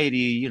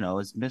variety,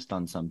 is missed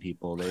on some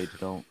people. They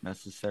don't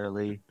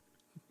necessarily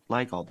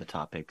like all the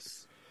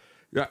topics.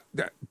 Yeah,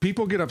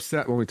 people get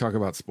upset when we talk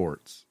about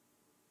sports.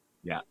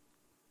 Yeah.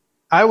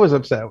 I was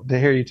upset to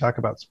hear you talk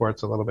about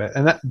sports a little bit,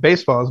 and that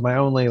baseball is my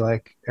only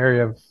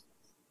area of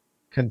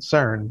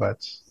concern.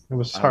 But it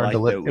was I hard like to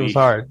that live. It was we-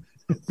 hard.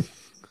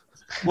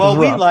 Well,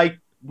 rough.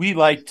 we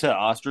like to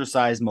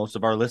ostracize most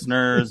of our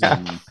listeners,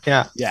 and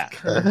Yeah.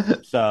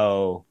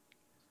 so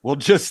we'll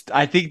just.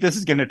 I think this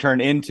is going to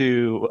turn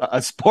into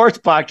a sports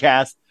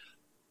podcast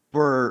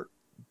for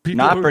People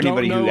not who for don't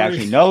anybody who know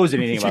actually any- knows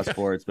anything about Yeah.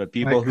 sports, but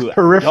people Like who don't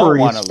periphery,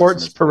 want to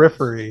sports listen to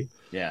periphery.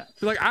 Yeah.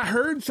 Like, I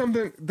heard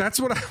something. That's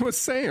what I was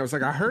saying. I was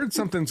like, I heard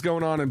something's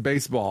going on in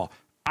baseball.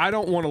 I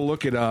don't want to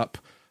look it up.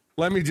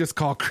 Let me just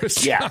call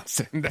Chris Yeah.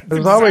 Johnson. That's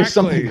There's always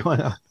exactly- something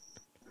going on.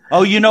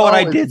 Oh, you know what I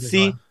Always did something see?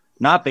 going on.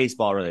 Not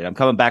baseball related. I'm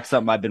coming back to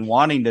something I've been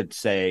wanting to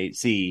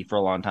see for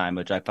a long time,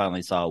 which I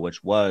finally saw,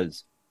 which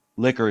was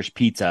Licorice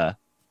Pizza,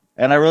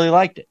 and I really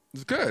liked it.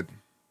 It's good.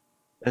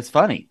 It's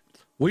funny.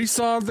 We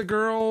saw the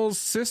girl's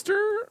sister.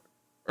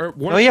 Or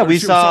one, Oh yeah, or we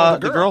she saw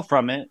the girl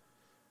from it.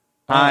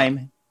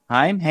 Haim.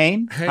 Haim.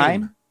 Yeah,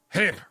 Haim.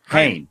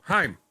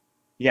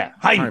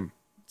 Haim.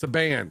 It's a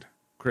band,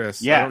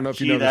 Chris. Yeah, I don't know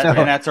if you know this and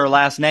band. that's her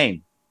last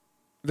name.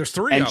 There's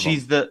three And of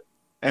she's them.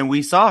 and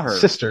we saw her.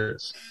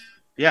 Sisters.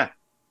 Yeah,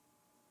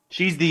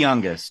 she's the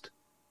youngest.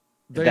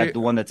 They, The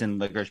one that's in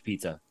Licorice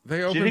Pizza. they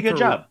She opened did a good for-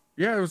 job.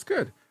 Yeah, it was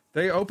good.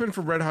 They opened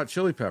for Red Hot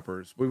Chili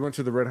Peppers. We went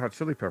to the Red Hot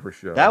Chili Peppers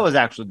show. That was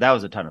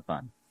a ton of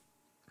fun.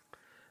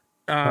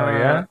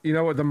 yeah? You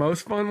know what the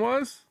most fun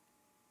was?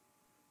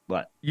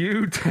 What?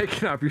 You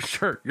taking off your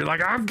shirt. You're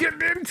like, I'm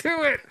getting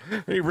into it.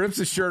 And he rips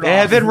his shirt It off.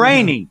 had been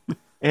raining.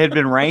 It had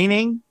been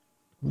raining.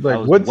 I Like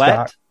was Woodstock.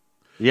 wet.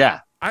 Yeah,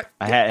 I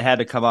it had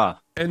to come off.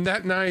 And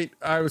that night,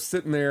 I was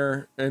sitting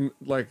there, and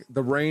like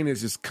the rain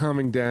is just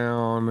coming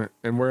down,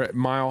 and we're at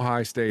Mile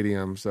High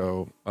Stadium,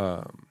 so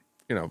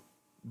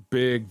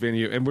big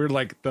venue, and we're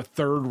like the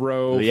third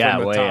row Yeah,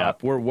 from the way top.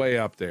 up. We're way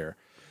up there,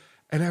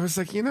 and I was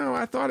like,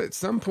 I thought at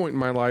some point in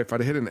my life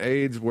I'd hit an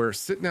age where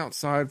sitting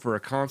outside for a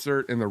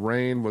concert in the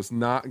rain was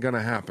not going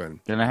to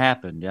happen. Gonna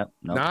happen. Yep.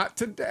 Nope. Not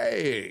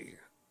today.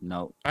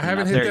 No. I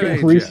haven't Not hit there that yet.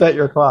 age. Reset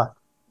your clock.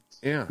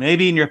 Yeah,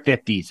 Maybe in your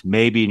 50s.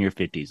 Maybe in your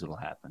 50s it'll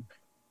happen.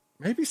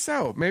 maybe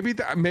so. Maybe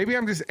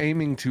I'm just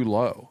aiming too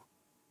low.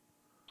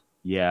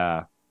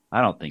 Yeah, I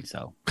don't think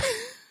so.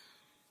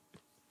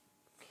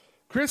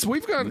 Chris,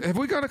 have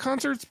we gone to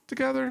concerts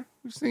together?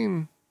 We've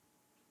seen.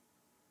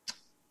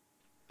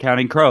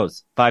 Counting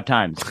Crows 5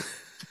 times.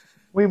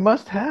 We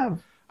must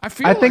have. I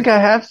feel I think like, I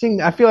have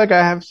seen. I feel like I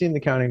have seen the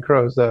Counting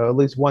Crows though, at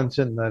least once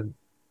in the.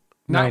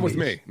 not with 90s.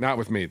 me. Not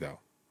with me though.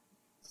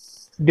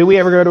 Did we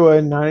ever go to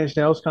a Nine Inch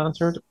Nails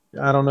concert?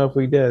 I don't know if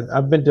we did.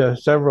 I've been to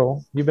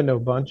several. You've been to a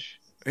bunch.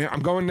 Yeah,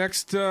 I'm going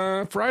next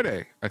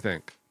Friday, I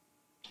think.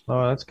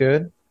 Oh, that's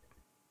good.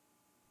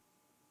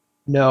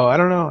 No, I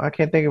don't know. I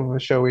can't think of a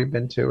show we've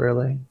been to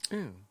really.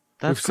 Yeah.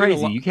 That's We've seen a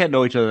crazy. lot- You can't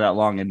know each other that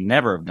long and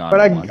never have gone.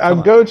 But to one. I Come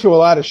on. go to a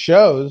lot of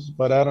shows,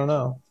 but I don't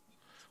know.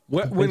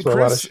 When been to a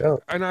lot of Chris shows.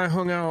 and I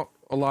hung out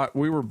a lot,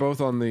 we were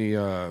both on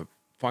the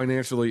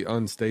financially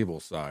unstable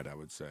side, I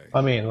would say.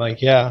 I mean,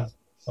 like, yeah,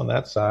 on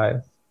that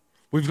side.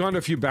 We've gone to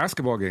a few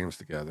basketball games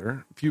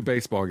together, a few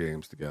baseball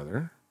games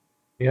together.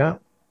 Yeah.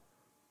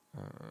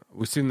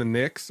 We've seen the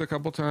Knicks a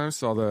couple times.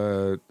 Saw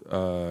the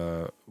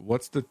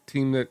what's the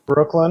team that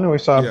Brooklyn. We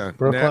saw Yeah,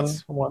 Brooklyn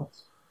Nets.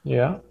 once.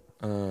 Yeah.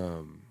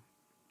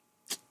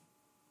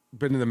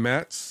 been to the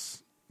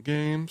Mets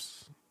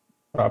games.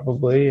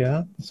 Probably.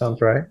 Yeah.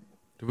 Sounds right.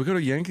 Did we go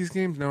to Yankees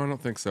games? No, I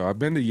don't think so. I've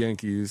been to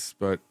Yankees,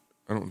 but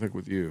I don't think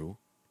with you.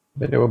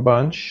 Been to a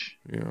bunch.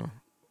 Yeah.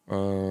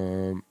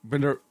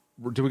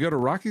 Did we go to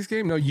Rockies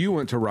game? No, you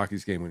went to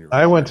Rockies game when you were.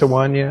 I went to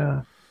one.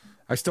 Yeah.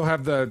 I still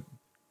have the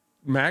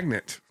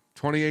magnet,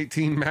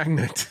 2018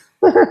 magnet.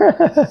 With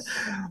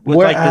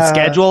like the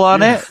schedule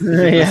on it.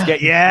 Yeah.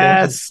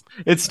 Yes,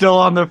 it's still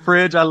on the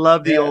fridge. I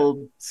love the Yeah.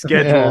 old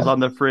schedules Yeah.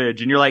 on the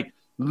fridge, and you're like,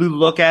 you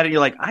look at it,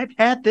 you're like, I've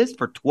had this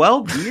for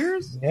 12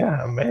 years.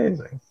 Yeah.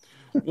 Amazing.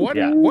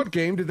 What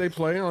game did they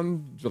play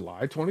on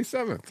July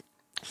 27th?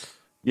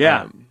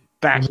 Yeah,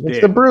 back It's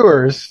then. the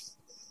Brewers.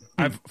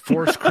 I've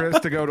forced Chris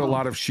to go to a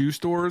lot of shoe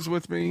stores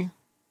with me.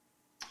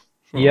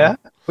 Yeah.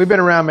 We've been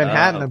around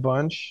Manhattan Oh. a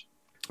bunch.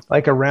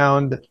 Like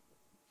around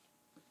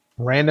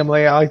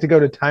randomly. I like to go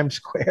to Times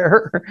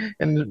Square,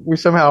 and we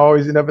somehow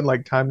always end up in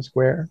like Times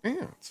Square.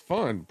 Yeah, it's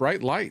fun.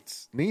 Bright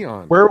lights,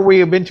 neon. Where we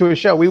have been to a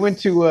show. We went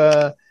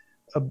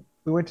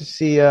to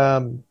see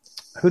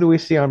who do we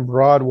see on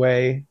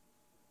Broadway?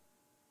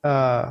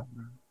 The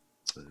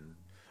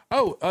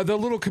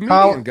little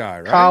comedian Colin, guy,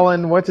 right?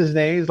 Colin, what's his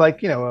name? He's like,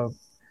 Colin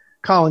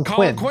Colin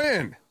Quinn.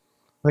 Quinn.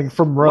 Like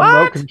from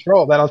Remote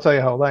Control. That'll tell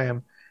you how old I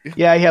am.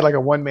 Yeah, he had like a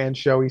one-man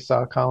show. He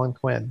saw Colin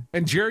Quinn.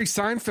 And Jerry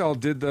Seinfeld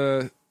did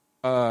the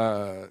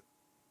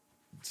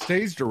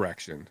stage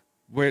direction,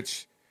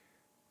 which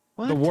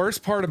the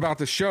worst part about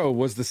the show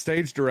was the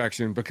stage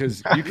direction,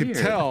 because you could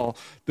tell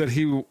that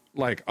he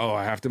like,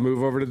 I have to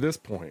move over to this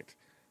point.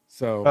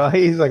 So Well,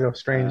 he's like a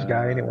strange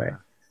guy anyway.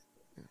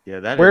 Yeah,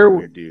 that is Where- a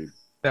weird dude.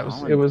 That was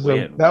Colin it was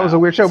Quinn. that was a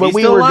Wow. weird show, Is but he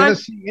we still were going alive?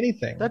 to see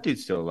anything. That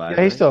dude's still alive.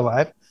 Yeah, he's right? still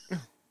alive.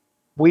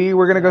 We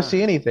were gonna go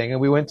see anything, and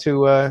we went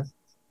to.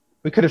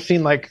 We could have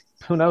seen like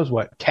who knows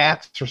what,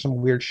 Cats or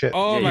some weird shit.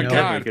 oh Yeah, my you god,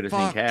 definitely could have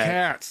seen fuck,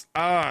 Cats.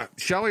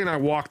 Shelly and I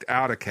walked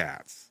out of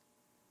Cats.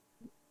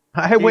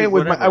 I went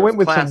with whatever, I went it's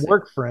with classic. some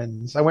work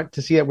friends. I went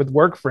to see it with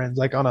work friends,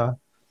 like on a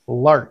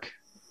lark.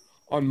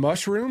 On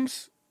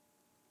mushrooms?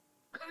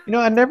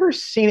 I'd never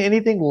seen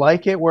anything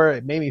like it where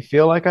it made me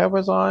feel like I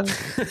was on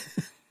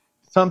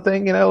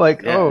something.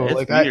 Like Yeah, it's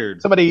like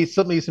weird. somebody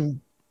slipped me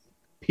some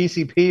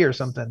PCP or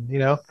something.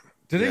 Do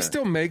they Yeah.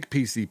 still make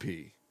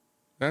PCP?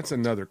 That's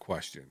another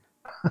question.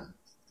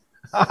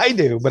 I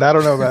do, but I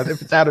don't know about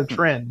if it's out of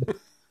trend.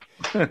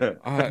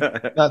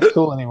 Not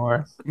cool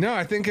anymore. No,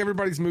 I think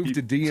everybody's moved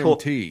to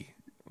DMT.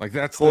 Like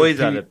that's Toys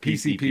the out of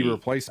PCP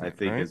replacement. I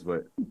think right? is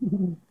what.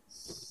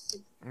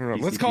 I don't know.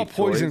 Let's PCP call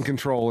poison toys.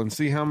 control and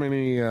see how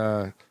many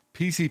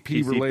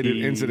PCP related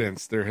PCP.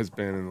 incidents there has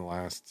been in the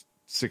last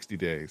 60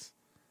 days.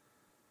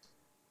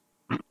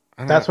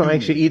 That's what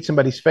makes you eat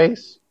somebody's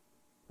face.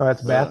 Oh,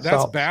 that's bath That's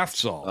salt. bath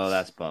salts. Oh,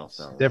 that's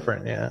balsam.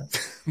 Different, yeah.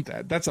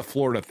 That's a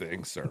Florida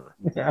thing, sir.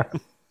 Yeah.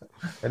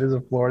 It is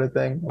a Florida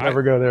thing. I'll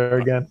never go there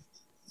again.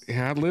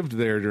 Yeah, I lived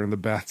there during the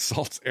bath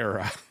salts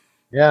era.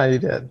 Yeah, you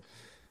did.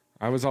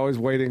 I was always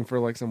waiting for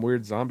like some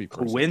weird zombie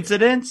person.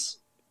 Coincidence?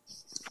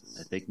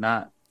 I think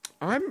not.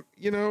 I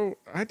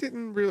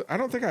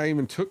don't think I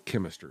even took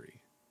chemistry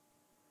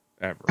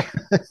ever.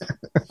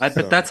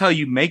 But that's how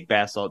you make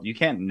bath salt. You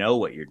can't know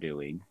what you're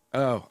doing.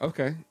 Oh,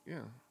 okay. Yeah.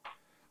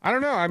 I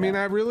don't know. I mean,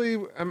 I'm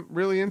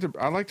really into,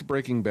 I liked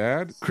Breaking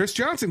Bad. Chris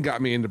Johnson got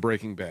me into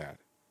Breaking Bad.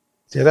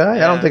 Did I?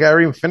 Yeah. I don't think I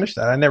ever even finished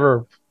that. I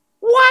never.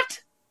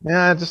 What?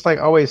 Yeah, just like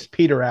always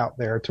peter out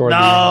there toward the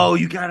No,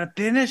 end. you gotta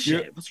finish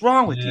it. What's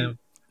wrong with you?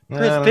 I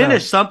Chris, don't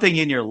finish know. something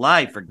in your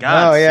life, for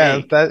God's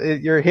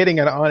sake. You're hitting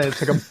it on it.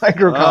 It's like a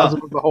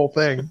microcosm of the whole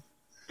thing.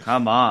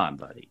 Come on,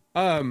 buddy.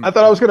 I thought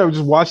I was going to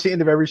just watch the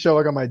end of every show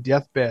like on my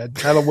deathbed.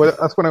 That's what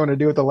I'm going to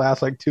do with the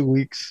last like 2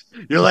 weeks.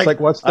 You're Just like,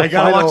 what's the I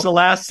gotta final watch the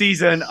last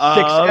season 6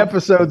 of...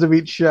 episodes of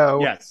each show.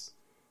 Yes.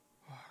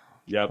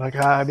 Yep. Like,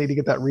 I need to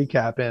get that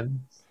recap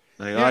in.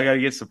 Like, I gotta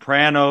get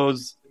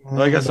Sopranos.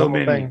 I got so The whole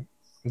many. thing.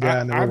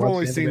 Yeah, I never I've watched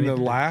only the end of seen the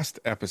anything. last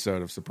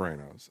episode of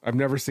Sopranos. I've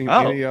never seen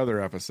Oh. any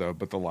other episode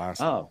but the last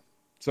one. Oh,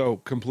 So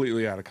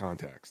completely out of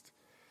context.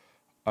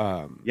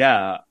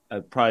 yeah.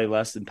 Probably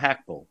less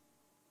impactful.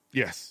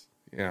 Yes.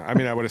 Yeah. I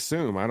mean, I would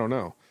assume. I don't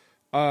know.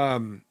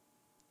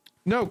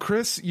 No,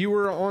 Chris, you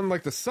were on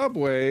like the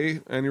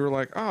subway and you were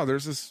like, oh,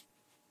 there's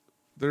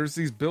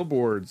these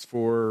billboards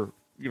for,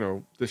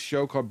 this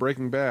show called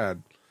Breaking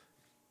Bad.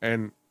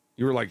 And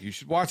you were like, you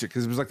should watch it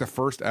because it was like the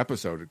first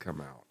episode had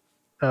come out.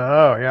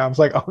 Oh, yeah. I was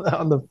like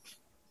on the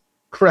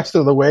crest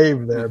of the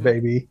wave there,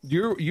 baby.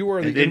 You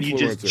are the And then you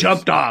just influencers.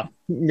 jumped off.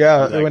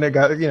 Yeah, Like- when it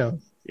got, Yeah.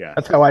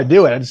 that's how I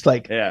do it. I just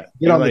like Yeah.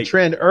 get on the like,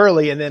 trend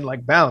early and then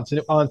like bounce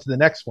on to the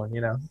next one,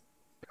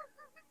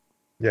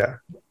 Yeah.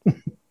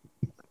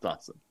 That's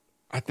awesome.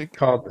 I think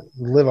Called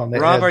live on the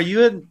Rob, edge. are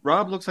you in?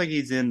 Rob looks like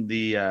he's in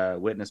the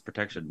witness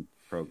protection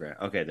program.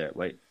 Okay, there.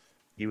 Wait,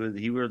 he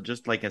were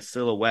just like a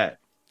silhouette.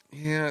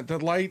 yeah, the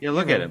light. Yeah,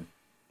 look at him.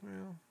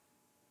 Well,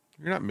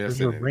 you're not There's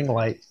missing a it. ring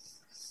light.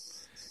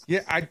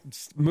 Yeah,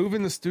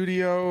 moving the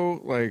studio,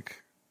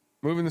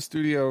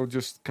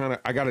 just kind of,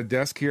 I got a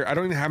desk here. I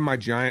don't even have my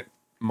giant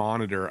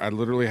monitor. I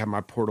literally have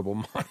my portable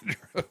monitor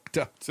hooked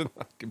up to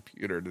my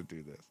computer to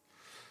do this.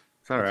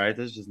 It's all right.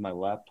 This is just my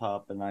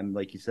laptop, and I'm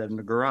like you said in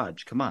the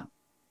garage. Come on,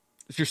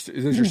 Is this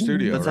your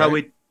studio? that's right? how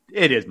we.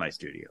 It is my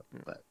studio,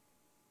 but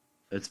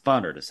it's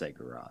funner to say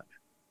garage.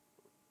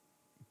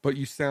 But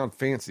you sound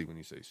fancy when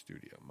you say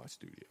studio. My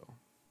studio.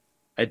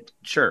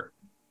 Sure.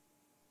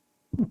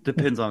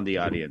 Depends on the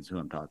audience who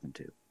I'm talking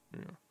to.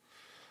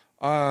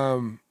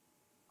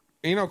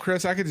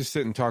 Chris, I could just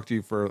sit and talk to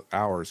you for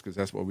hours because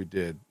that's what we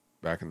did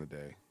back in the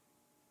day.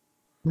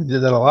 We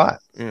did that a lot.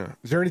 Yeah.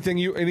 Is there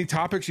any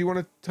topics you want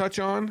to touch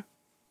on?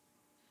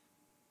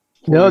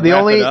 No, we the wrap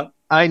only it up?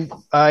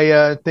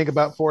 I think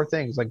about 4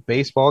 things. Like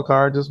baseball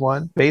cards is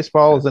one.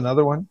 Baseball is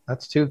another one.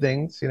 That's 2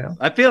 things.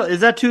 I feel is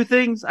that 2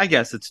 things? I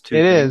guess it's 2.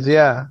 It things. is,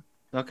 yeah.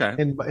 Okay.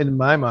 In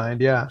my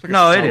mind, yeah. It's like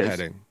No, a it is.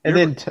 subheading. And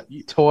then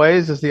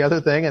toys is the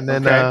other thing, and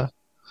then Okay.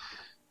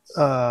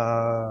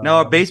 no,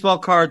 Now, baseball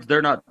cards,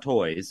 they're not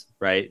toys,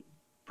 right?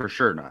 For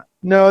sure not.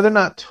 they're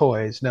not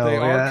toys. No, They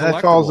are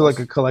that falls collectibles. like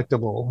a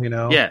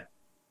collectible. Yeah.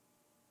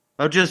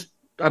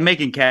 I'm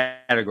making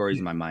categories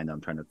in my mind that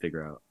I'm trying to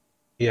figure out.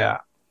 Yeah.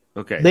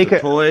 Okay. They So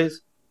could-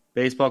 toys,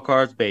 baseball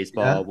cards,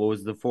 baseball. Yeah. What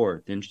was the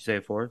 4th? Didn't you say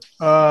a 4th?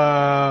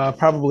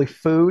 Probably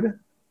food,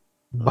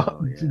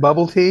 Oh, yeah.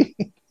 bubble tea.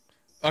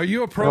 Are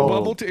you a pro Oh,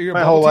 bubble tea? Are you a my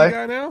bubble whole tea life.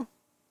 guy now?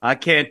 I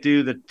can't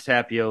do the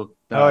tapioca.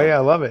 Oh yeah, I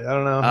love it. I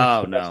don't know. Oh,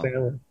 It's the best no. thing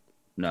ever.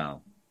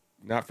 No,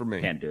 Not for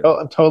me. can't do it. Oh,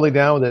 I'm totally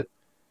down with it.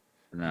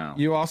 No.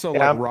 You also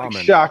Yeah, like I'm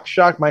ramen.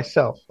 shocked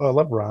myself. Oh, I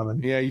love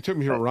ramen. Yeah, you took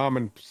me to a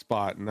ramen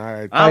spot, and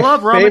I My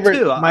love ramen favorite-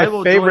 too. My I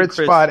will favorite join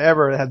Chris. spot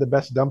ever had the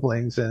best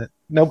dumplings in it.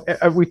 No,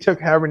 we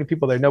took however many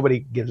people there. Nobody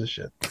gives a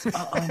shit.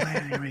 Oh,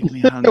 man, you're making me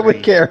hungry.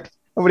 Nobody cared.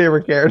 Nobody ever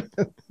cared.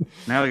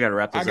 Now we got to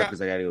wrap this I got- up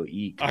because I got to go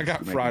eat. I got You're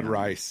making fried me hungry.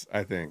 rice,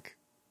 I think.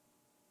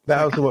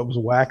 That was what was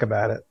whack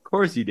about it. Of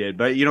course you did,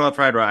 but you know what?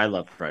 Fried rice. I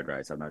love fried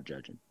rice. I'm not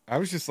judging. I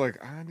was just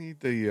like, I need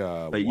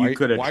the But you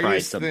coulda tried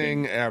whitest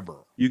something. thing ever.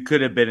 You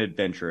could have been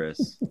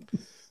adventurous.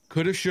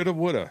 Coulda, shoulda,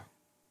 woulda.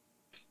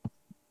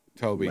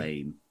 Toby.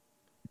 Lame.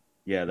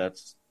 Yeah,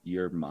 that's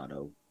your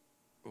motto.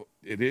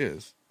 It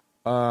is.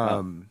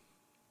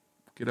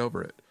 Get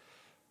over it.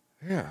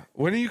 Yeah.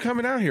 When are you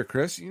coming out here,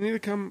 Chris? You need to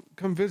come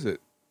visit.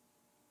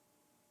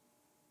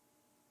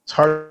 It's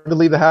hard to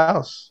leave the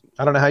house.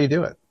 I don't know how you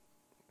do it.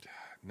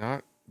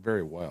 Not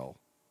very well.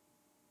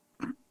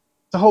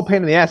 It's a whole pain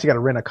in the ass. You got to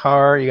rent a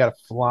car. You got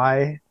to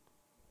fly.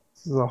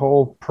 This is a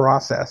whole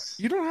process.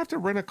 You don't have to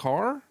rent a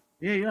car?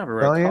 Yeah, you don't have to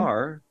rent a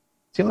car.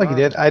 Seemed like you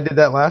did. I did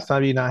that last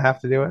time. You not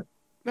have to do it.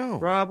 No.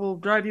 Rob will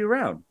drive you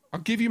around. I'll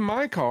give you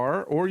my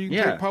car, or you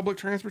can take public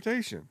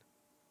transportation.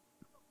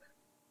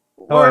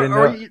 Oh, I didn't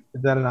know.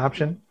 Is that an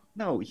option?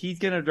 No, he's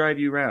going to drive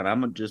you around.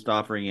 I'm just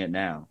offering it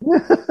now.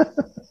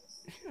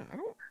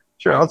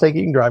 Sure, I'll take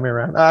you. You can drive me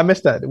around. I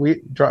missed that.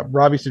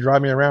 Rob used to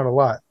drive me around a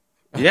lot.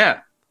 Yeah.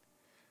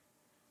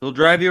 He'll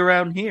drive you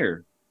around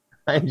here.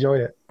 I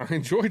enjoyed it. I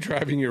enjoy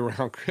driving you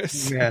around,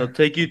 Chris. Yeah. He'll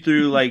take you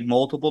through like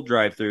multiple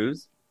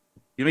drive-thrus.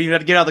 You don't even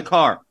have to get out of the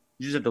car.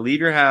 You just have to leave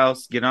your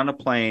house, get on a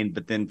plane,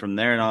 but then from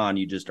there on,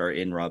 you just are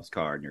in Rob's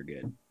car and you're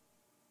good.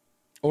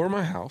 Or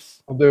my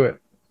house. I'll do it.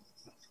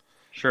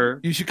 Sure.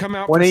 You should come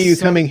out. When are you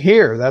coming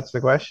here? That's the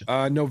question.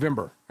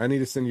 November. I need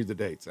to send you the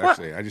dates,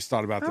 actually. I just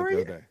thought about that the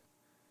other day.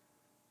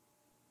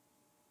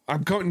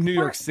 I'm going to New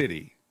York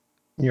City.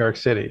 New York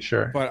City,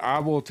 sure. But I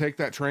will take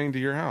that train to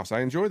your house.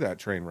 I enjoy that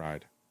train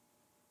ride.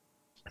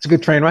 It's a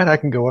good train ride. I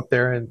can go up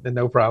there and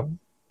no problem.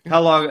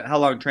 How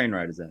long train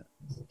ride is that?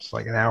 It's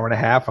like an hour and a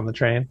half on the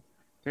train.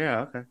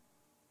 Yeah, okay.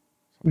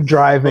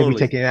 Drive maybe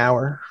take an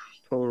hour.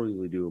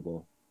 Totally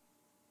doable.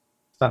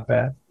 It's not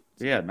bad.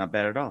 Yeah, not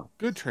bad at all.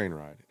 Good train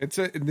ride. It's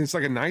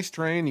like a nice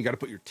train. You got to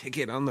put your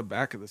ticket on the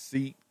back of the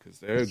seat because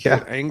they're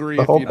get angry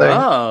the if whole you thing.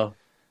 don't. Oh.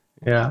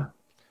 Yeah.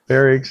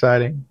 Very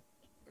exciting.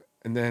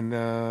 And then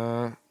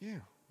well,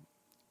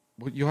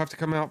 you'll have to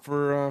come out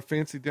for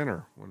fancy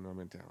dinner when I'm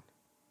in town.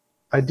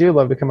 I do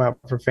love to come out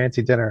for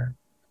fancy dinner.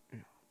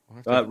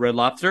 Red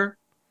Lobster?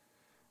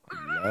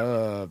 I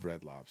love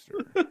Red Lobster.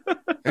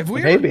 Have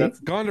we Maybe. ever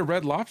gone to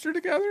Red Lobster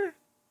together?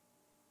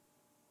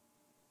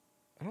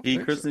 I don't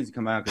think Chris needs to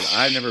come out because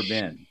I've never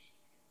been.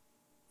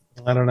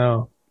 I don't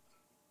know.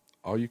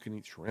 All you can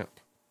eat shrimp.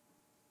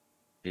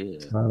 Yeah,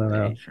 I don't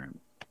know.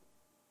 Shrimp.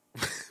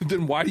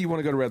 Then why do you want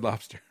to go to Red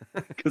Lobster?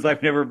 Because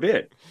I've never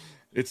been.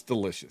 It's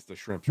delicious. The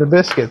shrimp. The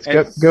biscuits.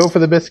 Go for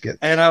the biscuits.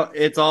 And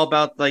it's all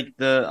about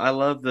I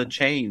love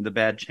the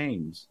bad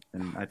chains,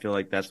 and I feel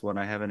like that's what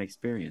I haven't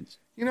experienced.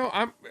 You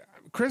know,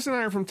 Chris and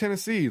I are from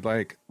Tennessee.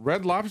 Like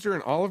Red Lobster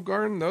and Olive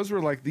Garden, those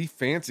were like the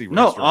fancy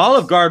restaurants. No,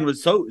 Olive Garden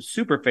was so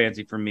super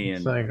fancy for me.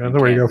 It's like, that's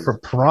where you go for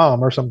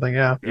prom or something.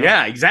 Yeah.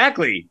 Yeah,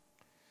 exactly.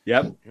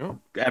 Yep. Yep.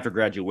 After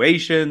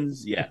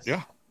graduations, yes.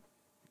 Yeah.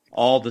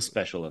 All the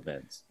special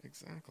events.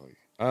 Exactly.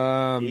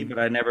 But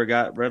I never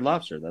got Red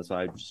Lobster. That's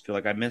why I just feel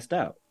like I missed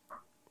out.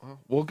 Well,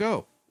 we'll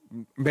go.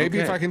 Maybe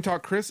if I can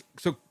talk Chris.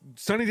 So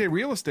Sunny Day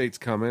Real Estate's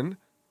coming.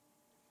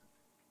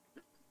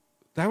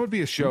 That would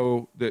be a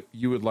show that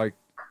you would like.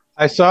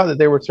 I saw that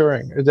they were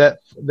touring. Is that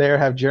there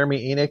have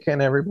Jeremy Enoch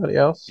and everybody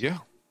else? Yeah.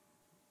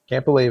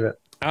 Can't believe it.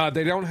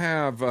 They don't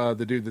have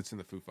the dude that's in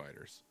the Foo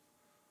Fighters.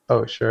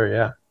 Oh, sure,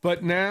 yeah.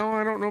 But now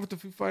I don't know if the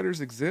Foo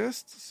Fighters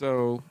exist,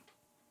 so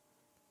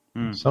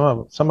Some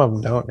of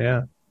them don't,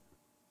 yeah.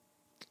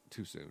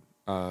 Too soon.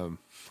 I'm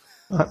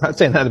not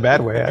saying that in a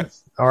bad way.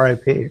 That's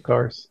R.I.P., of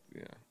course.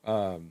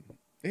 Yeah.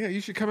 Yeah,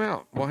 you should come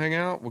out. We'll hang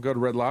out. We'll go to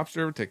Red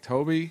Lobster. Take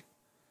Toby.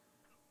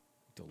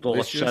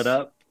 Delicious. Shut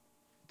up.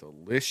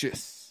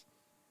 Delicious.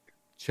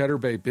 Cheddar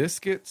Bay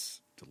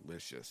biscuits.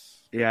 Delicious.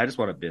 Yeah, I just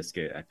want a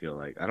biscuit, I feel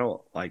like. I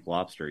don't like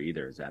lobster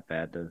either. Is that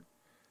bad to...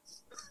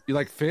 You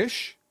like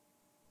fish?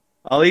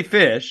 I'll eat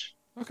fish.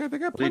 Okay, they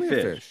got plenty of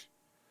fish.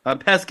 I'm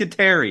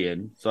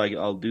pescatarian, so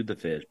I'll do the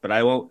fish. But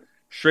I won't...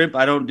 Shrimp,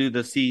 I don't do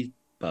the sea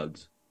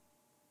bugs.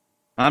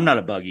 I'm not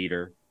a bug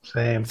eater.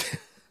 Same.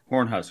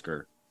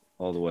 Cornhusker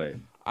all the way.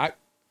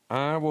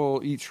 I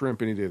will eat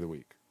shrimp any day of the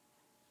week.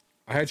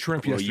 I had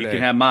shrimp yesterday. You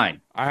can have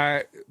mine.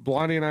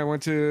 Blondie and I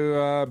went to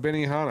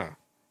Benihana.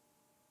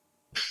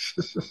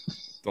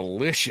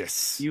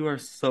 Delicious. You are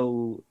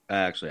so...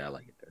 Actually, I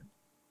like it there.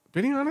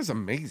 Benihana's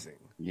amazing.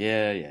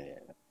 Yeah.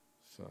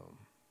 So,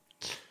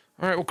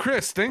 all right. Well,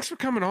 Chris, thanks for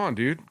coming on,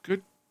 dude.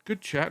 Good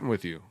chatting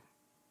with you.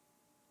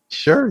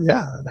 Sure,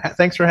 yeah.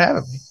 Thanks for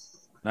having me.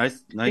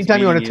 Nice.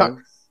 Anytime you want to talk.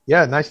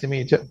 Yeah, nice to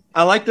meet you too.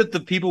 I like that the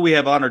people we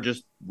have on are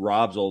just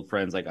Rob's old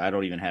friends. Like, I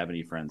don't even have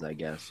any friends, I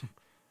guess.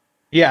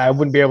 Yeah, I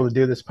wouldn't be able to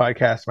do this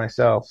podcast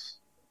myself.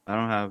 I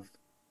don't have...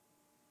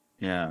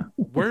 Yeah.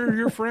 Where are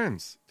your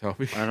friends,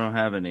 Toby? I don't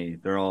have any.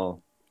 They're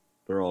all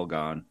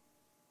gone.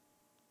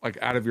 Like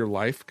out of your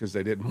life because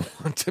they didn't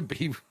want to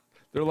be.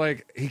 They're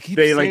like, he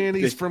keeps saying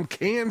he's from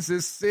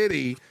Kansas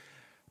City,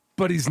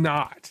 but he's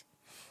not.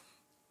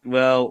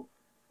 Well,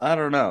 I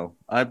don't know.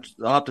 I'll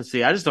have to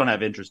see. I just don't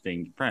have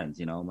interesting friends.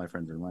 You know, my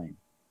friends are lame.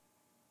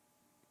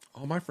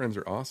 All my friends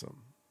are awesome.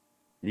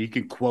 You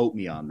can quote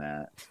me on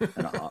that.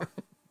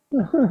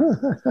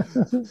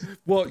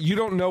 Well, you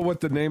don't know what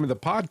the name of the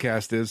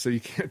podcast is, so you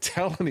can't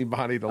tell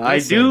anybody to listen. I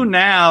do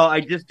now.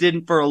 I just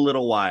didn't for a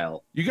little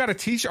while. You got a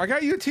t-shirt. I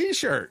got you a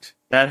t-shirt.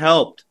 That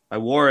helped. I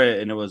wore it,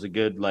 and it was a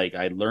good,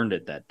 I learned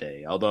it that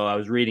day. Although I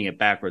was reading it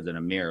backwards in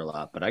a mirror a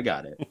lot, but I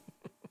got it.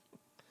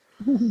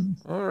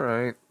 All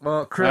right.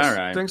 Well, Chris,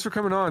 thanks for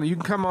coming on. You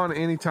can come on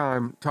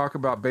anytime. Talk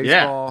about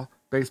baseball,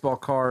 baseball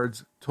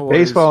cards, toys.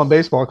 Baseball and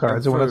baseball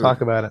cards. I want to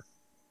talk about it.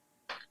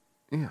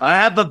 Yeah. I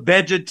have a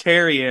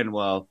vegetarian,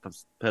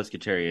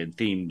 pescatarian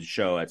themed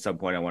show at some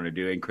point I want to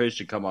do, and Chris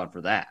should come on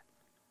for that.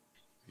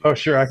 Oh,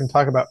 sure. I can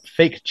talk about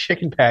fake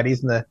chicken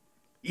patties and the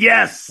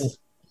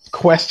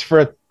quest for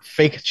a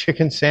fake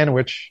chicken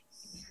sandwich.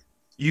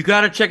 You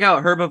got to check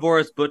out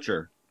Herbivorous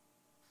Butcher.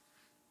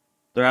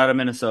 They're out of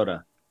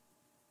Minnesota.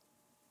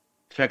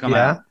 Check them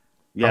out.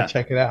 Yeah. I'll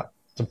check it out.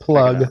 It's a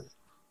plug.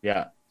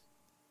 Yeah.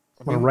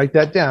 I'm going to write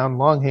that down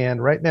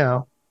longhand right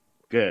now.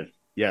 Good.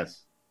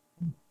 Yes.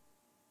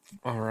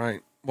 All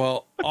right.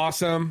 Well,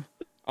 awesome.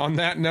 On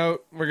that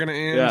note, we're going to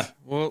end. Yeah.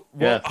 We'll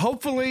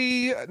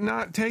hopefully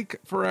not take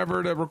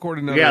forever to record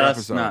another let's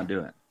episode. not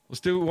do it. Let's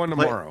do one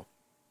tomorrow.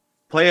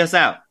 Play us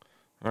out.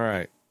 All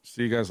right.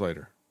 See you guys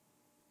later.